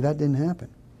 Obviously, that didn't happen.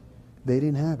 They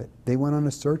didn't have it. They went on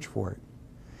a search for it.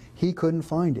 He couldn't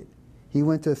find it. He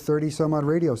went to 30-some-odd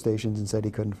radio stations and said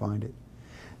he couldn't find it.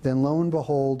 Then, lo and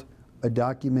behold, a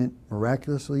document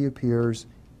miraculously appears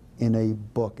in a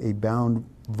book, a bound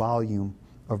volume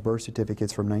of birth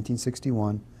certificates from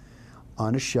 1961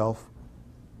 on a shelf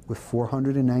with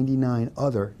 499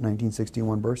 other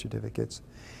 1961 birth certificates.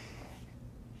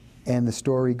 And the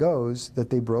story goes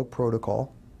that they broke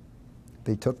protocol.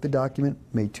 They took the document,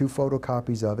 made 2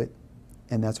 photocopies of it,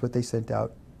 and that's what they sent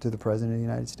out to the President of the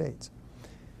United States.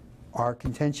 Our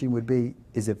contention would be,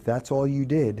 is if that's all you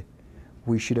did,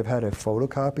 we should have had a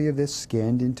photocopy of this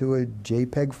scanned into a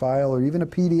JPEG file, or even a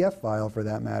PDF file for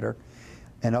that matter,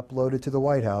 and uploaded to the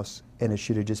White House, and it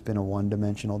should have just been a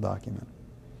one-dimensional document.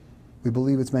 We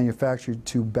believe it's manufactured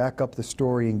to back up the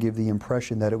story and give the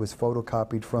impression that it was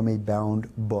photocopied from a bound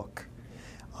book.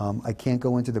 I can't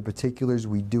go into the particulars.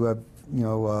 We do have,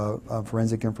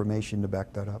 forensic information to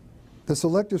back that up. The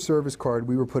Selective Service Card,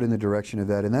 we were put in the direction of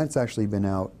that, and that's actually been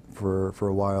out for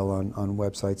a while on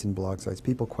websites and blog sites.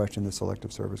 People question the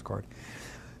Selective Service Card.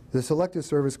 The Selective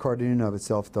Service Card in and of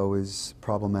itself, though, is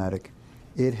problematic.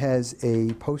 It has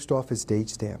a post office date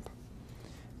stamp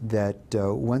that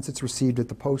once it's received at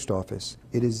the post office,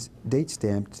 it is date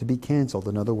stamped to be canceled.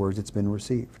 In other words, it's been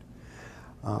received.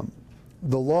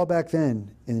 The law back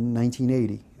then, in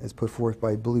 1980, as put forth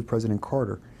by, I believe, President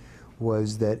Carter,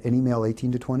 was that any male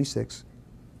 18 to 26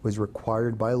 was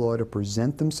required by law to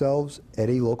present themselves at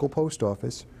a local post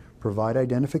office, provide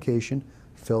identification,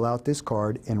 fill out this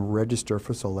card, and register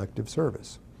for selective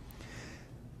service.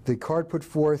 The card put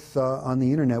forth on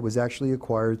the internet was actually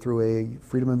acquired through a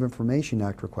Freedom of Information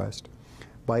Act request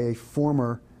by a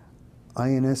former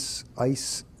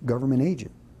ICE government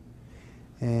agent.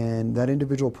 And that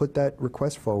individual put that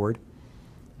request forward,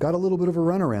 got a little bit of a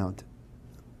runaround.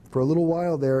 For a little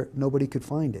while there, nobody could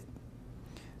find it.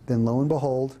 Then lo and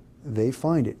behold, they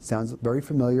find it. Sounds very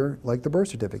familiar, like the birth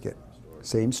certificate.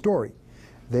 Same story.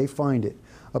 They find it.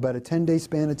 About a 10-day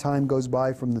span of time goes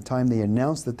by from the time they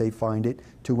announce that they find it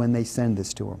to when they send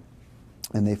this to him.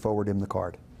 And they forward him the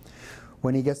card.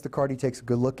 When he gets the card, he takes a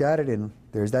good look at it, and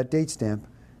there's that date stamp.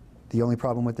 The only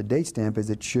problem with the date stamp is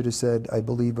it should have said, I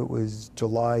believe it was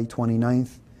July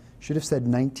 29th, should have said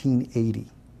 1980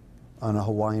 on a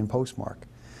Hawaiian postmark.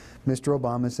 Mr.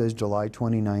 Obama says July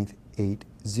 29th, 80.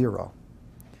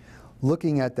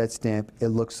 Looking at that stamp, it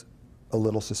looks a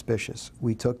little suspicious.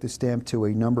 We took the stamp to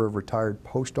a number of retired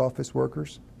post office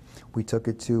workers. We took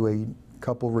it to a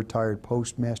couple retired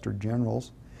postmaster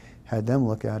generals, had them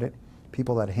look at it.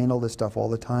 People that handle this stuff all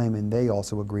the time, and they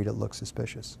also agreed it looks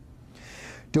suspicious.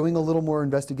 Doing a little more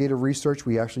investigative research,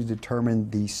 we actually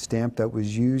determined the stamp that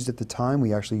was used at the time.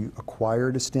 We actually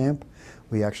acquired a stamp.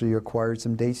 We actually acquired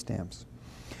some date stamps.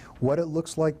 What it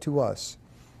looks like to us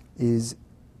is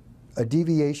a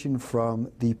deviation from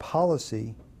the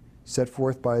policy set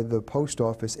forth by the Post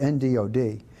Office and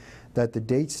DOD that the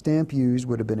date stamp used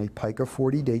would have been a PICA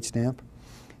 40 date stamp.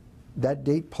 That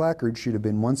date placard should have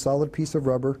been one solid piece of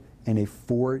rubber and a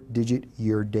 4-digit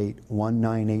year date,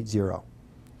 1980.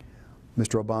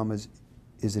 Mr. Obama's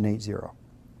is an 80.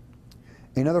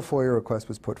 Another FOIA request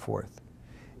was put forth,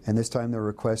 and this time the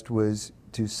request was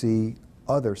to see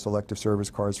other selective service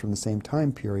cards from the same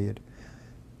time period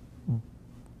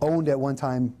owned at one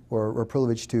time or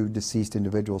privileged to deceased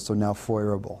individuals, so now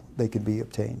FOIAable. They could be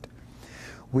obtained.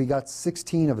 We got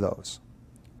 16 of those,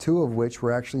 2 of which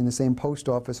were actually in the same post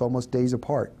office almost days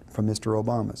apart from Mr.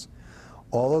 Obama's.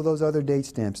 All of those other date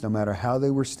stamps, no matter how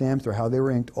they were stamped or how they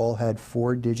were inked, all had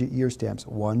 4-digit year stamps,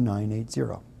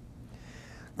 1980.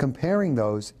 Comparing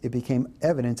those, it became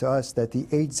evident to us that the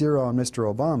 80 on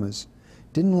Mr. Obama's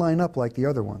didn't line up like the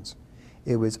other ones.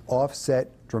 It was offset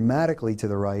dramatically to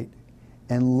the right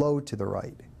and low to the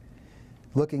right.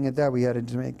 Looking at that, we had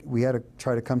to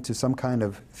try to come to some kind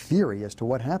of theory as to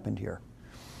what happened here.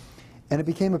 And it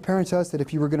became apparent to us that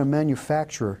if you were going to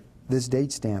manufacture this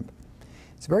date stamp,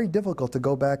 it's very difficult to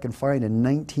go back and find a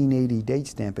 1980 date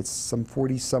stamp. It's some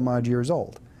 40-some-odd years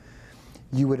old.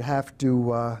 You would have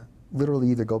to literally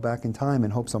either go back in time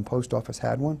and hope some post office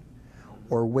had one,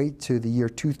 or wait to the year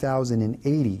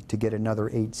 2080 to get another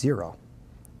 80.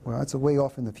 Well, that's a way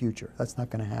off in the future. That's not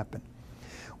going to happen.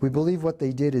 We believe what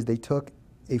they did is they took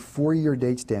a 4-year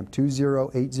date stamp,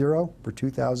 2080 for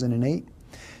 2008,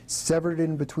 severed it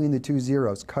in between the 2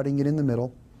 zeros, cutting it in the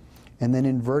middle, and then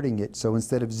inverting it. So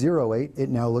instead of 08, it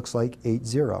now looks like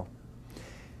 80.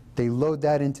 They load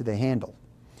that into the handle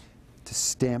to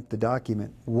stamp the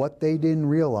document. What they didn't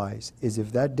realize is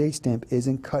if that date stamp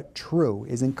isn't cut true,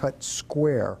 isn't cut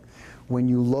square, when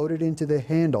you load it into the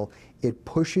handle, it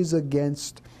pushes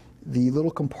against the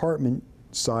little compartment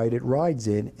side it rides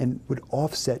in and would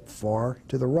offset far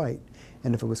to the right.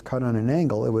 And if it was cut on an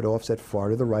angle, it would offset far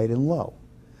to the right and low.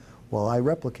 Well, I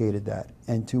replicated that,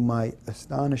 and to my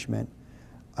astonishment,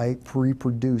 I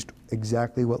reproduced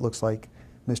exactly what looks like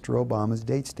Mr. Obama's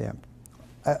date stamp.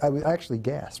 I actually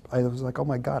gasped. I was like, oh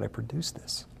my God, I produced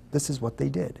this. This is what they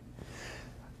did.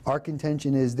 Our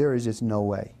contention is there is just no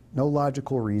way, no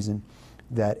logical reason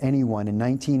that anyone in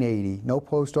 1980, no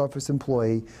post office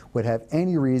employee, would have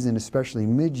any reason, especially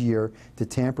mid-year, to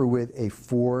tamper with a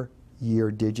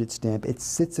 4-year digit stamp. It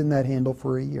sits in that handle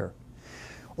for a year.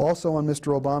 Also on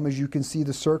Mr. Obama's, you can see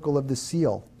the circle of the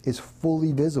seal is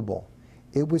fully visible.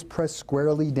 It was pressed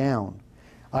squarely down.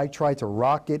 I tried to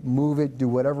rock it, move it, do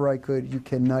whatever I could. You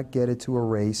cannot get it to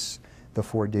erase the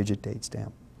 4-digit date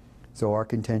stamp. So our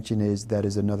contention is that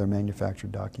is another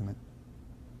manufactured document.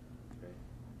 Okay.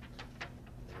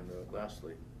 And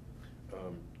lastly,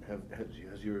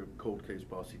 has your cold case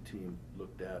posse team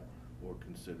looked at or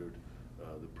considered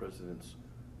the president's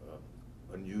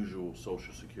unusual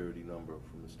Social Security number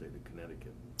from the state of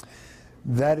Connecticut?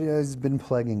 That has been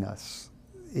plaguing us.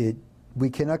 We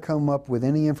cannot come up with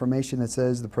any information that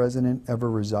says the president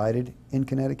ever resided in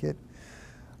Connecticut.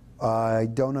 I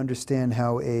don't understand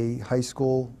how a high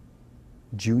school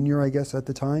junior, I guess at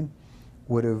the time,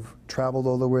 would have traveled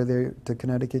all the way there to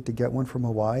Connecticut to get one from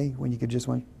Hawaii when you could just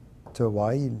went to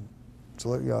Hawaii and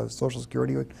Social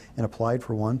Security and applied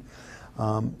for one.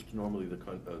 It's normally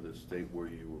the state where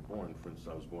you were born. For instance,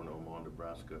 I was born in Omaha,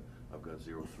 Nebraska. I've got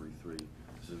 033.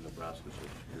 This is Nebraska Social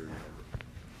Security number.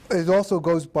 It also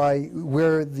goes by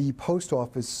where the post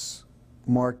office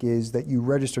mark is that you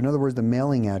register. In other words, the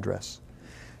mailing address.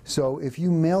 So if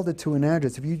you mailed it to an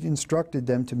address, if you instructed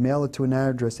them to mail it to an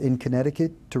address in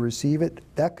Connecticut to receive it,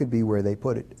 that could be where they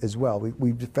put it as well.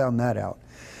 We found that out.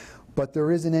 But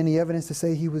there isn't any evidence to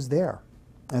say he was there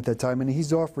at that time, and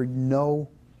he's offered no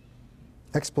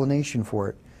explanation for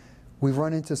it. We've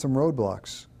run into some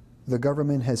roadblocks. The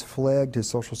government has flagged his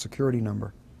Social Security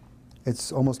number.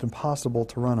 It's almost impossible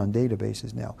to run on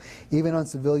databases now. Even on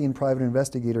civilian private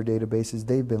investigator databases,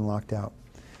 they've been locked out.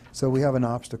 So we have an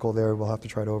obstacle there we'll have to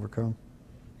try to overcome.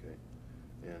 Okay.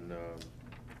 And just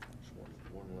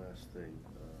one last thing.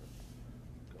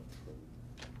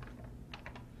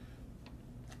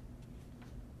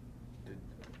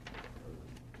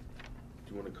 Do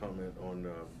you want to comment on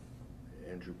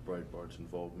Andrew Breitbart's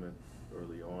involvement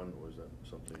early on, or is that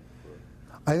something for...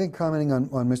 I think commenting on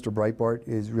Mr. Breitbart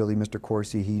is really Mr.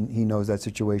 Corsi. He knows that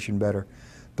situation better.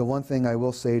 The one thing I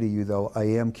will say to you, though, I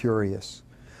am curious.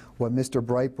 What Mr.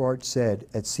 Breitbart said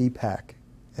at CPAC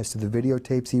as to the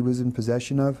videotapes he was in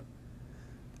possession of,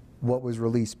 what was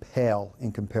released pale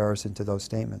in comparison to those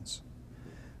statements.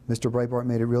 Mr. Breitbart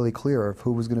made it really clear of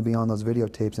who was going to be on those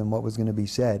videotapes and what was going to be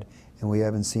said, and we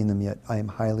haven't seen them yet. I am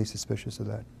highly suspicious of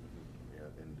that. Yeah,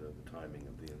 and the timing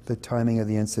of the incident. The timing of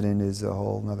the incident is a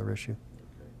whole other issue.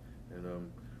 Okay.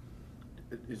 And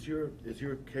is your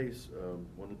case,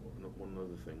 one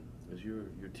other thing, is your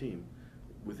team,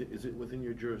 is it within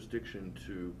your jurisdiction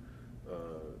to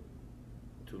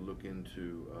look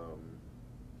into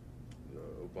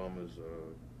Obama's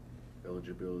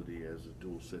eligibility as a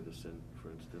dual citizen, for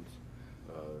instance?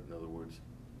 In other words,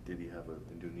 did he have an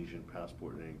Indonesian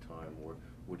passport at any time, or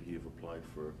would he have applied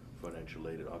for financial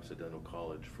aid at Occidental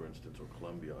College, for instance, or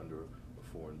Columbia under a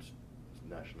foreign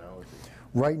nationality?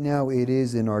 Right now, it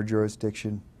is in our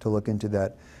jurisdiction to look into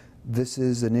that. This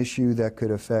is an issue that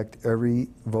could affect every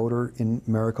voter in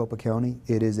Maricopa County.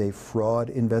 It is a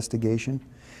fraud investigation,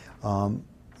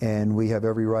 and we have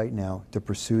every right now to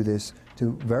pursue this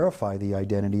to verify the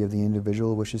identity of the individual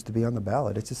who wishes to be on the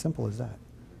ballot. It's as simple as that.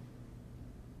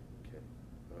 Okay,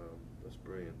 that's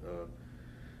brilliant. Do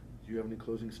you have any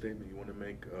closing statement you want to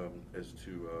make as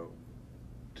to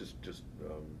just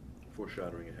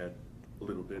foreshadowing ahead a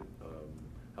little bit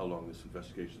how long this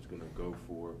investigation is going to go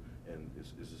for, and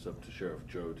is this up to Sheriff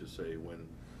Joe to say when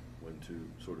to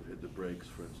sort of hit the brakes,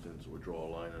 for instance, or draw a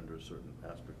line under a certain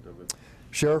aspect of it?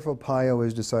 Sheriff Arpaio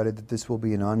has decided that this will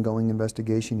be an ongoing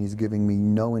investigation. He's giving me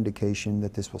no indication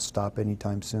that this will stop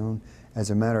anytime soon.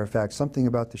 As a matter of fact, something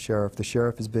about the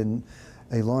sheriff has been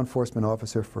a law enforcement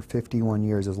officer for 51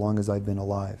 years, as long as I've been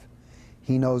alive.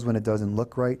 He knows when it doesn't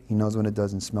look right. He knows when it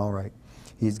doesn't smell right.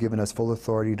 He's given us full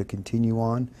authority to continue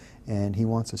on, and he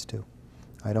wants us to.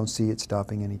 I don't see it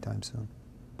stopping anytime soon.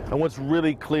 And what's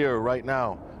really clear right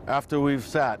now, after we've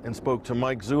sat and spoke to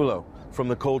Mike Zullo from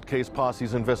the Cold Case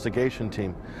Posse's investigation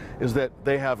team, is that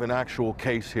they have an actual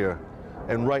case here.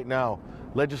 And right now,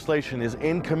 legislation is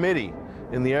in committee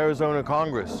in the Arizona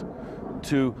Congress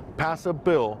to pass a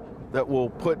bill that will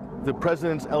put the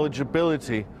president's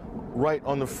eligibility right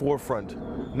on the forefront.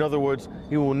 In other words,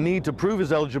 he will need to prove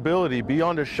his eligibility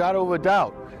beyond a shadow of a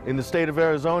doubt in the state of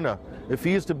Arizona if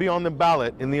he is to be on the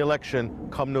ballot in the election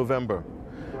come November.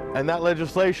 And that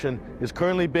legislation is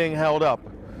currently being held up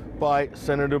by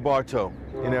Senator Bartow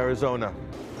in Arizona.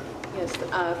 Yes,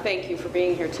 thank you for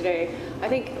being here today. I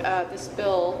think this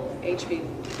bill, HB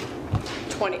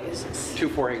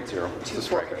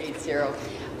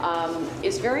 2480,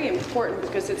 is very important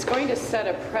because it's going to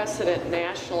set a precedent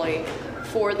nationally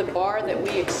for the bar that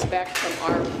we expect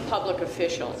from our public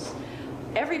officials.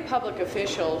 Every public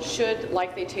official should,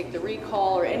 like they take the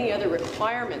recall or any other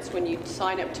requirements when you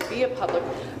sign up to be a public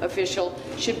official,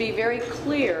 should be very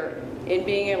clear in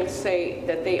being able to say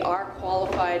that they are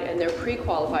qualified and they're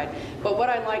pre-qualified. But what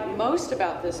I like most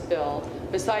about this bill,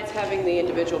 besides having the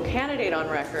individual candidate on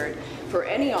record for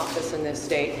any office in this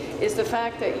state, is the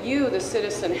fact that you, the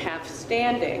citizen, have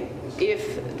standing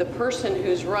if the person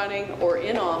who's running or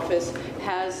in office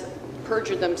has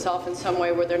perjured themselves in some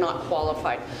way where they're not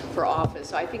qualified for office.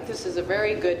 So I think this is a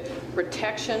very good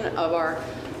protection of our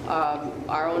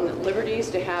own liberties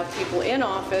to have people in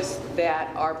office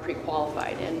that are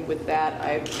pre-qualified. And with that,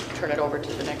 I turn it over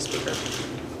to the next speaker.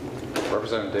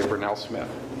 Representative Burnell Smith.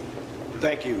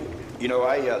 Thank you. You know,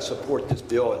 I support this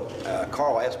bill, and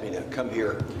Carl asked me to come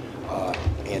here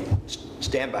and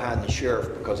stand behind the sheriff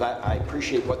because I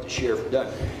appreciate what the sheriff done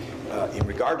in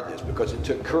regard to this, because it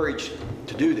took courage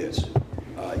to do this.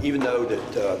 even though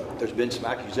that there's been some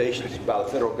accusations by the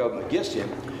federal government against him,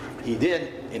 he then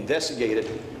investigated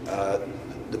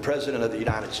the President of the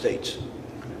United States.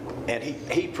 And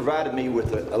he provided me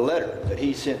with a letter that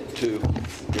he sent to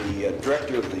the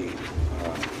director of the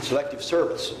Selective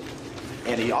Service.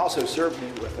 And he also served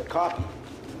me with a copy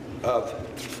of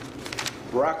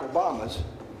Barack Obama's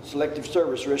Selective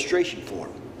Service registration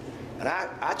form. And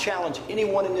I challenge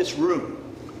anyone in this room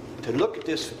to look at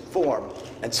this form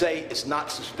and say it's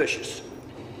not suspicious.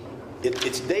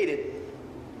 It's dated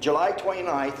July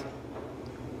 29th,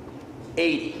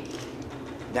 80.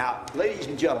 Now, ladies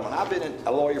and gentlemen, I've been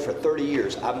a lawyer for 30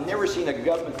 years. I've never seen a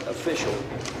government official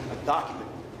document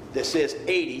that says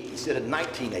 80 instead of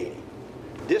 1980.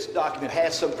 This document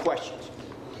has some questions,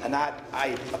 and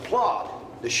I applaud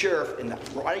the sheriff in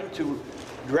writing to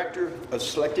Director of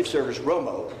Selective Service,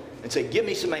 Romo, and say, give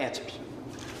me some answers.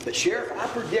 But Sheriff, I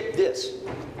predict this.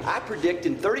 I predict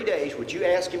in 30 days, would you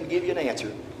ask him to give you an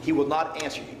answer, he will not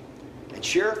answer you. And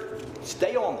Sheriff,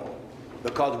 stay on them,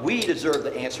 because we deserve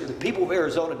the answer. The people of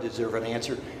Arizona deserve an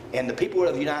answer, and the people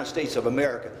of the United States of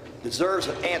America deserves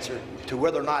an answer to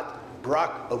whether or not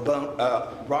Barack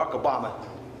Obama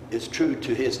is true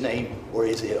to his name or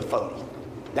is it a phony.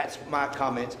 That's my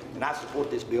comments, and I support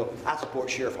this bill. I support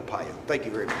Sheriff Arpaio. Thank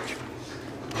you very much.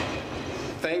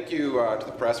 Thank you to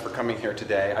the press for coming here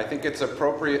today. I think it's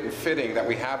appropriate and fitting that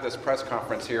we have this press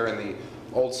conference here in the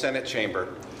old Senate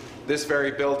chamber. This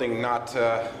very building, not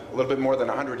a little bit more than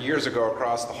 100 years ago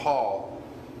across the hall,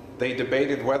 they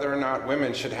debated whether or not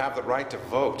women should have the right to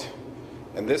vote.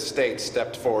 And this state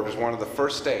stepped forward as one of the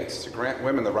first states to grant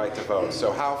women the right to vote.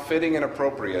 So how fitting and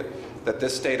appropriate that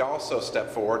this state also step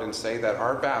forward and say that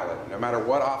our ballot, no matter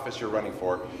what office you're running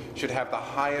for, should have the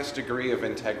highest degree of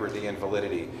integrity and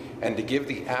validity, and to give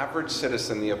the average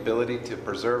citizen the ability to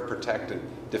preserve, protect, and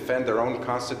defend their own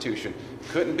Constitution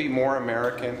couldn't be more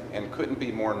American and couldn't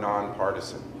be more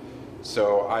nonpartisan.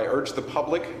 So I urge the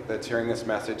public that's hearing this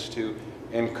message to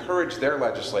encourage their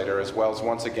legislator, as well as,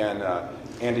 once again,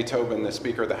 Andy Tobin, the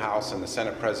Speaker of the House, and the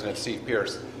Senate President Steve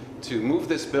Pierce, to move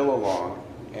this bill along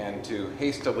and to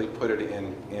hastily put it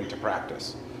into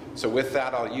practice. So with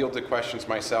that, I'll yield to questions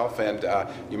myself, and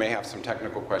you may have some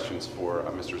technical questions for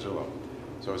Mr. Zullo.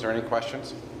 So is there any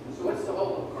questions? So what's the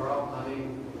holdup, Carl? I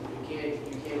mean, you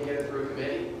can't get it through a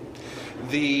committee?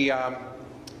 The,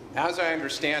 as I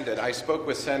understand it, I spoke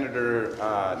with Senator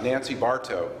Nancy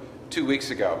Bartow 2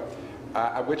 weeks ago,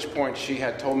 at which point she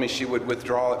had told me she would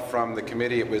withdraw it from the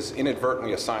committee. It was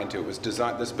inadvertently assigned to. It was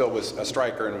designed, this bill was a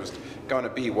striker, and it was going to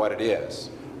be what it is,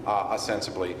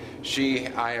 ostensibly.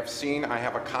 I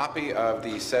have a copy of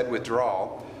the said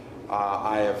withdrawal.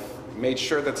 I have made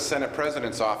sure that the Senate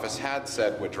President's office had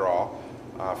said withdrawal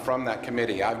from that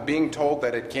committee. I'm being told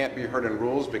that it can't be heard in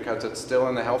rules because it's still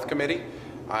in the Health Committee.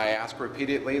 I ask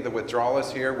repeatedly, the withdrawal is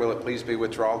here, will it please be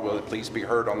withdrawn, will it please be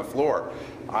heard on the floor?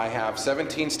 I have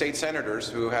 17 state senators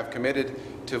who have committed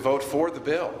to vote for the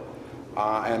bill,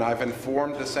 and I've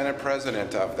informed the Senate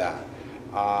President of that.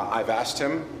 I've asked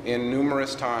him in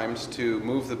numerous times to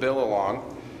move the bill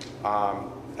along.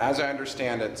 As I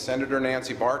understand it, Senator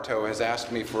Nancy Bartow has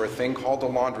asked me for a thing called a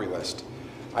laundry list.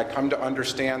 I come to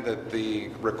understand that the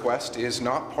request is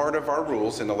not part of our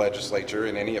rules in the legislature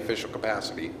in any official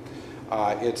capacity.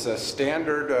 It's a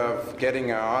standard of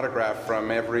getting an autograph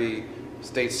from every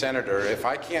state senator. If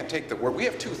I can't take the word, we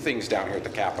have two things down here at the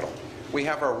Capitol. We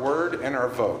have our word and our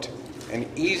vote, and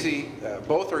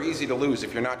both are easy to lose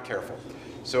if you're not careful.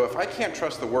 So if I can't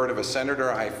trust the word of a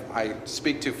senator I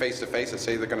speak to face-to-face and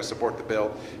say they're going to support the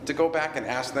bill, to go back and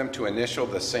ask them to initial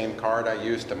the same card I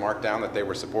used to mark down that they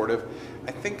were supportive,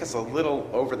 I think is a little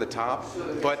over the top.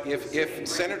 But if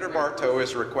Senator Bartow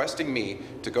is requesting me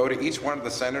to go to each one of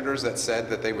the senators that said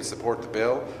that they would support the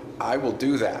bill, I will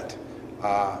do that.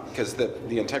 Because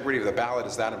the integrity of the ballot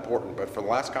is that important. But for the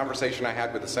last conversation I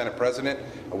had with the Senate President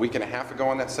a week and a half ago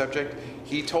on that subject,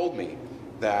 he told me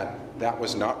that that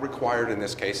was not required in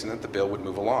this case and that the bill would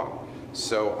move along.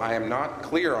 So I am not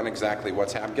clear on exactly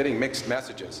what's happening. I'm getting mixed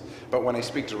messages. But when I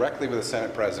speak directly with the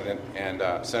Senate President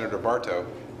and Senator Bartow,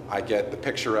 I get the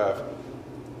picture of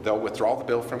they'll withdraw the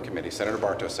bill from committee. Senator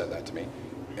Bartow said that to me.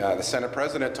 The Senate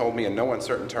President told me in no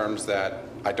uncertain terms that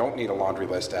I don't need a laundry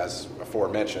list as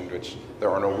aforementioned, which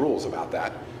there are no rules about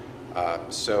that.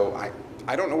 So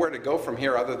I don't know where to go from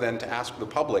here other than to ask the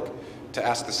public, to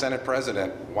ask the Senate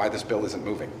President why this bill isn't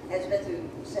moving. Has it been through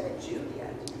Senate June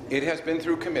yet? It has been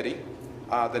through committee.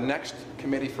 The next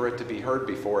committee for it to be heard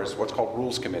before is what's called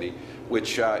Rules Committee,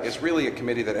 which is really a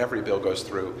committee that every bill goes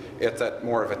through. It's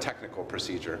more of a technical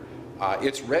procedure.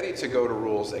 It's ready to go to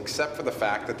Rules except for the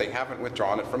fact that they haven't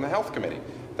withdrawn it from the Health Committee.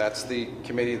 That's the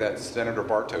committee that Senator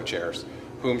Bartow chairs.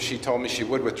 whom she told me she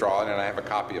would withdraw it, and I have a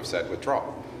copy of said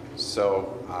withdrawal.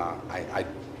 So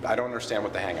I don't understand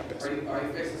what the hang-up is. Are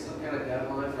you fixing some kind of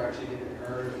deadline for actually getting it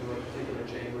heard through a particular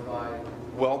chamber by?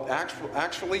 Well,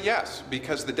 actually, yes,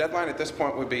 because the deadline at this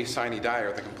point would be sine die,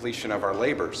 or the completion of our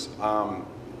labors.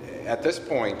 At this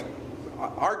point,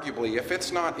 arguably, if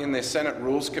it's not in the Senate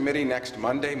Rules Committee next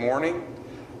Monday morning,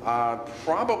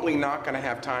 probably not going to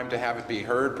have time to have it be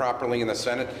heard properly in the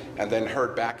Senate and then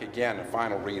heard back again, a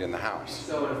final read in the House.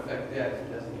 So in effect, dead if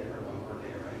it doesn't get heard on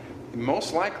Monday, right?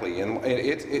 Most likely,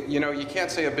 and you know, you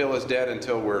can't say a bill is dead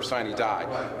until we're sine die,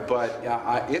 but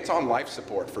it's on life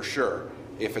support for sure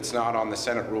if it's not on the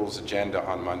Senate Rules agenda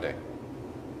on Monday.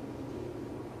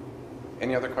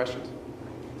 Any other questions?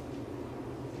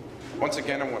 Once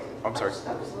again, I'm sorry.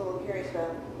 I was a little curious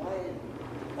about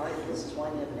why this is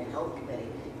winding up in a health committee.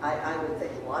 I would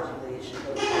think logically it should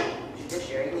go to the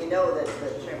judiciary. You know that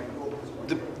the chairman ruled this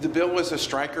one. The bill was a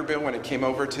striker bill when it came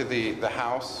over to the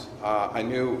House. I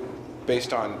knew,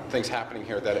 based on things happening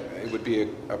here, that it would be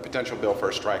a potential bill for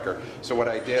a striker. So what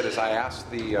I did is I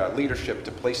asked the leadership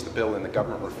to place the bill in the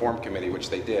Government Reform Committee, which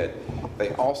they did.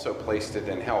 They also placed it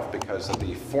in health because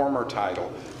the former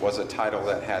title was a title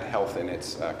that had health in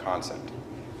its concept.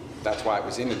 That's why it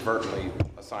was inadvertently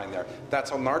assigned there. That's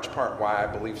in large part why I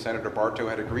believe Senator Bartow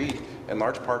had agreed, in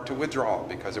large part, to withdraw,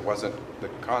 because it wasn't, the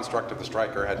construct of the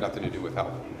striker had nothing to do with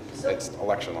health. It's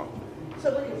election law.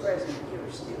 So what can President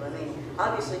Pierce do? I mean,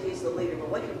 obviously he's the leader, but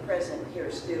what can President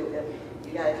Pierce do if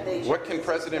you got a committee? What can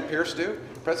President Pierce do?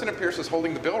 President Pierce is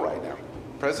holding the bill right now.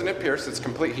 President Pierce, it's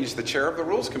complete. He's the chair of the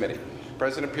Rules Committee.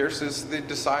 President Pierce is the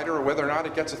decider of whether or not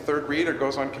it gets a third read or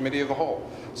goes on Committee of the Whole.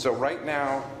 So right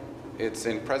now, it's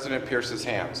in President Pierce's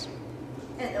hands.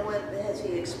 And has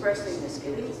he expressed any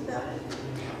misgivings about it?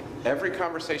 Every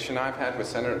conversation I've had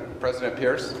with President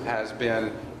Pierce has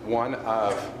been one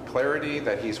of clarity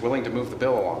that he's willing to move the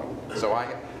bill along. So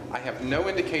I have no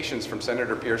indications from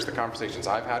Senator Pierce, the conversations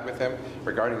I've had with him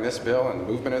regarding this bill and the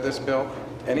movement of this bill,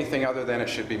 anything other than it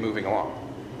should be moving along.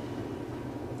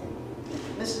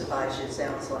 Mystifies you, it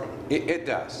sounds like. It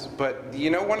does. But you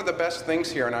know, one of the best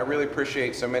things here, and I really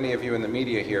appreciate so many of you in the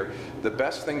media here, the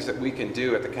best things that we can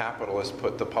do at the Capitol is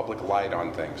put the public light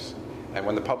on things. And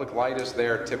when the public light is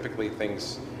there, typically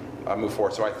things move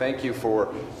forward. So I thank you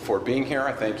for being here.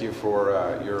 I thank you for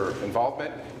your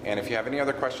involvement. And if you have any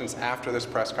other questions after this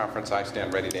press conference, I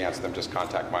stand ready to answer them. Just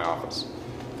contact my office.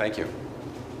 Thank you.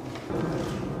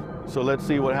 So let's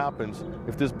see what happens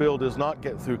if this bill does not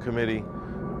get through committee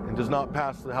and does not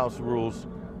pass the House rules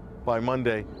by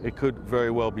Monday. It could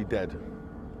very well be dead.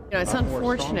 You know, it's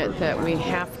unfortunate that we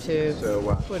have to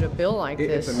put a bill like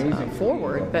this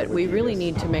forward, but we really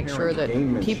need to make sure that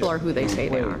people are who they say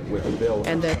they are,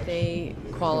 and that they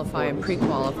qualify and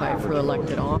pre-qualify for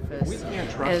elected office.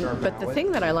 But the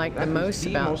thing that I like the most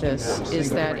about this is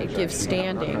that it gives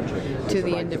standing to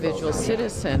the individual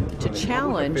citizen to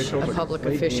challenge a public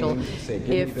official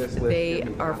if they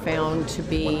are found to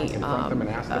be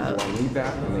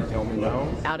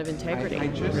out of integrity,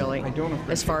 really,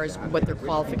 as far as what their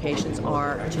qualifications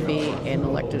are to be an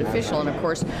elected official. And of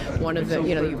course, one of the,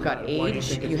 you've got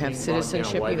age, you have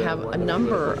citizenship, you have a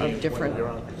number of different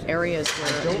areas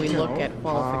where we look at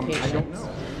qualifications.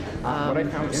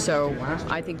 So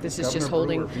I think this is just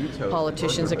holding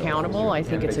politicians accountable. I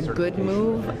think it's a good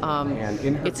move.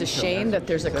 It's a shame that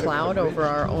there's a cloud over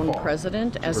our own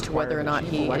president as to whether or not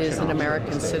he is an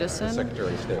American citizen.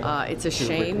 It's a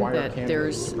shame that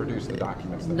there's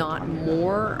not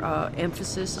more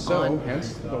emphasis on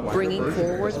bringing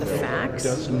forward the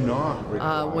facts.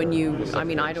 When you,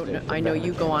 I know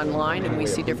you go online and we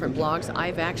see different blogs.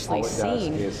 I've actually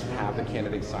seen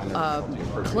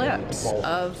clips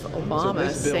of Obama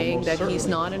saying that he's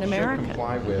not an American.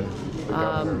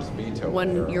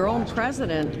 When your own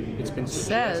president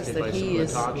says that he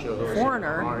is a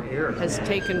foreigner, has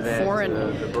taken foreign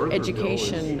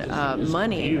education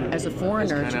money as a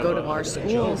foreigner to go to our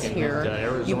schools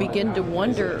here, you begin to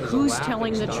wonder who's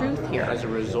telling the truth here.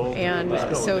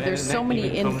 And so there's so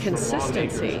many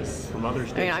inconsistencies.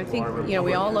 I think,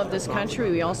 we all love this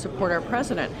country, we all support our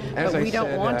president, but we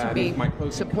don't want to be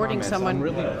supporting someone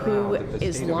who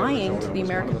is lying to the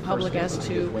American public as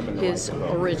to his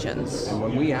origins.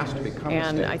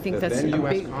 And I think that's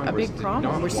a big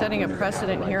problem. We're setting a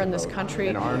precedent here in this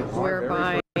country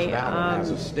whereby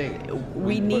As a state,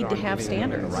 we need to have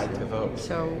standards. Right to vote.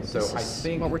 So I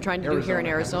think what we're trying to do here in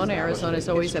Arizona. Arizona is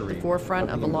always at the forefront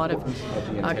of a lot of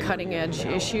cutting-edge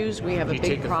issues. We have a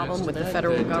big problem with the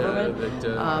federal government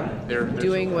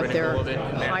doing what they're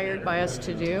hired by us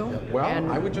to do, and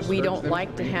we don't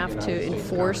like to have to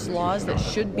enforce laws that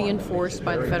should be enforced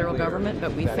by the federal government,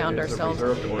 but we found ourselves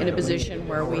in a position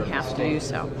where we have to do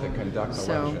so.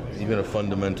 So, even a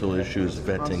fundamental issue is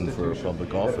vetting for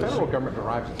public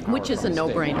office. Which is a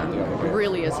no-brainer.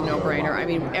 Really is a no-brainer. I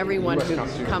mean, everyone who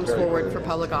comes forward for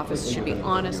public office should be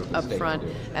honest up front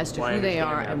as to who they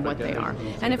are and what they are.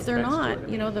 And if they're not,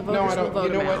 you know, the voters will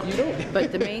vote them out.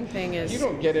 But the main thing is,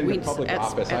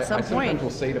 at some point,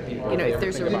 you know, if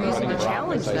there's a reason to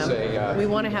challenge them, we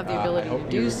want to have the ability to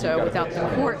do so without the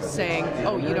court saying,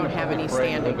 oh, you don't have any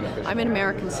standing. I'm an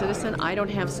American citizen. I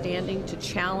don't have standing to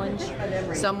challenge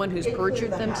someone who's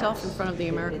perjured themselves in front of the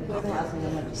American public.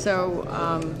 So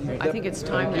I think it's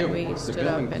time that we stood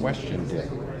up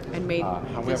and made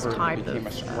this type of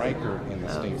position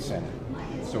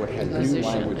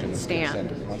and stand.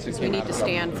 We need to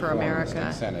stand for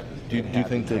America. Do you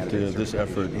think that this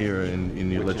effort here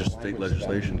in your state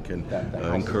legislation can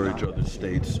encourage other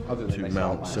states to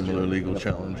mount similar legal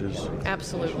challenges?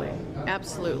 Absolutely.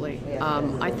 Absolutely.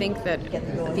 I think that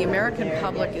the American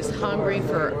public is hungry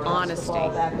for honesty.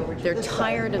 They're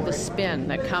tired of the spin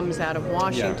that comes out of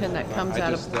Washington, that comes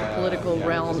out of the political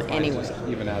realm anyway.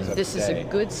 This is a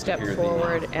good step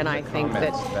forward, and I think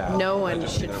that no one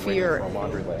should fear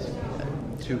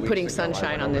putting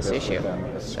sunshine on this issue.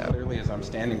 So clearly, as I'm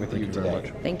standing with you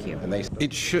today. Thank you.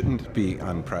 It shouldn't be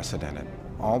unprecedented.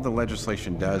 All the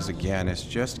legislation does, again, is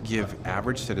just give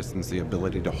average citizens the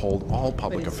ability to hold all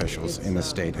public officials in the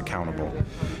state accountable.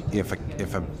 If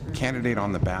a candidate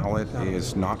on the ballot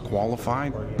is not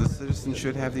qualified, the citizens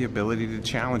should have the ability to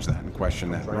challenge that and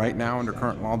question that. Right now, under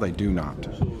current law, they do not.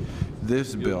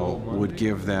 This bill would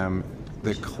give them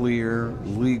the clear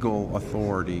legal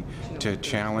authority to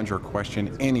challenge or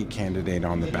question any candidate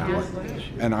on the ballot,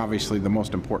 and obviously the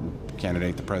most important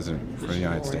candidate, the President for the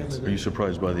United States. Are you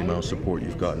surprised by the amount of support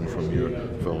you've gotten from your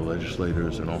fellow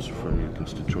legislators and also from your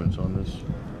constituents on this?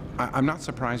 I'm not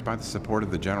surprised by the support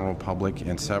of the general public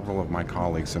and several of my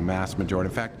colleagues, a mass majority.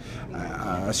 In fact,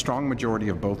 a strong majority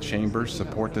of both chambers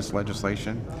support this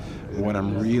legislation. What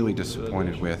I'm really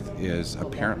disappointed with is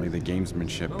apparently the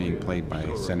gamesmanship being played by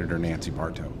Senator Nancy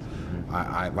Bartow.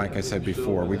 Like I said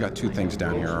before, we got two things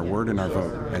down here, our word and our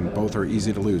vote, and both are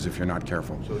easy to lose if you're not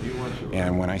careful.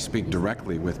 And when I speak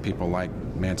directly with people like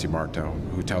Nancy Bartow,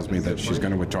 who tells me that she's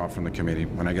going to withdraw from the committee,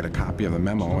 when I get a copy of the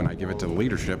memo and I give it to the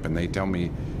leadership and they tell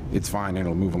me it's fine and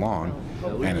it'll move along,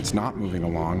 and it's not moving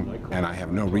along, and I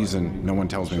have no reason, no one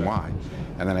tells me why,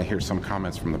 and then I hear some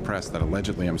comments from the press that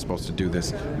allegedly I'm supposed to do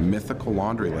this mythical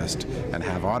laundry list and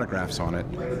have autographs on it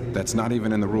that's not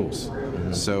even in the rules.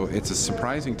 So it's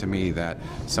surprising to me that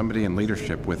somebody in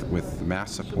leadership with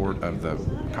mass support of the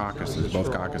caucuses,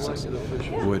 both caucuses,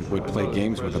 would play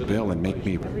games with a bill and make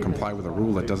me comply with a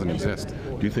rule that doesn't exist.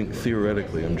 Do you think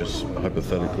theoretically, I'm just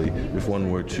hypothetically, if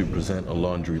one were to present a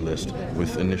laundry list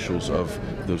with initials of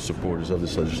the supporters of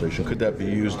this legislation, could that be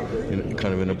used in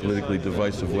kind of in a politically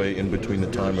divisive way in between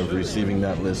the time of receiving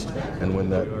that list and when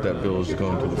that bill is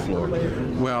going to the floor?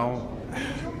 Well,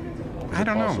 I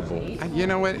don't know. You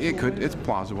know what? It's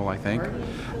plausible, I think.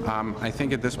 I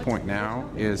think at this point now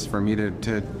is for me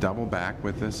to double back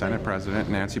with the Senate President,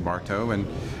 Nancy Bartow,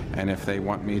 and if they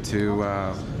want me to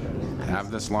have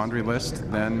this laundry list,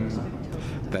 then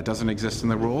that doesn't exist in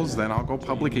the rules, then I'll go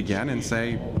public again and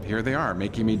say, here they are,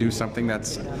 making me do something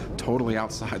that's totally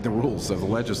outside the rules of the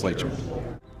legislature.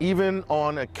 Even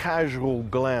on a casual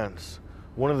glance,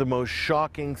 one of the most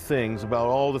shocking things about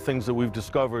all the things that we've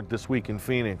discovered this week in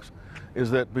Phoenix is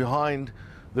that behind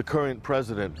the current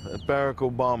president, Barack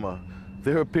Obama,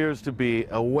 there appears to be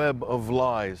a web of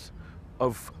lies,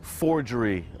 of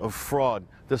forgery, of fraud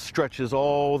that stretches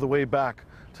all the way back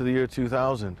to the year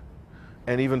 2000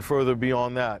 and even further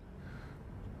beyond that.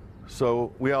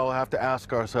 So we all have to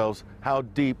ask ourselves, how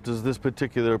deep does this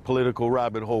particular political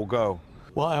rabbit hole go?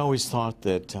 Well, I always thought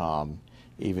that,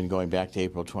 even going back to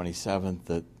April 27th,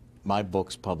 that my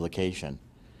book's publication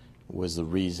was the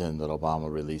reason that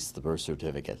Obama released the birth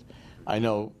certificate. I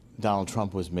know Donald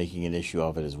Trump was making an issue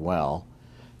of it as well,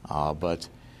 but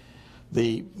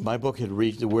my book had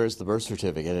reached, Where's the Birth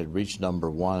Certificate, had reached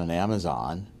 #1 on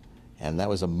Amazon, and that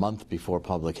was a month before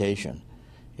publication.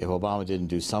 If Obama didn't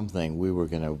do something, we were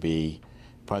going to be,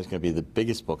 probably going to be the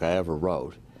biggest book I ever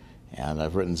wrote. And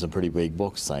I've written some pretty big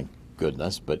books, thank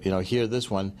goodness. But, you know, here,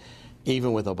 this one,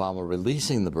 even with Obama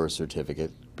releasing the birth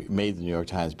certificate, made the New York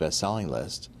Times best-selling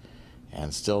list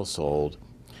and still sold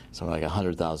something like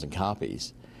 100,000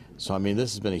 copies. So I mean,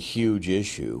 this has been a huge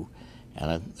issue,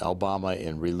 and Obama,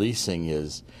 in releasing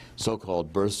his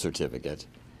so-called birth certificate,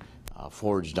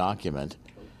 forged document.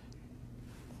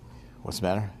 What's the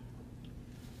matter?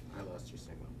 I lost your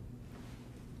signal.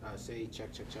 Say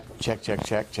check, check, check. Check, check,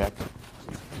 check, check.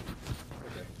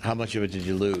 Okay. How much of it did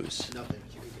you lose? Nothing.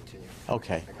 You can continue.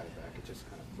 Okay. I got it back. It just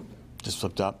kind of flipped out.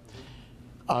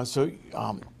 Just flipped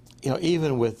up. You know,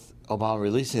 even with Obama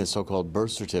releasing his so-called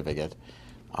birth certificate,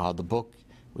 the book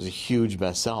was a huge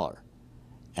bestseller,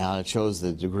 and it shows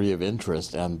the degree of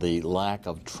interest and the lack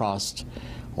of trust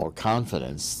or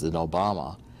confidence in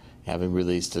Obama, having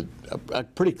released a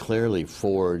pretty clearly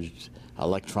forged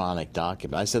electronic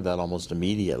document. I said that almost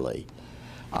immediately.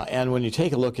 And when you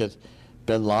take a look at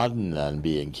bin Laden then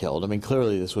being killed, I mean,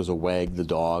 clearly this was a wag the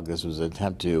dog. This was an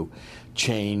attempt to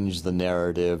change the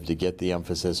narrative, to get the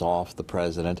emphasis off the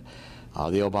president.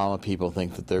 The Obama people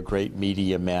think that their great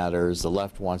media matters. The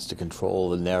left wants to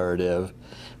control the narrative.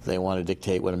 They want to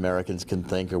dictate what Americans can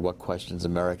think or what questions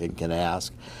Americans can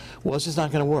ask. Well, it's just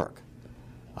not going to work.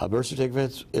 A birth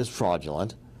certificate is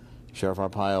fraudulent. Sheriff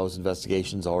Arpaio's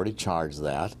investigation's already charged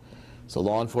that. So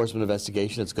law enforcement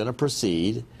investigation, it's going to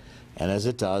proceed. And as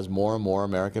it does, more and more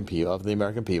American people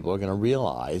are going to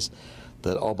realize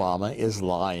that Obama is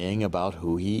lying about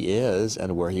who he is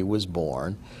and where he was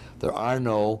born. There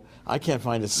are I can't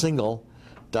find a single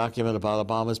document about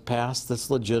Obama's past that's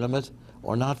legitimate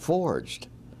or not forged.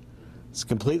 It's a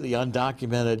completely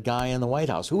undocumented guy in the White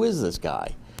House. Who is this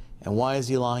guy? And why is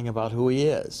he lying about who he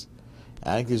is?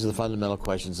 I think these are the fundamental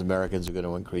questions Americans are going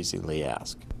to increasingly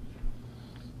ask.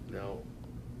 Now,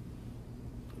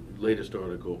 latest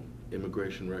article,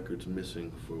 immigration records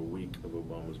missing for a week of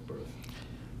Obama's birth.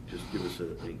 Just give us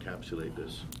encapsulate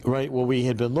this. Right. Well,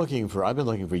 I've been looking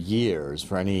for years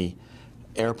for any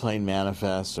airplane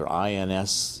manifests or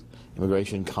INS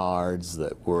immigration cards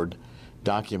that would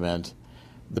document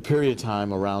the period of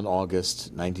time around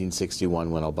August 1961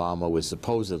 when Obama was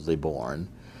supposedly born,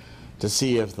 to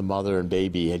see if the mother and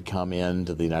baby had come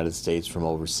into the United States from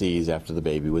overseas after the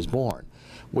baby was born.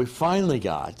 We finally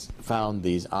found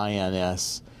these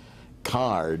INS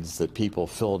cards that people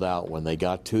filled out when they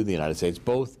got to the United States,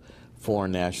 both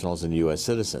foreign nationals and U.S.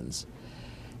 citizens.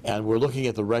 And we're looking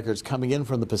at the records coming in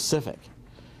from the Pacific,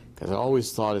 because I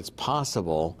always thought it's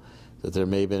possible that there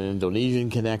may have been an Indonesian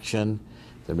connection.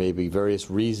 There may be various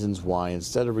reasons why,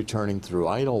 instead of returning through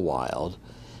Idlewild,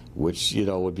 which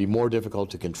would be more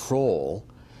difficult to control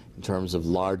in terms of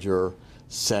larger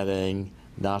setting,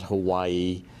 not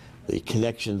Hawaii, the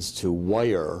connections to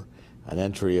wire an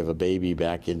entry of a baby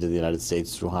back into the United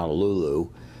States through Honolulu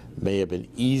may have been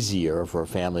easier for a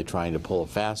family trying to pull a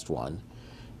fast one.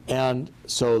 And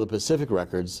so the Pacific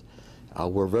records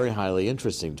were very highly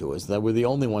interesting to us. They were the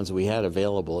only ones we had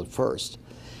available at first.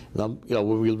 Now,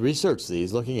 when we researched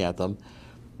these, looking at them,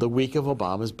 the week of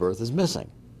Obama's birth is missing.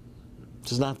 It's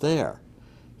just not there.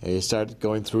 And you start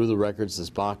going through the records, this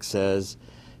box says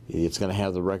it's going to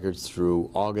have the records through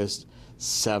August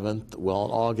 7th. Well,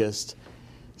 on August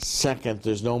 2nd,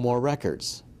 there's no more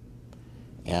records.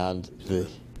 And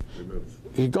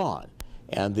they're gone.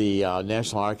 And the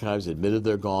National Archives admitted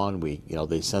they're gone.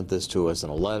 They sent this to us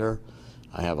in a letter.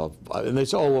 And they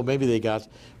said, oh, well, maybe they got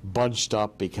bunched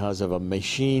up because of a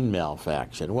machine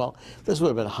malfunction. Well, this would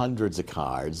have been hundreds of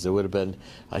cards. There would have been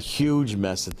a huge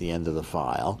mess at the end of the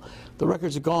file. The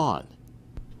records are gone.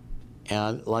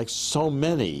 And like so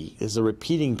many, is a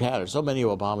repeating pattern. So many of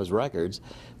Obama's records,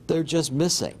 they're just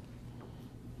missing.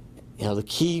 The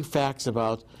key facts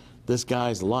about this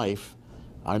guy's life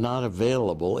are not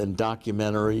available in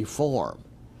documentary form.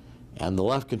 And the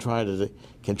left can try to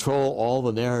control all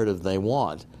the narrative they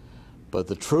want. But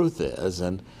the truth is,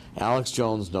 and Alex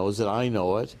Jones knows it, I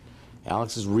know it,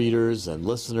 Alex's readers and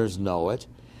listeners know it,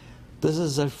 this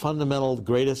is a fundamental,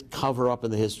 greatest cover-up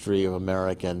in the history of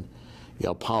American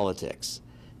politics.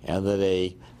 And that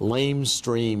a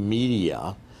lamestream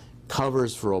media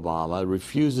covers for Obama,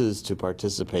 refuses to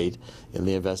participate in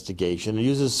the investigation, and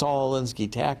uses Saul Alinsky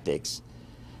tactics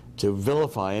to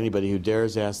vilify anybody who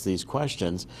dares ask these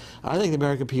questions. I think the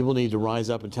American people need to rise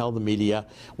up and tell the media,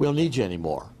 we don't need you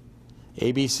anymore.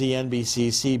 ABC, NBC,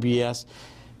 CBS,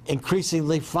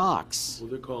 increasingly Fox. Well,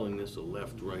 they're calling this a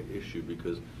left-right issue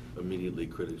because immediately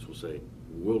critics will say,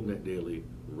 WorldNet Daily,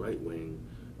 right-wing,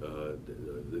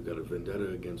 they've got a vendetta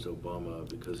against Obama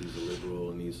because he's a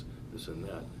liberal and he's this and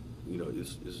that.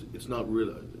 It's not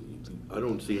really. I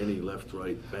don't see any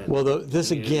left-right bend. Well,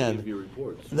 this in again, any of your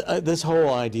reports. This whole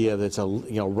idea that's a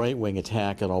right-wing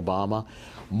attack on Obama,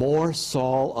 more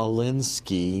Saul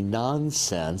Alinsky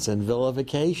nonsense and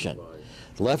vilification. Right.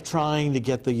 Left trying to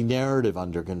get the narrative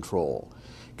under control.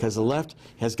 because the left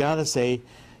has got to say,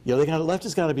 you know, the left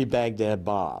has got to be Baghdad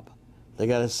Bob. They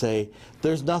got to say,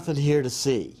 there's nothing here to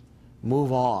see.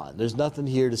 Move on. There's nothing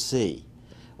here to see.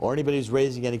 Or anybody who's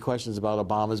raising any questions about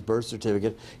Obama's birth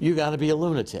certificate, you got to be a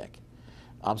lunatic.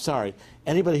 I'm sorry.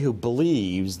 Anybody who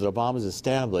believes that Obama's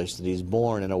established that he's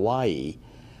born in Hawaii,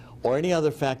 or any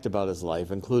other fact about his life,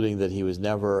 including that he was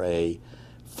never a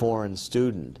foreign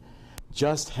student,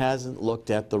 just hasn't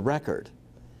looked at the record.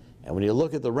 And when you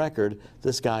look at the record,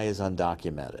 this guy is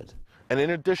undocumented. And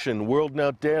in addition, World Now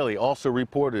Daily also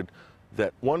reported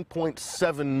that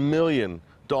 $1.7 million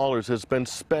has been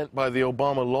spent by the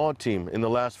Obama law team in the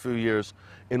last few years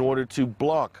in order to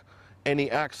block any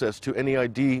access to any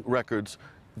ID records,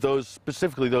 those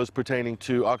specifically those pertaining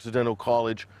to Occidental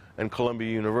College and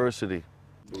Columbia University.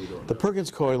 The Perkins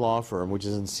Coie law firm, which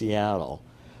is in Seattle,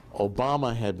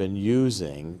 Obama had been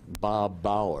using Bob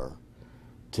Bauer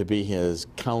to be his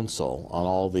counsel on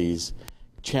all these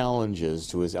challenges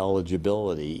to his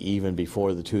eligibility even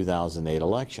before the 2008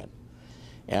 election.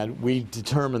 And we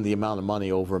determined the amount of money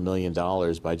over $1 million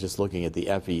by just looking at the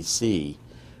FEC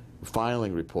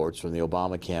filing reports from the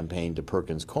Obama campaign to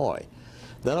Perkins Coie.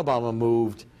 Then Obama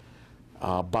moved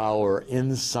Bauer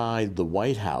inside the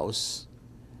White House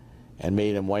and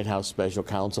made him White House special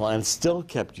counsel, and still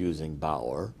kept using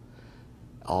Bauer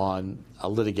on a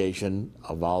litigation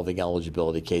involving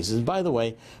eligibility cases. And by the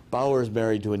way, Bauer is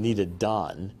married to Anita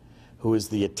Dunn, who is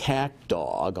the attack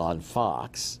dog on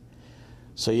Fox.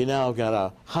 So you now have got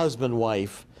a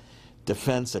husband-wife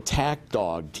defense attack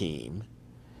dog team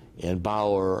in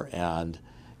Bauer and,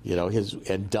 you know,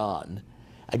 and Dunn.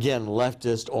 Again,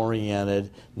 leftist-oriented,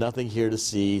 nothing here to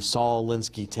see, Saul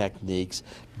Alinsky techniques,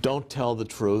 don't tell the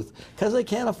truth, because they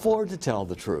can't afford to tell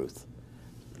the truth.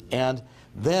 And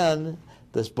then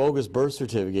this bogus birth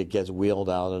certificate gets wheeled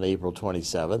out on April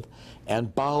 27th,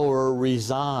 and Bauer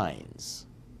resigns.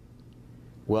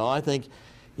 Well, I think,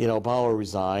 you know, Bauer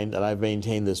resigned, and I've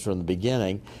maintained this from the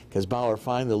beginning, because Bauer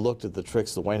finally looked at the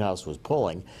tricks the White House was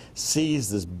pulling, sees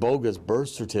this bogus birth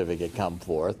certificate come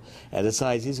forth, and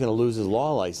decides he's going to lose his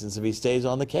law license if he stays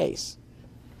on the case.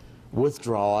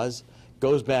 Withdraws,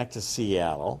 goes back to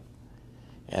Seattle,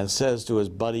 and says to his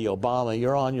buddy Obama,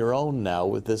 you're on your own now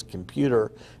with this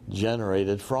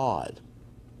computer-generated fraud.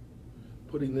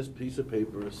 Putting this piece of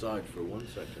paper aside for 1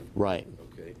 second. Right.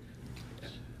 Okay.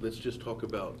 Let's just talk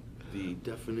about the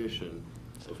definition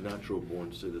of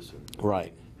natural-born citizen.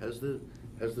 Right. Has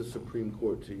the Supreme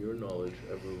Court, to your knowledge,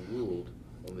 ever ruled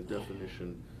on the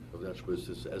definition of natural-born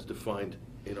citizen as defined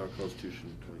in our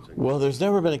Constitution? Well, there's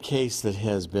never been a case that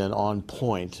has been on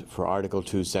point for Article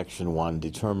 2, Section 1,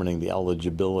 determining the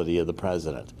eligibility of the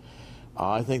president.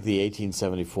 I think the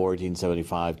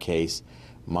 1874-1875 case,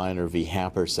 Minor v.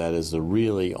 Happersett, is the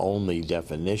really only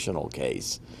definitional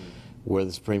case where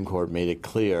the Supreme Court made it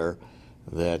clear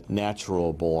that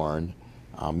natural born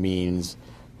means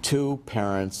two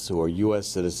parents who are U.S.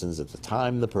 citizens at the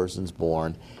time the person's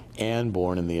born and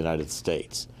born in the United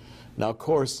States. Now, of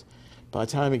course, by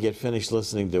the time you get finished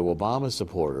listening to Obama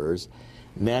supporters,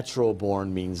 natural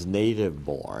born means native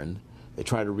born. They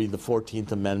try to read the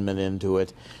 14th Amendment into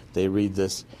it. They read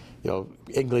this, you know,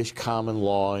 English common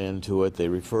law into it. They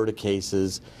refer to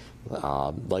cases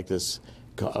like this,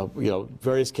 you know,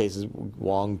 various cases,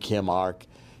 Wong Kim Ark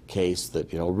case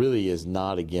that, you know, really is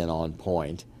not, again, on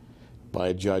point, by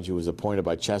a judge who was appointed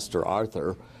by Chester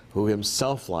Arthur, who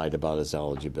himself lied about his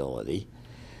eligibility.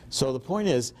 So the point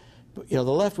is, you know,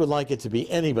 the left would like it to be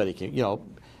anybody can, you know,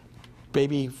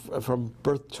 baby from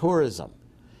birth tourism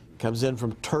comes in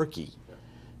from Turkey.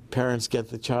 Parents get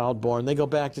the child born, they go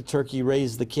back to Turkey,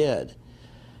 raise the kid.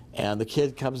 And the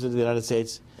kid comes into the United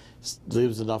States,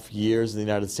 lives enough years in the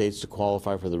United States to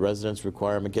qualify for the residence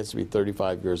requirement, gets to be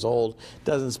 35 years old,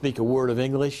 doesn't speak a word of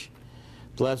English.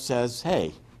 The left says,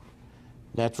 hey,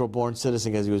 natural-born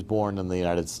citizen because he was born in the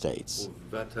United States.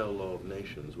 Well, Vattel Law of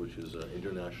Nations, which is an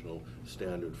international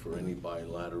standard for any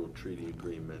bilateral treaty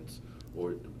agreements,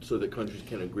 or so that countries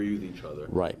can agree with each other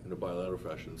in a bilateral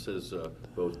fashion, says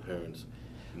both parents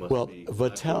must be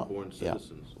natural-born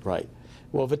citizens. Yeah, right.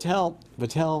 Well,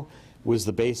 Vattel was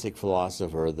the basic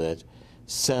philosopher that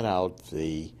set out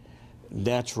the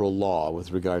natural law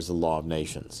with regards to the law of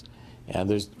nations. And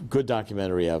there's good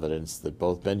documentary evidence that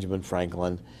both Benjamin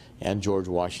Franklin and George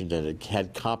Washington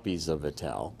had copies of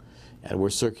Vattel and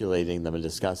were circulating them and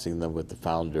discussing them with the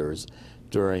founders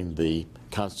during the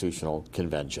Constitutional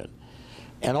Convention.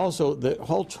 And also, the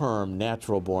whole term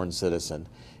natural-born citizen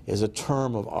is a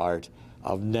term of art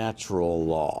of natural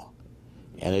law.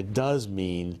 And it does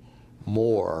mean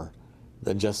more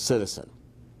than just citizen.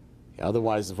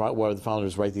 Otherwise, why would the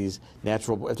founders write these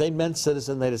natural, if they meant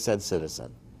citizen, they'd have said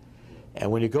citizen.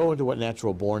 And when you go into what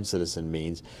natural-born citizen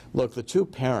means, look, the two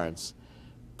parents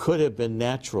could have been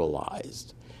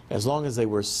naturalized as long as they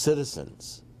were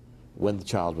citizens when the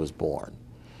child was born.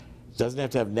 It doesn't have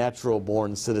to have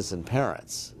natural-born citizen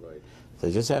parents. Right.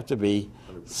 They just have to be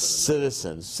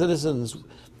citizens. Citizens,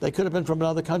 they could have been from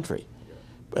another country,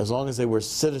 as long as they were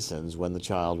citizens when the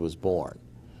child was born.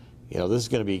 You know, this is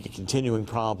going to be a continuing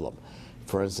problem.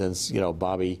 For instance, you know,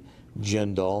 Bobby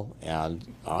Jindal, and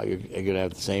you're going to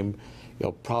have the same, you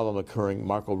know, problem occurring.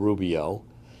 Marco Rubio,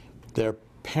 their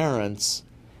parents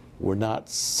were not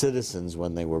citizens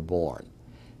when they were born.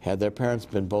 Had their parents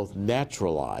been both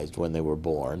naturalized when they were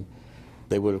born,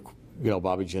 they would have, you know,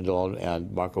 Bobby Jindal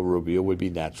and Marco Rubio would be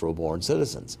natural-born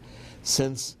citizens.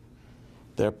 Since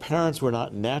their parents were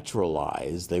not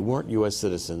naturalized, they weren't U.S.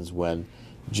 citizens when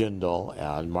Jindal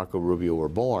and Marco Rubio were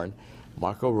born,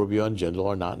 Marco Rubio and Jindal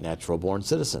are not natural-born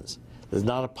citizens. There's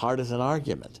not a partisan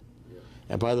argument.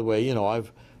 And by the way, you know,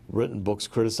 I've written books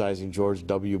criticizing George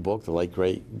W. Bush, the late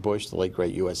great Bush, the late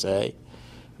great USA.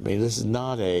 I mean, this is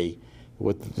not a,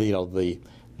 what, you know, the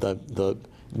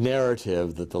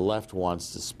narrative that the left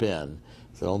wants to spin,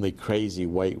 that only crazy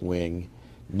right-wing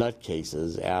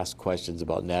nutcases ask questions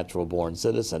about natural-born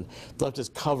citizen. The left is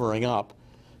covering up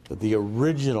that the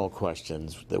original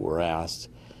questions that were asked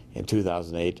in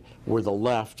 2008 were the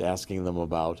left asking them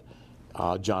about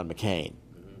John McCain.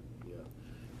 Yeah.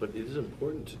 But it is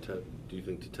important to, do you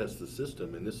think, to test the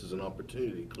system, and this is an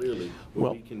opportunity, clearly,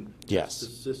 where we can test the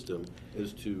system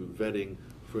as to vetting,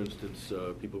 for instance,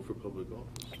 people for public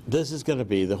office. This is going to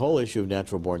be, the whole issue of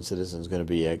natural-born citizens is going to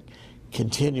be a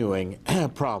continuing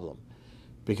problem,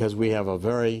 because we have a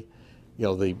very, you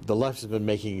know, the left has been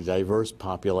making a diverse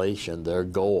population their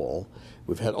goal.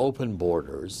 We've had open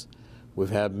borders. We've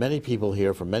had many people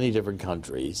here from many different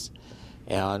countries.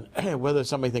 And whether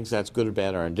somebody thinks that's good or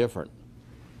bad or indifferent,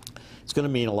 it's going to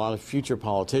mean a lot of future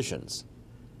politicians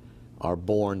are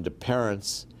born to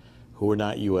parents who were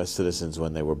not U.S. citizens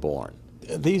when they were born.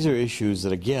 These are issues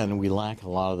that, again, we lack a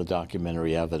lot of the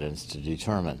documentary evidence to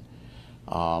determine.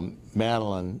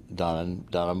 Madeline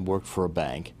Dunham worked for a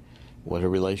bank. What her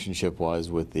relationship was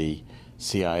with the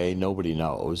CIA, nobody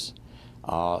knows.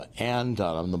 Ann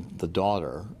Dunham, the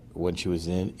daughter, when she was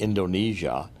in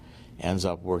Indonesia, ends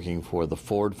up working for the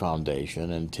Ford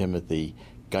Foundation and Timothy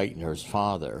Geithner's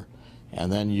father,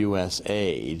 and then U.S.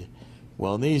 aid.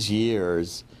 Well, in these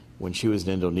years, when she was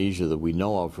in Indonesia that we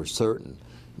know of for certain,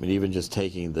 I mean, even just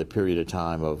taking the period of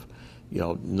time of, you know,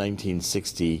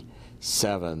 1967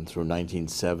 through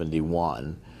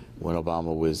 1971, when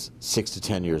Obama was 6 to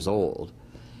 10 years old,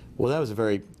 well, that was a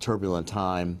very turbulent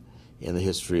time in the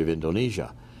history of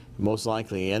Indonesia. Most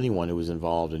likely anyone who was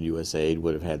involved in U.S. aid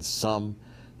would have had some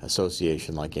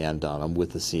association, like Ann Dunham,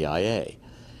 with the CIA.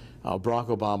 Barack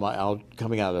Obama,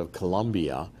 coming out of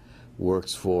Columbia,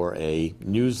 works for a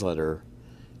newsletter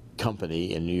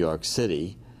company in New York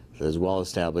City that is well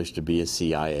established to be a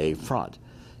CIA front.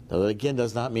 Now, that again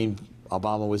does not mean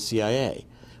Obama was CIA.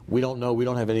 We don't know. We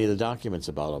don't have any of the documents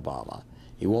about Obama.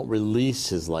 He won't release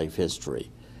his life history.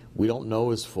 We don't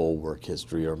know his full work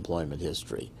history or employment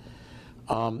history.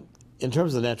 In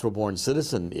terms of the natural-born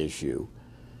citizen issue,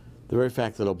 the very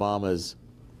fact that Obama's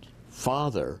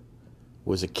father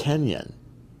was a Kenyan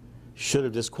should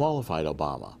have disqualified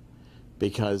Obama,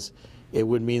 because it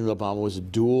would mean that Obama was a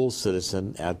dual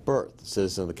citizen at birth, a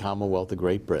citizen of the Commonwealth of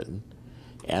Great Britain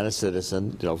and a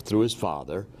citizen, you know, through his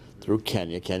father, through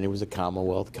Kenya. Kenya was a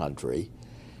Commonwealth country,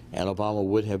 and Obama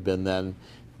would have been then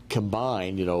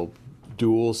combined, you know,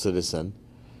 dual citizen,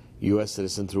 U.S.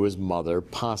 citizen through his mother,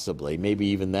 possibly. Maybe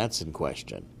even that's in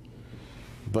question.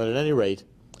 But at any rate,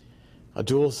 a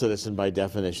dual citizen, by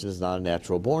definition, is not a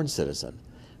natural-born citizen,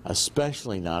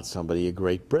 especially not somebody of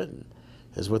Great Britain,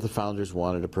 is what the founders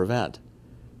wanted to prevent.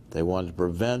 They wanted to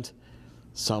prevent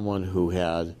someone who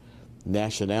had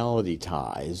nationality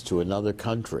ties to another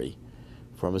country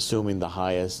from assuming the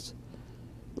highest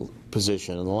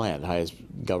position in the land, highest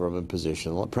government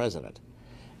position, the president.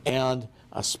 And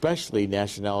especially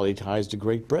nationality ties to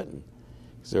Great Britain,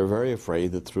 because they're very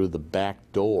afraid that through the back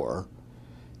door,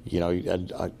 you know,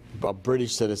 a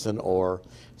British citizen or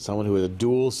someone who was a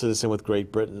dual citizen with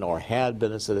Great Britain or had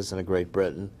been a citizen of Great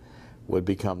Britain would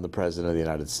become the President of the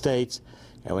United States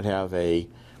and would have an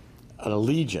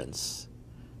allegiance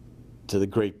to the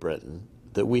Great Britain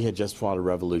that we had just fought a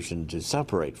revolution to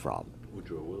separate from.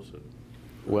 Woodrow Wilson.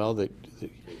 Well,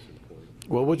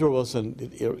 Woodrow Wilson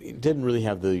it didn't really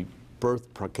have the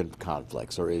birth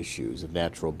conflicts or issues of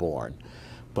natural born.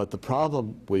 But the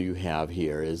problem you have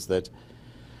here is that,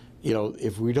 you know,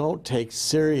 if we don't take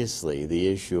seriously the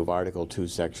issue of Article 2,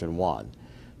 Section 1,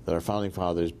 that our founding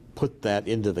fathers put that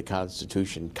into the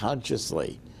Constitution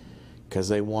consciously because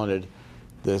they wanted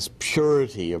this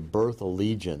purity of birth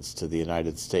allegiance to the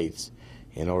United States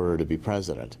in order to be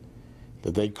president,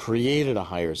 that they created a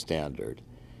higher standard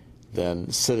than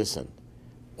citizen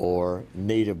or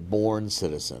native-born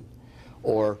citizen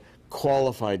or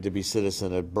qualified to be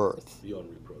citizen at birth. Beyond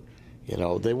reproach. You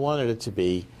know, they wanted it to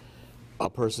be a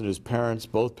person whose parents,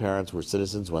 both parents, were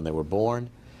citizens when they were born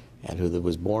and who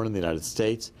was born in the United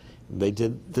States. They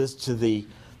did this to the,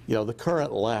 you know, the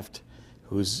current left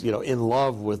who's, you know, in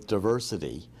love with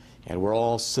diversity and we're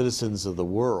all citizens of the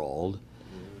world,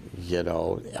 you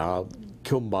know,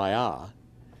 kumbaya.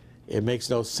 It makes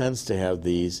no sense to have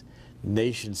these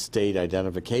nation-state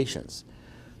identifications.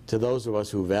 To those of us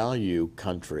who value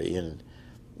country and,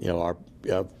 you know,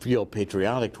 feel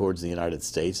patriotic towards the United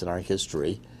States and our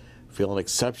history, feel an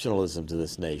exceptionalism to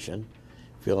this nation,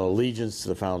 feel an allegiance to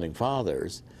the Founding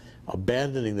Fathers,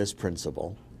 abandoning this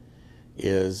principle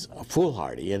is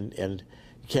foolhardy, and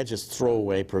you can't just throw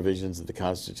away provisions of the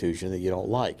Constitution that you don't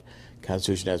like. The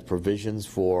Constitution has provisions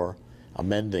for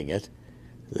amending it.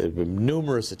 There have been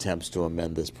numerous attempts to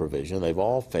amend this provision. They've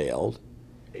all failed.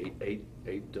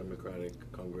 Eight Democratic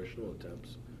congressional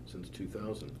attempts since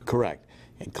 2000. Correct.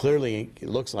 And clearly it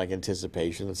looks like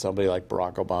anticipation that somebody like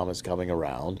Barack Obama is coming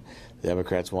around. The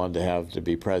Democrats wanted to have to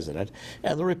be president.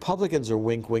 And the Republicans are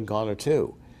wink on it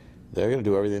too. They're going to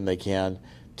do everything they can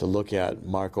to look at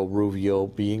Marco Rubio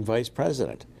being vice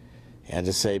president and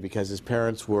to say because his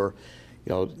parents were,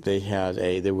 you know, had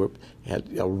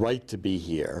a right to be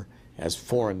here as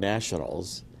foreign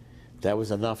nationals, that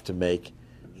was enough to make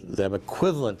them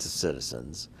equivalent to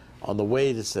citizens on the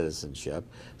way to citizenship.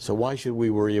 So why should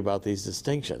we worry about these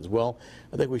distinctions? Well,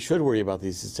 I think we should worry about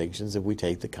these distinctions if we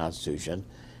take the Constitution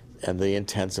and the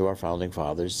intents of our founding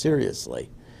fathers seriously.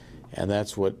 And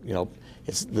that's what, you know,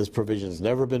 this provision has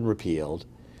never been repealed.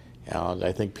 And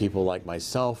I think people like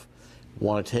myself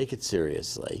want to take it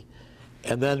seriously.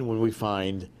 And then when we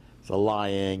find the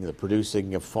lying, the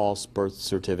producing of false birth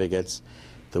certificates,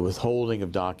 the withholding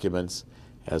of documents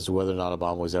as to whether or not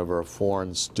Obama was ever a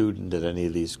foreign student at any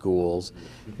of these schools,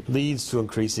 leads to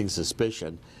increasing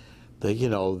suspicion that, you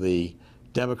know, the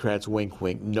Democrats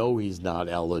wink know he's not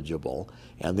eligible,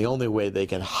 and the only way they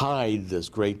can hide this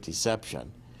great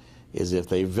deception is if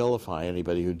they vilify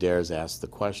anybody who dares ask the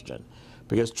question.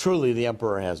 Because truly the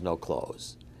emperor has no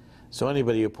clothes. So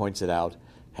anybody who points it out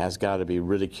has got to be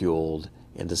ridiculed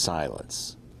into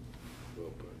silence.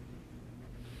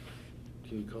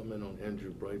 Can you comment on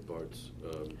Andrew Breitbart's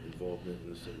involvement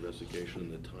in this investigation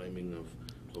and the timing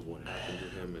of what happened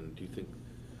to him? And do you think,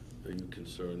 are you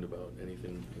concerned about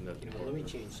anything in that department? Let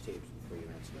me change tapes before you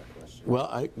answer that question.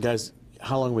 Well, guys,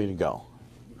 how long are we going to go?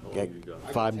 How long have you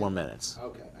got? 5 more minutes.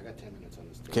 Okay, I got 10 minutes on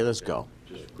this. Okay, let's go.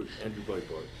 Just quick, Andrew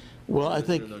Breitbart. Well, I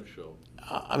think,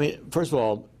 I mean, first of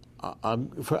all,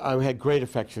 I had great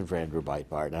affection for Andrew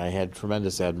Breitbart, and I had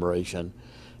tremendous admiration.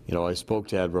 You know, I spoke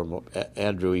to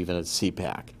Andrew even at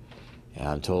CPAC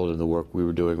and told him the work we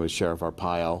were doing with Sheriff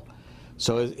Arpaio.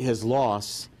 So his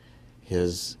loss,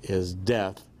 his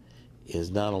death,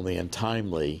 is not only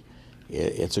untimely,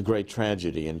 it's a great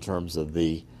tragedy in terms of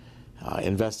the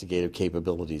investigative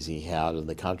capabilities he had and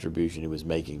the contribution he was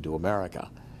making to America.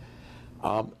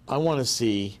 I want to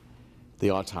see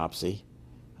the autopsy.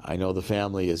 I know the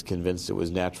family is convinced it was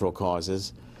natural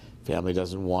causes. Family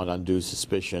doesn't want undue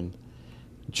suspicion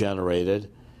generated,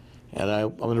 and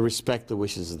I'm going to respect the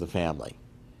wishes of the family.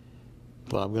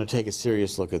 But I'm going to take a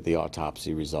serious look at the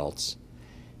autopsy results.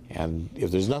 And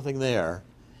if there's nothing there,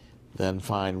 then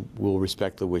fine, we'll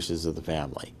respect the wishes of the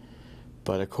family.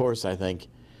 But of course, I think,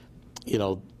 you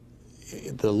know,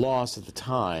 the loss at the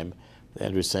time,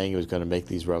 Andrew's saying he was going to make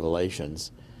these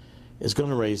revelations, is going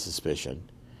to raise suspicion.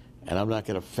 And I'm not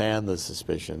going to fan the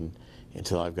suspicion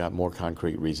until I've got more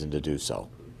concrete reason to do so.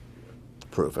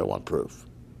 Proof, I want proof.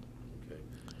 Okay.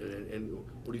 And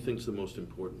what do you think is the most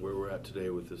important, where we're at today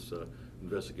with this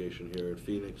investigation here in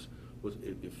Phoenix?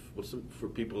 For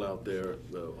people out there,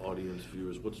 audience,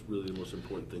 viewers, what's really the most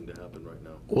important thing to happen right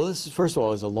now? Well, this is, first of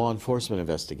all, is a law enforcement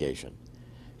investigation.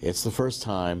 It's the first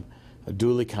time a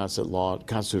duly constituted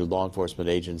law enforcement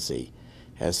agency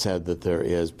has said that there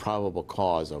is probable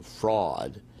cause of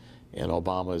fraud in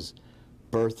Obama's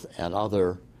birth and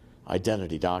other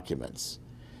identity documents.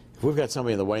 If we've got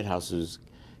somebody in the White House who's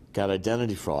got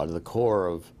identity fraud in the core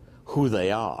of who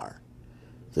they are,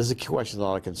 this is a question that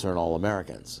ought to concern all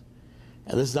Americans.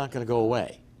 And this is not going to go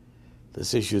away.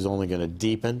 This issue is only going to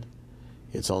deepen.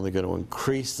 It's only going to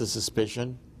increase the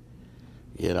suspicion.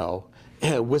 You know,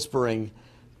 whispering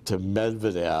to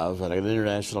Medvedev at an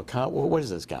international what is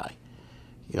this guy?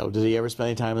 You know, did he ever spend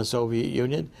any time in the Soviet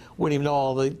Union? Wouldn't even know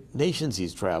all the nations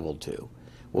he's traveled to.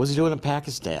 What was he doing in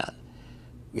Pakistan?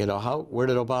 You know, where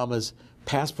did Obama's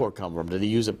passport come from? Did he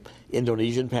use an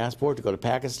Indonesian passport to go to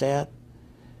Pakistan?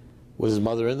 Was his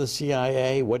mother in the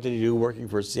CIA? What did he do working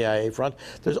for a CIA front?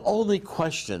 There's only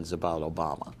questions about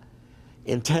Obama.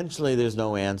 Intentionally, there's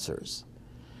no answers.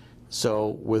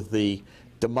 So with the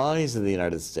demise of the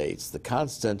United States, the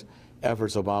constant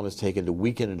efforts Obama's taken to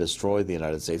weaken and destroy the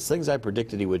United States, things I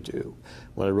predicted he would do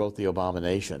when I wrote The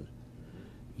Abomination.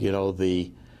 You know,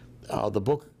 the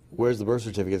book, Where's the Birth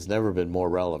Certificate, has never been more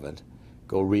relevant.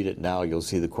 Go read it now. You'll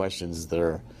see the questions that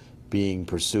are being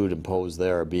pursued and posed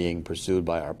there are being pursued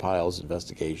by Arpaio's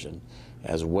investigation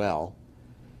as well.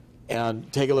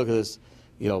 And take a look at this,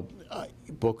 you know,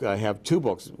 book. I have two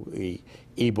books. The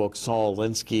e-book, Saul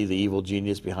Alinsky, The Evil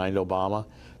Genius Behind Obama.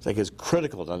 I think it's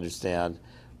critical to understand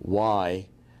why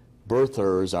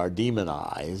birthers are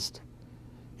demonized.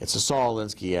 It's a Saul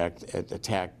Alinsky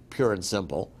attack, pure and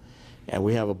simple. And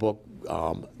we have a book,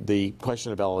 The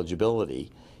Question of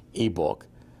Eligibility e-book,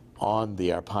 on the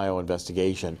Arpaio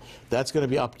investigation. That's going to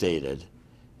be updated,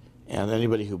 and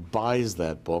anybody who buys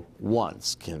that book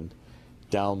once can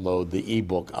download the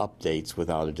e-book updates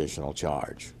without additional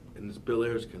charge. And this Bill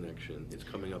Ayers connection, it's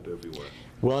coming up everywhere.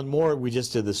 Well, and more, we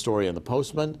just did the story on the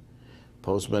postman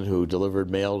who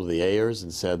delivered mail to the Ayers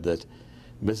and said that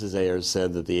Mrs. Ayers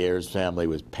said that the Ayers family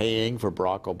was paying for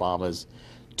Barack Obama's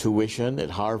tuition at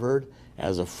Harvard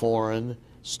as a foreign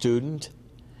student.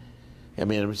 I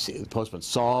mean, the postman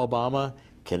saw Obama,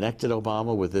 connected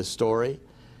Obama with this story.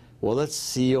 Well, let's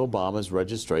see Obama's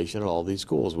registration at all these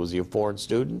schools. Was he a foreign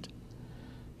student?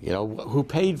 You know, who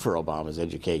paid for Obama's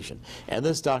education? And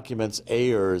this documents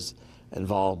Ayers'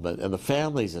 involvement and the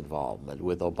family's involvement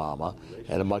with Obama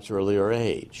at a much earlier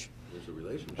age. There's a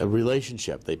relationship. A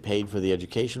relationship. They paid for the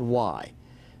education. Why?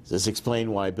 Does this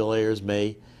explain why Bill Ayers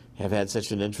may have had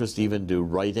such an interest even to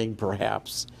writing,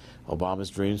 perhaps, Obama's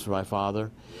Dreams for My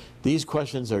Father? These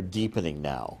questions are deepening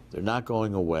now. They're not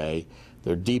going away.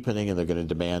 They're deepening, and they're going to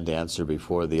demand answer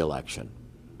before the election.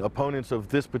 Opponents of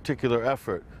this particular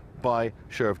effort by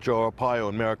Sheriff Joe Arpaio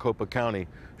in Maricopa County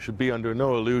should be under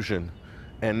no illusion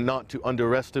and not to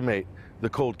underestimate the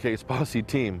cold case posse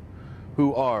team,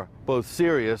 who are both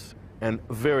serious and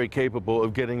very capable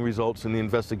of getting results in the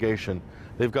investigation.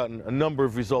 They've gotten a number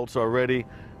of results already,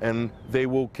 and they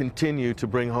will continue to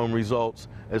bring home results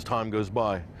as time goes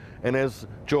by. And as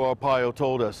Joe Arpaio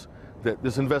told us, that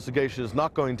this investigation is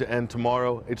not going to end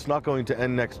tomorrow, it's not going to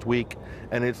end next week,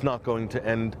 and it's not going to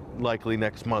end likely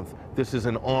next month. This is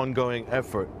an ongoing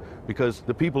effort because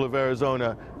the people of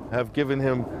Arizona have given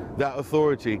him that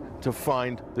authority to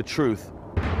find the truth.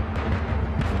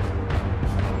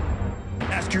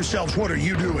 Ask yourselves, what are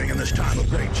you doing in this time of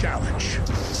great challenge?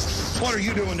 What are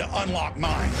you doing to unlock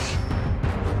minds?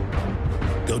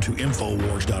 Go to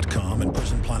Infowars.com and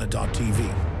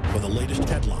PrisonPlanet.tv for the latest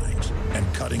headlines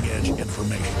and cutting-edge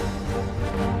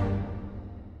information.